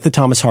you to make the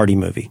Thomas Hardy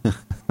movie.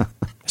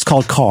 It's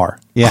called Car.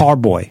 Yeah. Car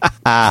Boy.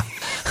 I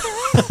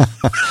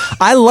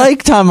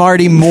like Tom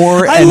Hardy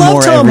more and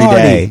more every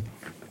day.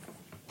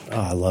 Oh,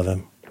 I love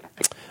him.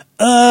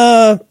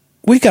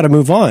 We've got to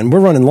move on. We're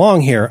running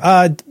long here.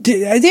 Dan,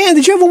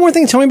 did you have one more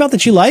thing to tell me about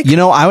that you like? You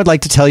know, I would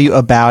like to tell you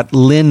about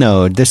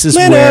Linode. This is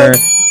where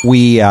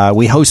we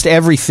host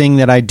everything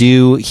that I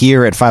do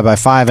here at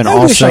 5x5, and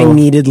I wish I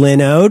needed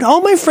Linode.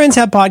 All my friends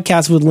have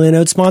podcasts with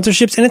Linode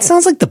sponsorships, and it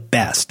sounds like the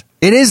best.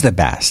 It is the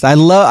best. I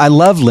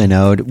love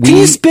Linode. Can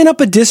you spin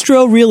up a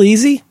distro real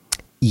easy?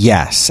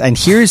 Yes, and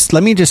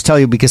let me just tell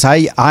you, because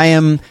I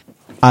am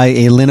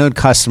a Linode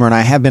customer, and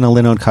I have been a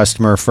Linode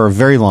customer for a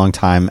very long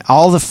time.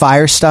 All the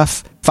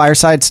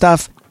Fireside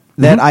stuff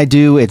that I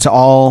do, it's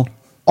all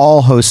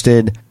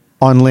hosted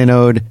on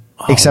Linode,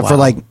 except for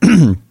like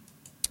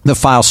the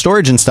file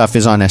storage and stuff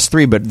is on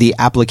S3, but the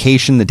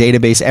application, the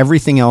database,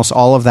 everything else,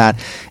 all of that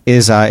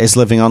is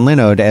living on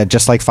Linode,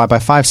 just like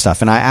 5x5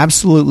 stuff. And I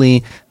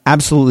absolutely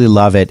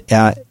love it.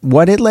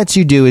 What it lets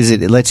you do is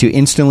it lets you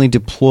instantly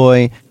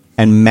deploy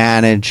and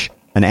manage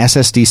an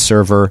SSD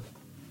server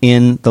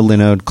in the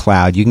Linode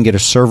cloud. You can get a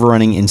server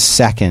running in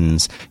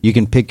seconds. You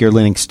can pick your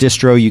Linux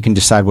distro. You can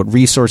decide what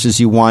resources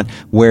you want,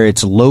 where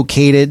it's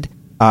located,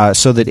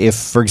 so that if,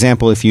 for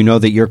example, if you know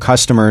that your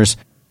customers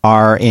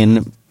are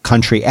in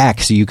country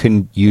X, you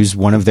can use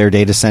one of their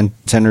data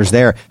centers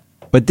there.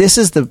 But this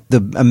is the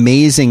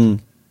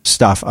amazing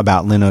stuff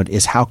about Linode,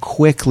 is how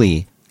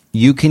quickly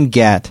you can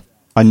get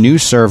a new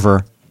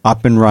server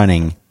up and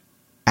running.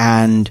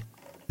 And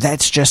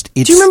that's just...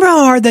 Do you remember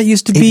how hard that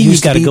used to be? You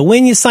got to go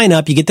in, you sign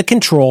up, you get the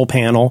control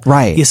panel.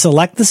 Right. You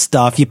select the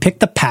stuff, you pick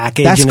the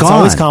package, That's and it's gone.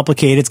 always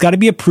complicated. It's got to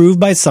be approved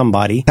by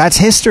somebody. That's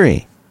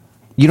history.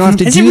 You don't have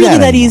to Is do it really that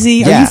that anymore. easy?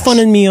 Yes. Are you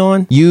funning me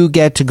on? You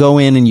get to go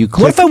in and you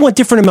click... What if I want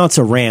different amounts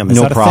of RAM? Is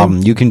No that a problem.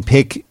 thing? You can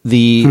pick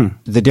the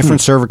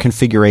different server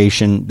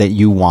configuration that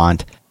you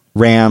want.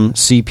 RAM,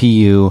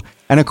 CPU,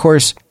 and of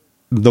course,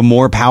 the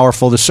more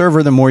powerful the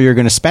server, the more you're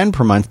going to spend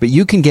per month. But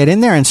you can get in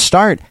there and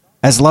start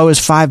as low as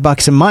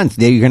 $5 a month.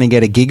 You're going to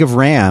get a gig of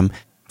RAM.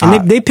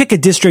 And they pick a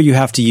distro you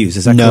have to use.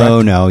 Is that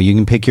correct? No. You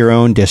can pick your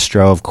own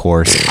distro, of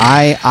course.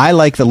 I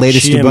like the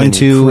latest Jiminy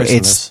Ubuntu.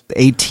 Christmas. It's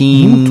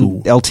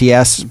 18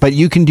 LTS, but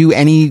you can do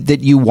any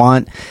that you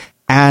want.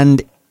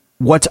 And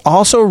what's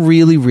also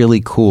really,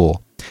 really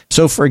cool.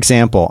 So, for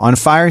example, on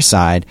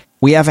Fireside,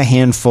 we have a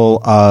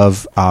handful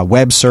of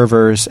web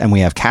servers and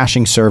we have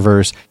caching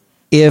servers.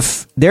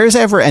 If there's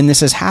ever, and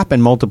this has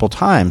happened multiple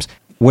times,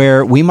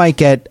 where we might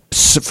get,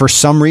 for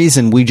some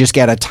reason, we just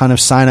get a ton of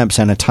signups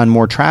and a ton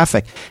more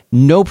traffic.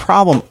 No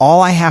problem.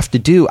 All I have to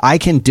do, I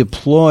can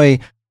deploy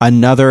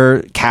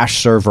another cache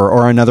server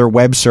or another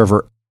web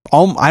server.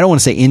 I don't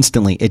want to say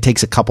instantly. It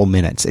takes a couple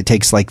minutes. It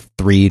takes like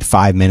 3 to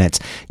 5 minutes.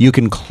 You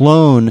can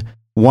clone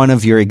one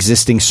of your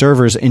existing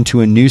servers into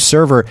a new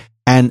server,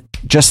 and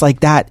just like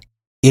that,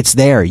 it's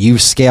there.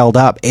 You've scaled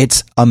up.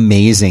 It's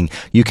amazing.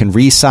 You can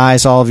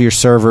resize all of your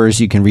servers.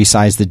 You can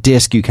resize the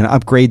disk. You can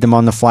upgrade them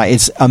on the fly.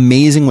 It's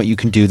amazing what you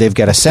can do. They've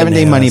got a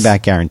 7-day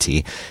money-back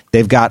guarantee.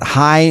 They've got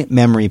high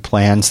memory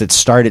plans that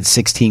start at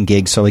 16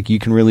 gigs, so like you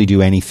can really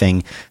do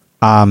anything.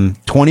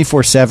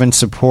 24/7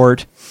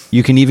 support.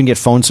 You can even get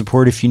phone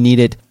support if you need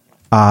it.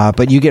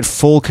 But you get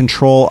full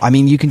control. I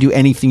mean, you can do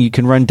anything. You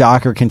can run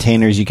Docker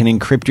containers. You can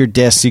encrypt your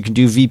disks. You can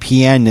do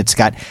VPN. It's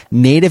got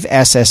native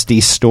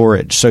SSD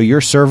storage. So your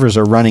servers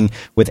are running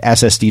with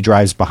SSD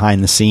drives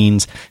behind the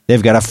scenes.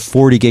 They've got a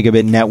 40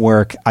 gigabit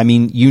network. I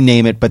mean, you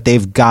name it, but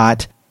they've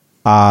got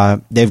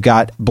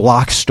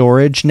block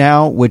storage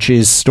now, which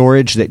is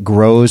storage that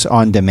grows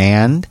on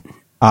demand,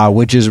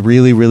 which is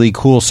really, really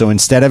cool. So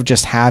instead of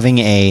just having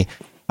a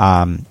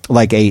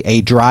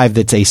drive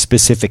that's a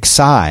specific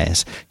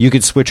size, you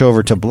could switch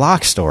over to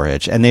block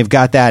storage, and they've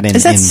got that in...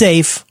 Is that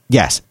safe?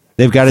 Yes.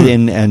 They've got it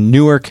in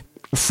Newark,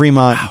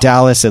 Fremont,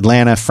 Dallas,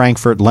 Atlanta,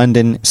 Frankfurt,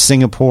 London,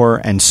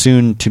 Singapore, and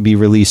soon to be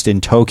released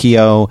in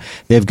Tokyo.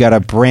 They've got a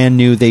brand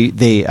new...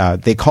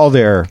 They call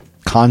their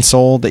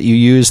console that you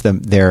use,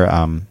 their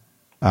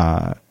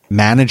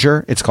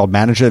Manager. It's called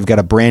Manager. They've got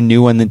a brand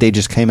new one that they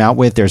just came out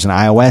with. There's an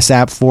iOS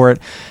app for it.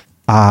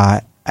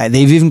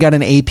 They've even got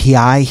an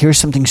API. Here's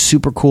something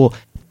super cool.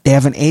 They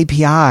have an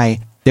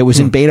API that was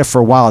in beta for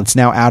a while. It's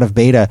now out of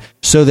beta,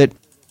 so that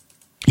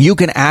you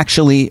can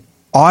actually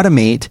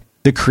automate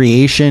the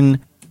creation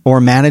or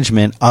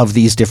management of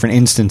these different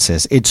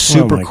instances. It's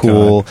super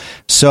cool. God.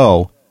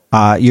 So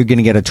you're going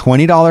to get a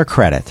 $20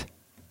 credit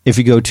if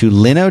you go to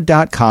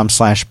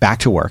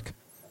linode.com/back-to-work.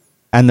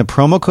 And the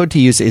promo code to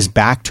use is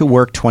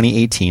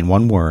back-to-work2018,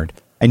 one word,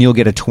 and you'll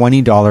get a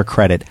 $20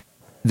 credit.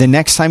 The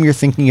next time you're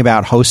thinking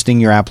about hosting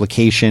your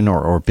application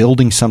or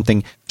building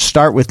something,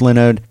 start with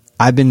Linode.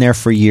 I've been there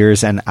for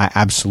years, and I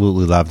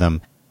absolutely love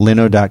them.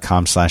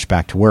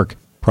 Linode.com/back-to-work,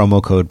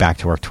 promo code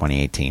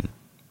back-to-work2018.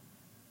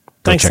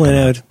 Thanks,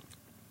 Linode.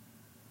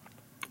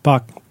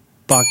 Bach.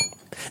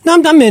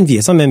 No, I'm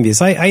envious.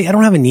 I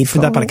don't have a need for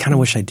that, but I kind of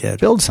wish I did.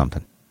 Build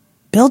something.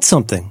 Build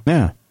something.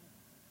 Yeah.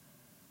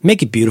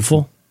 Make it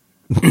beautiful.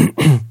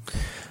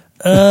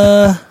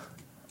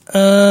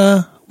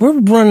 We're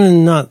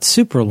running not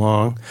super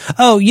long.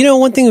 Oh,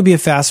 one thing would be a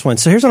fast one.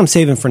 So here's what I'm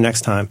saving for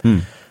next time.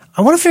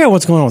 I want to figure out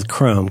what's going on with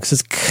Chrome because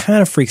it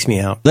kind of freaks me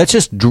out.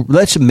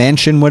 Let's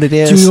mention what it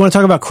is. Do we want to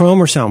talk about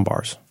Chrome or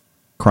soundbars?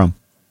 Chrome.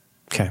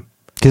 Okay.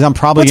 Because I'm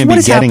probably going to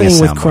be getting a soundbar. What is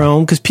happening with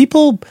Chrome? Because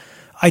people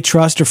I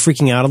trust are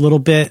freaking out a little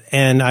bit,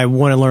 and I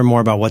want to learn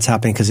more about what's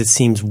happening because it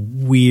seems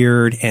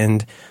weird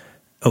and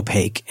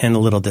opaque and a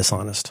little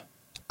dishonest.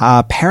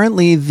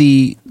 Apparently,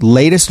 the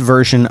latest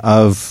version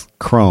of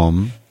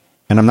Chrome,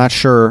 and I'm not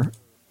sure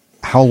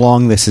how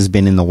long this has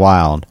been in the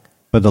wild,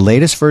 but the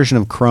latest version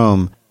of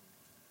Chrome,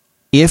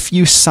 if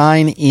you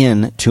sign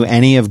in to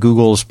any of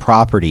Google's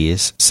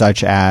properties,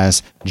 such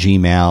as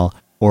Gmail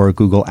or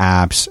Google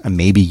Apps, and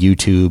maybe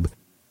YouTube,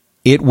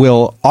 it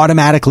will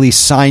automatically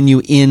sign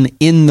you in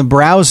the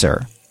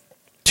browser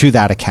to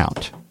that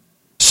account.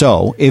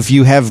 So if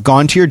you have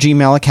gone to your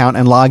Gmail account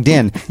and logged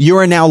in, you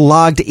are now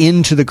logged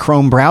into the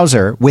Chrome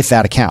browser with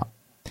that account.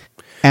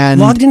 And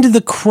logged into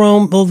the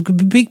Chrome. Well,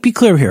 be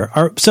clear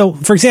here. So,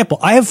 for example,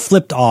 I have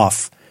flipped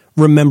off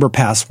remember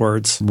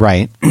passwords.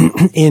 Right.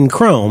 In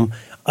Chrome,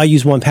 I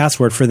use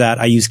 1Password for that.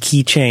 I use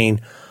Keychain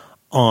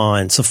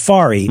on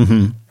Safari.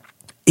 Mm-hmm.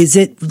 Is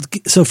it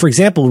so? For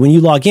example, when you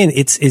log in,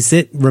 is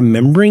it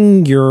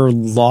remembering your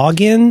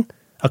login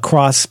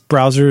across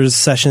browsers,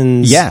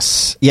 sessions?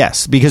 Yes.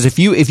 Because if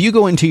you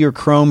go into your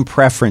Chrome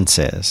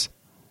preferences,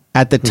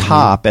 at the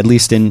top, at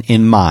least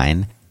in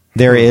mine,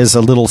 there is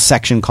a little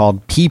section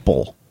called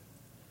People.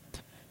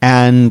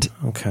 And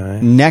Okay.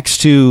 next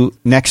to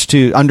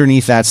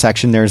underneath that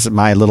section, there's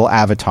my little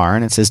avatar,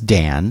 and it says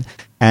Dan,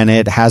 and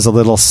it has a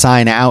little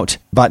sign out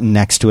button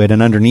next to it.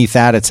 And underneath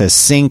that, it says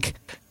sync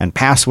and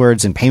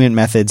passwords and payment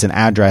methods and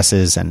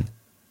addresses and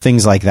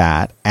things like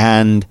that.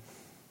 And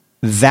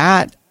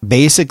that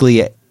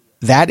basically,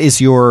 that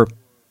is your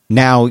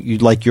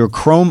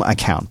Chrome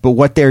account. But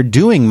what they're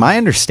doing, my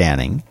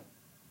understanding,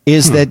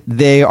 is that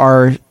there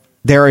are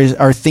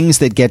things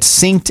that get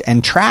synced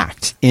and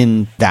tracked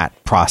in that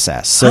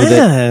process. So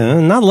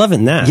I'm not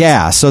loving that.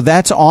 yeah, so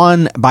that's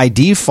on by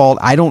default.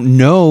 I don't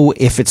know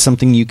if it's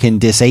something you can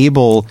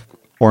disable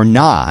or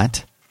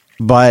not,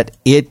 but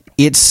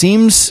it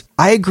seems,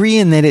 I agree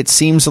in that it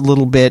seems a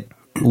little bit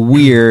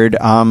weird.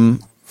 I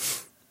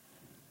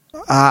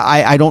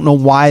don't know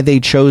why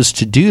they chose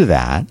to do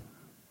that,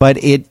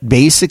 but it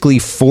basically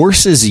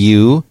forces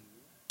you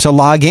to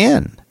log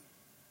in.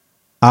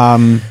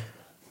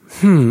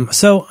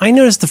 So I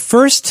noticed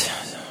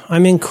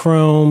I'm in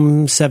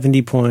Chrome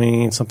 70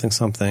 point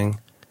something,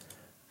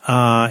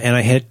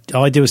 and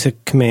all I did was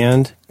hit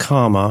Command,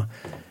 comma.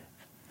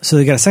 So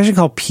they got a section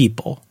called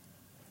People.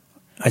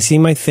 I see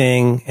my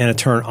thing and I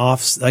turn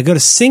off. I go to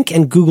Sync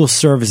and Google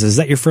Services. Is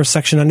that your first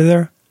section under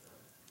there?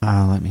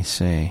 Let me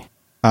see.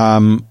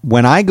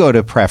 When I go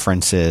to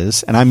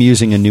Preferences, and I'm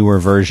using a newer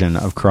version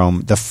of Chrome,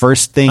 the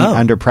first thing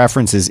under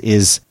Preferences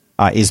is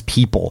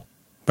People.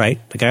 Right.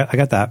 I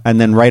got that.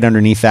 And then right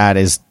underneath that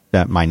is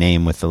my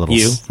name with the little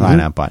sign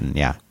up button.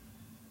 Yeah.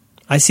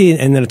 I see,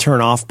 and then a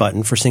turn off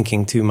button for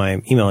syncing to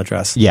my email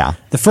address. Yeah.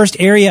 The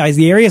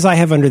areas I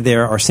have under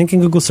there are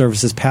syncing Google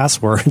Services,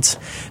 passwords,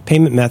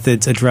 payment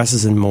methods,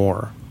 addresses, and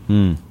more.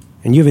 And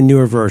you have a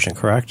newer version,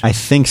 correct? I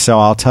think so.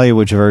 I'll tell you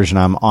which version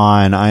I'm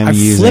on. I'm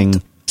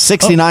using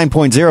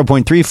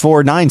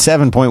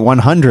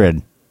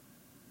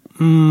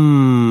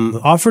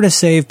 69.0.3497.100. Offer to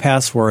save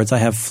passwords, I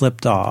have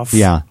flipped off.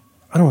 Yeah.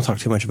 I don't want to talk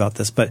too much about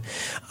this, but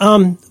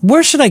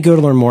where should I go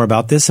to learn more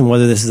about this and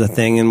whether this is a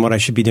thing and what I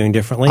should be doing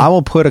differently? I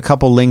will put a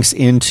couple links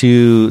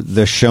into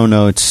the show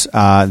notes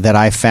that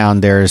I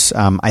found. There's,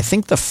 I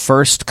think the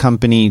first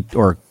company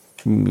or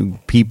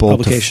people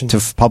publication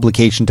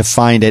to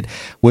find it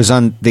was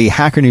on the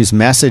Hacker News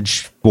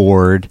message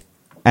board.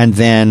 And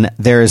then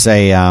there's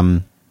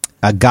a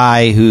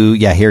guy who,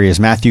 here he is,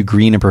 Matthew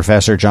Green, a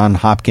professor at Johns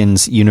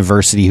Hopkins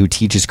University who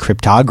teaches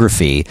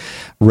cryptography,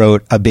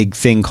 wrote a big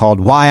thing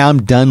called "Why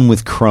I'm Done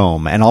with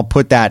Chrome," and I'll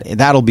put that.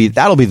 That'll be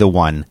the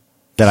one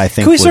that I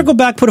think. Can we circle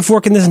back, put a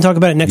fork in this, and talk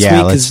about it next week?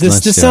 Because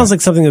this sounds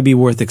like something that would be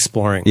worth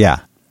exploring. Yeah,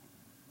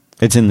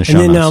 it's in the show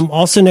notes. And then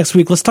also next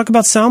week, let's talk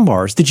about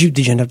soundbars. Did you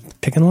end up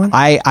picking one?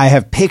 I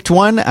have picked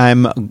one.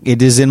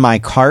 It is in my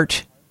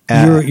cart.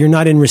 You're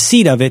not in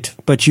receipt of it,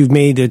 but you've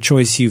made a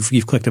choice.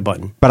 You've clicked a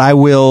button. But I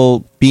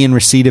will be in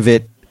receipt of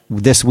it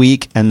this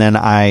week, and then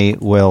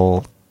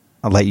I'll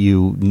let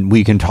you.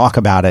 We can talk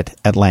about it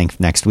at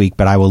length next week.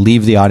 But I will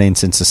leave the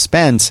audience in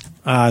suspense.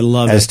 I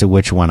love as to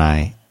which one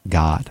I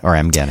got or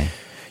am getting.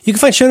 You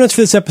can find show notes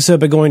for this episode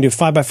by going to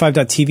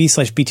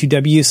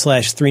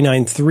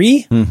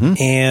 5x5.tv/B2W/393.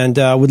 And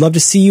we'd love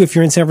to see you if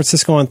you're in San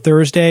Francisco on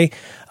Thursday.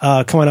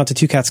 Come on out to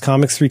Two Cats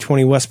Comics,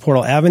 320 West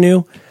Portal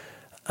Avenue.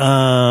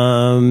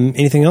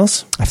 Anything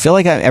else? I feel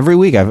like every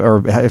week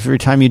or every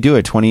time you do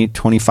it,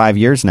 25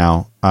 years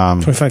now.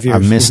 25 years.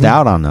 I've missed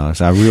out on those.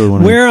 I really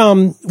want to.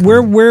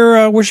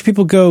 Where should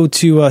people go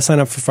to sign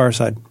up for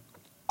Fireside?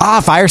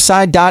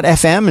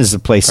 Fireside.fm is the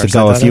place to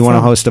go if you want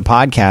to host a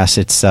podcast.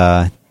 It's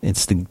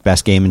the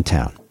best game in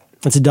town.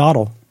 It's a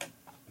dawdle.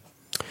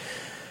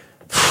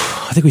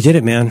 I think we did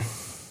it, man.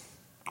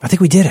 I think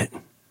we did it.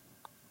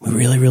 We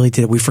really, really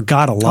did it. We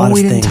forgot a lot of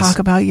things. We didn't talk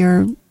about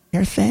your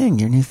thing,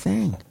 your new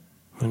thing.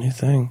 My new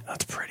thing.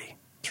 That's pretty.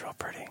 It's real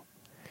pretty.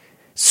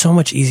 So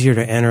much easier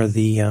to enter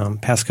the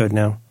passcode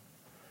now.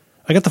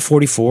 I got the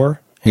 44.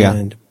 Yeah.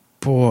 And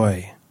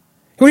boy. You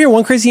want to hear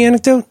one crazy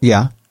anecdote?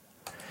 Yeah.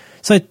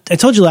 So I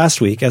told you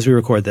last week, as we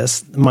record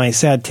this, my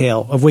sad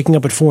tale of waking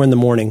up at 4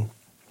 a.m,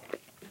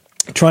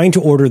 trying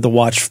to order the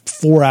watch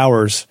 4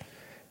 hours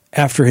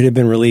after it had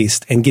been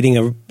released and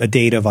getting a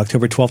date of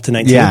October 12th to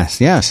 19th.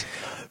 Yes.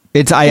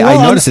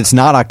 I noticed it's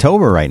not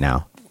October right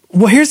now.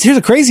 Well, here's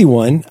a crazy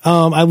one.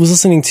 I was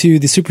listening to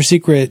the super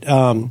secret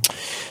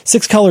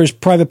Six Colors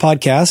private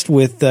podcast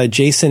with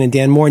Jason and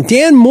Dan Morin.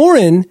 Dan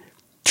Morin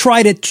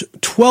tried at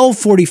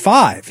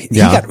 12:45.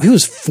 Yeah. He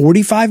was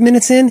 45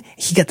 minutes in.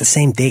 He got the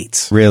same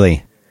dates.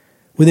 Really?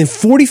 Within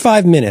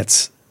 45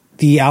 minutes,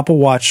 the Apple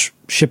Watch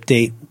ship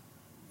date,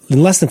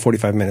 in less than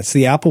 45 minutes,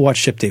 the Apple Watch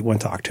ship date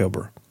went to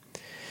October.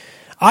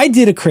 I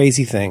did a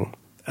crazy thing,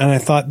 and I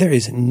thought there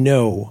is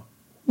no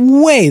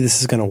way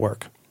this is going to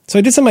work. So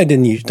I did something I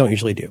don't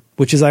usually do,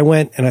 which is I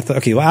went and I thought,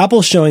 okay, well,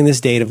 Apple's showing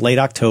this date of late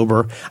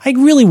October. I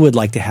really would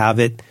like to have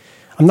it.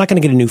 I'm not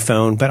going to get a new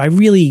phone, but I'm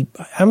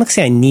not going to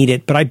say I need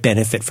it, but I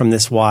benefit from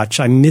this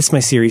watch. I miss my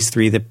Series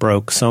 3 that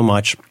broke so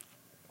much.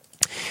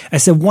 I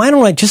said, why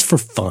don't I, just for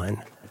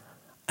fun,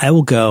 I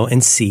will go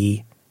and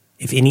see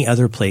if any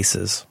other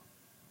places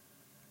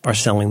are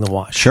selling the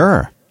watch.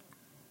 Sure.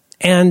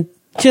 And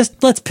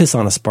just let's piss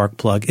on a spark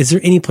plug. Is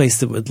there any place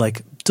that would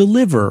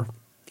deliver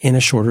in a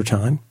shorter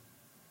time.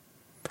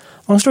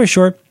 Long story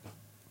short,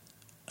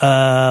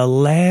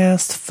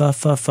 last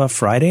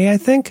Friday, I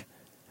think,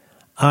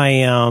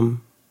 I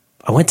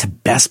went to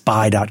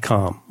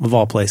BestBuy.com, of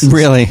all places.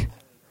 Really?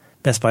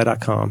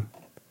 BestBuy.com.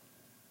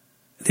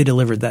 They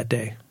delivered that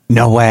day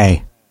No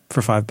way.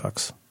 for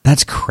 $5.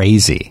 That's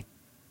crazy.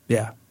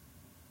 Yeah.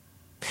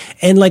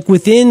 And like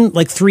within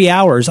like 3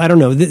 hours, I don't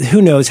know,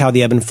 who knows how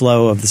the ebb and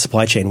flow of the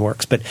supply chain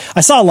works, but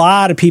I saw a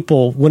lot of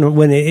people when you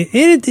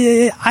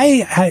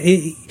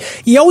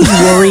always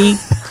worry,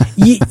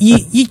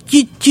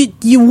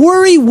 you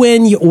worry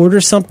when you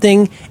order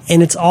something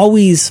and it's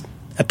always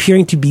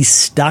appearing to be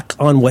stuck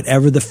on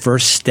whatever the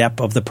first step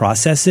of the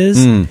process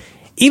is.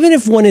 Even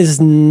if one is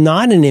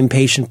not an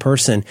impatient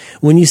person,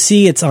 when you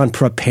see it's on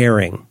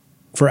preparing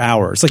for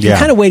hours, like you're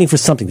kind of waiting for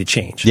something to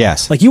change.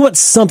 Yes. Like you want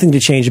something to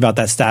change about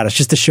that status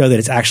just to show that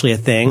it's actually a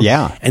thing.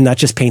 Yeah. And not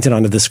just painted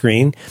onto the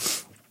screen.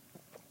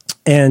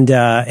 And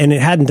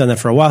it hadn't done that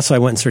for a while. So I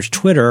went and searched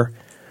Twitter,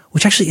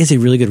 which actually is a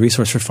really good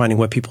resource for finding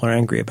what people are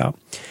angry about.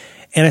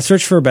 And I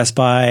searched for Best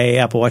Buy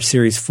Apple Watch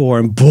Series 4,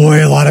 and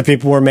boy, a lot of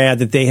people were mad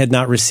that they had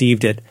not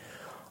received it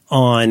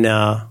on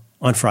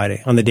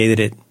Friday, on the day that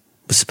it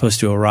was supposed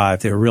to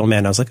arrive. They were real mad.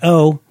 And I was like,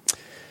 oh,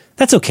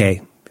 that's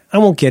okay. I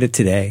won't get it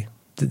today,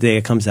 the day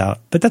it comes out,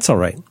 but that's all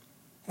right.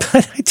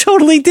 But I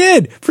totally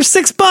did. For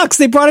 $6,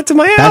 they brought it to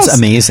my house. That's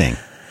amazing.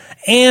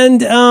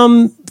 And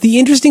the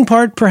interesting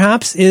part,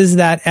 perhaps, is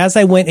that as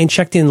I went and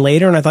checked in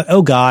later, and I thought,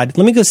 oh, God,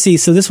 let me go see.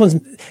 So this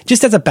one's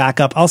just as a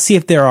backup. I'll see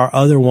if there are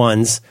other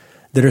ones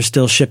that are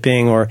still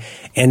shipping,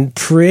 and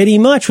pretty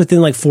much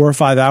within like 4 or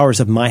 5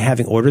 hours of my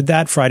having ordered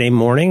that Friday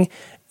morning,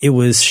 it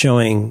was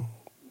showing,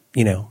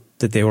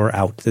 that they were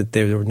out, that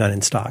there were none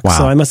in stock. Wow.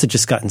 So I must have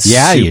just gotten super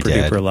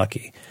duper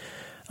lucky.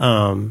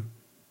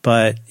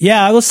 But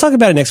yeah, let's talk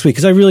about it next week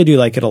because I really do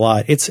like it a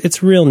lot.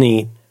 It's real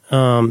neat.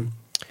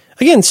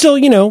 Again, still,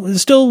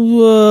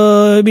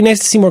 it'd be nice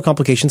to see more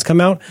complications come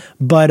out.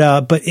 But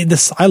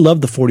I love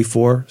the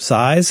 44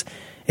 size.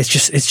 It's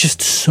just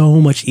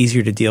so much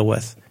easier to deal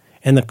with.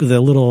 And the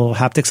little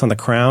haptics on the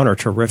crown are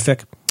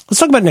terrific. Let's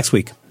talk about it next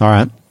week. All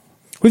right.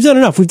 We've done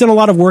enough. We've done a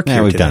lot of work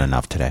here We've today. done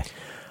enough today.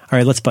 All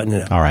right, let's button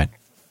it up. All right.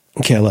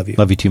 Okay, I love you.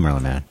 Love you too,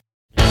 Merlin Man.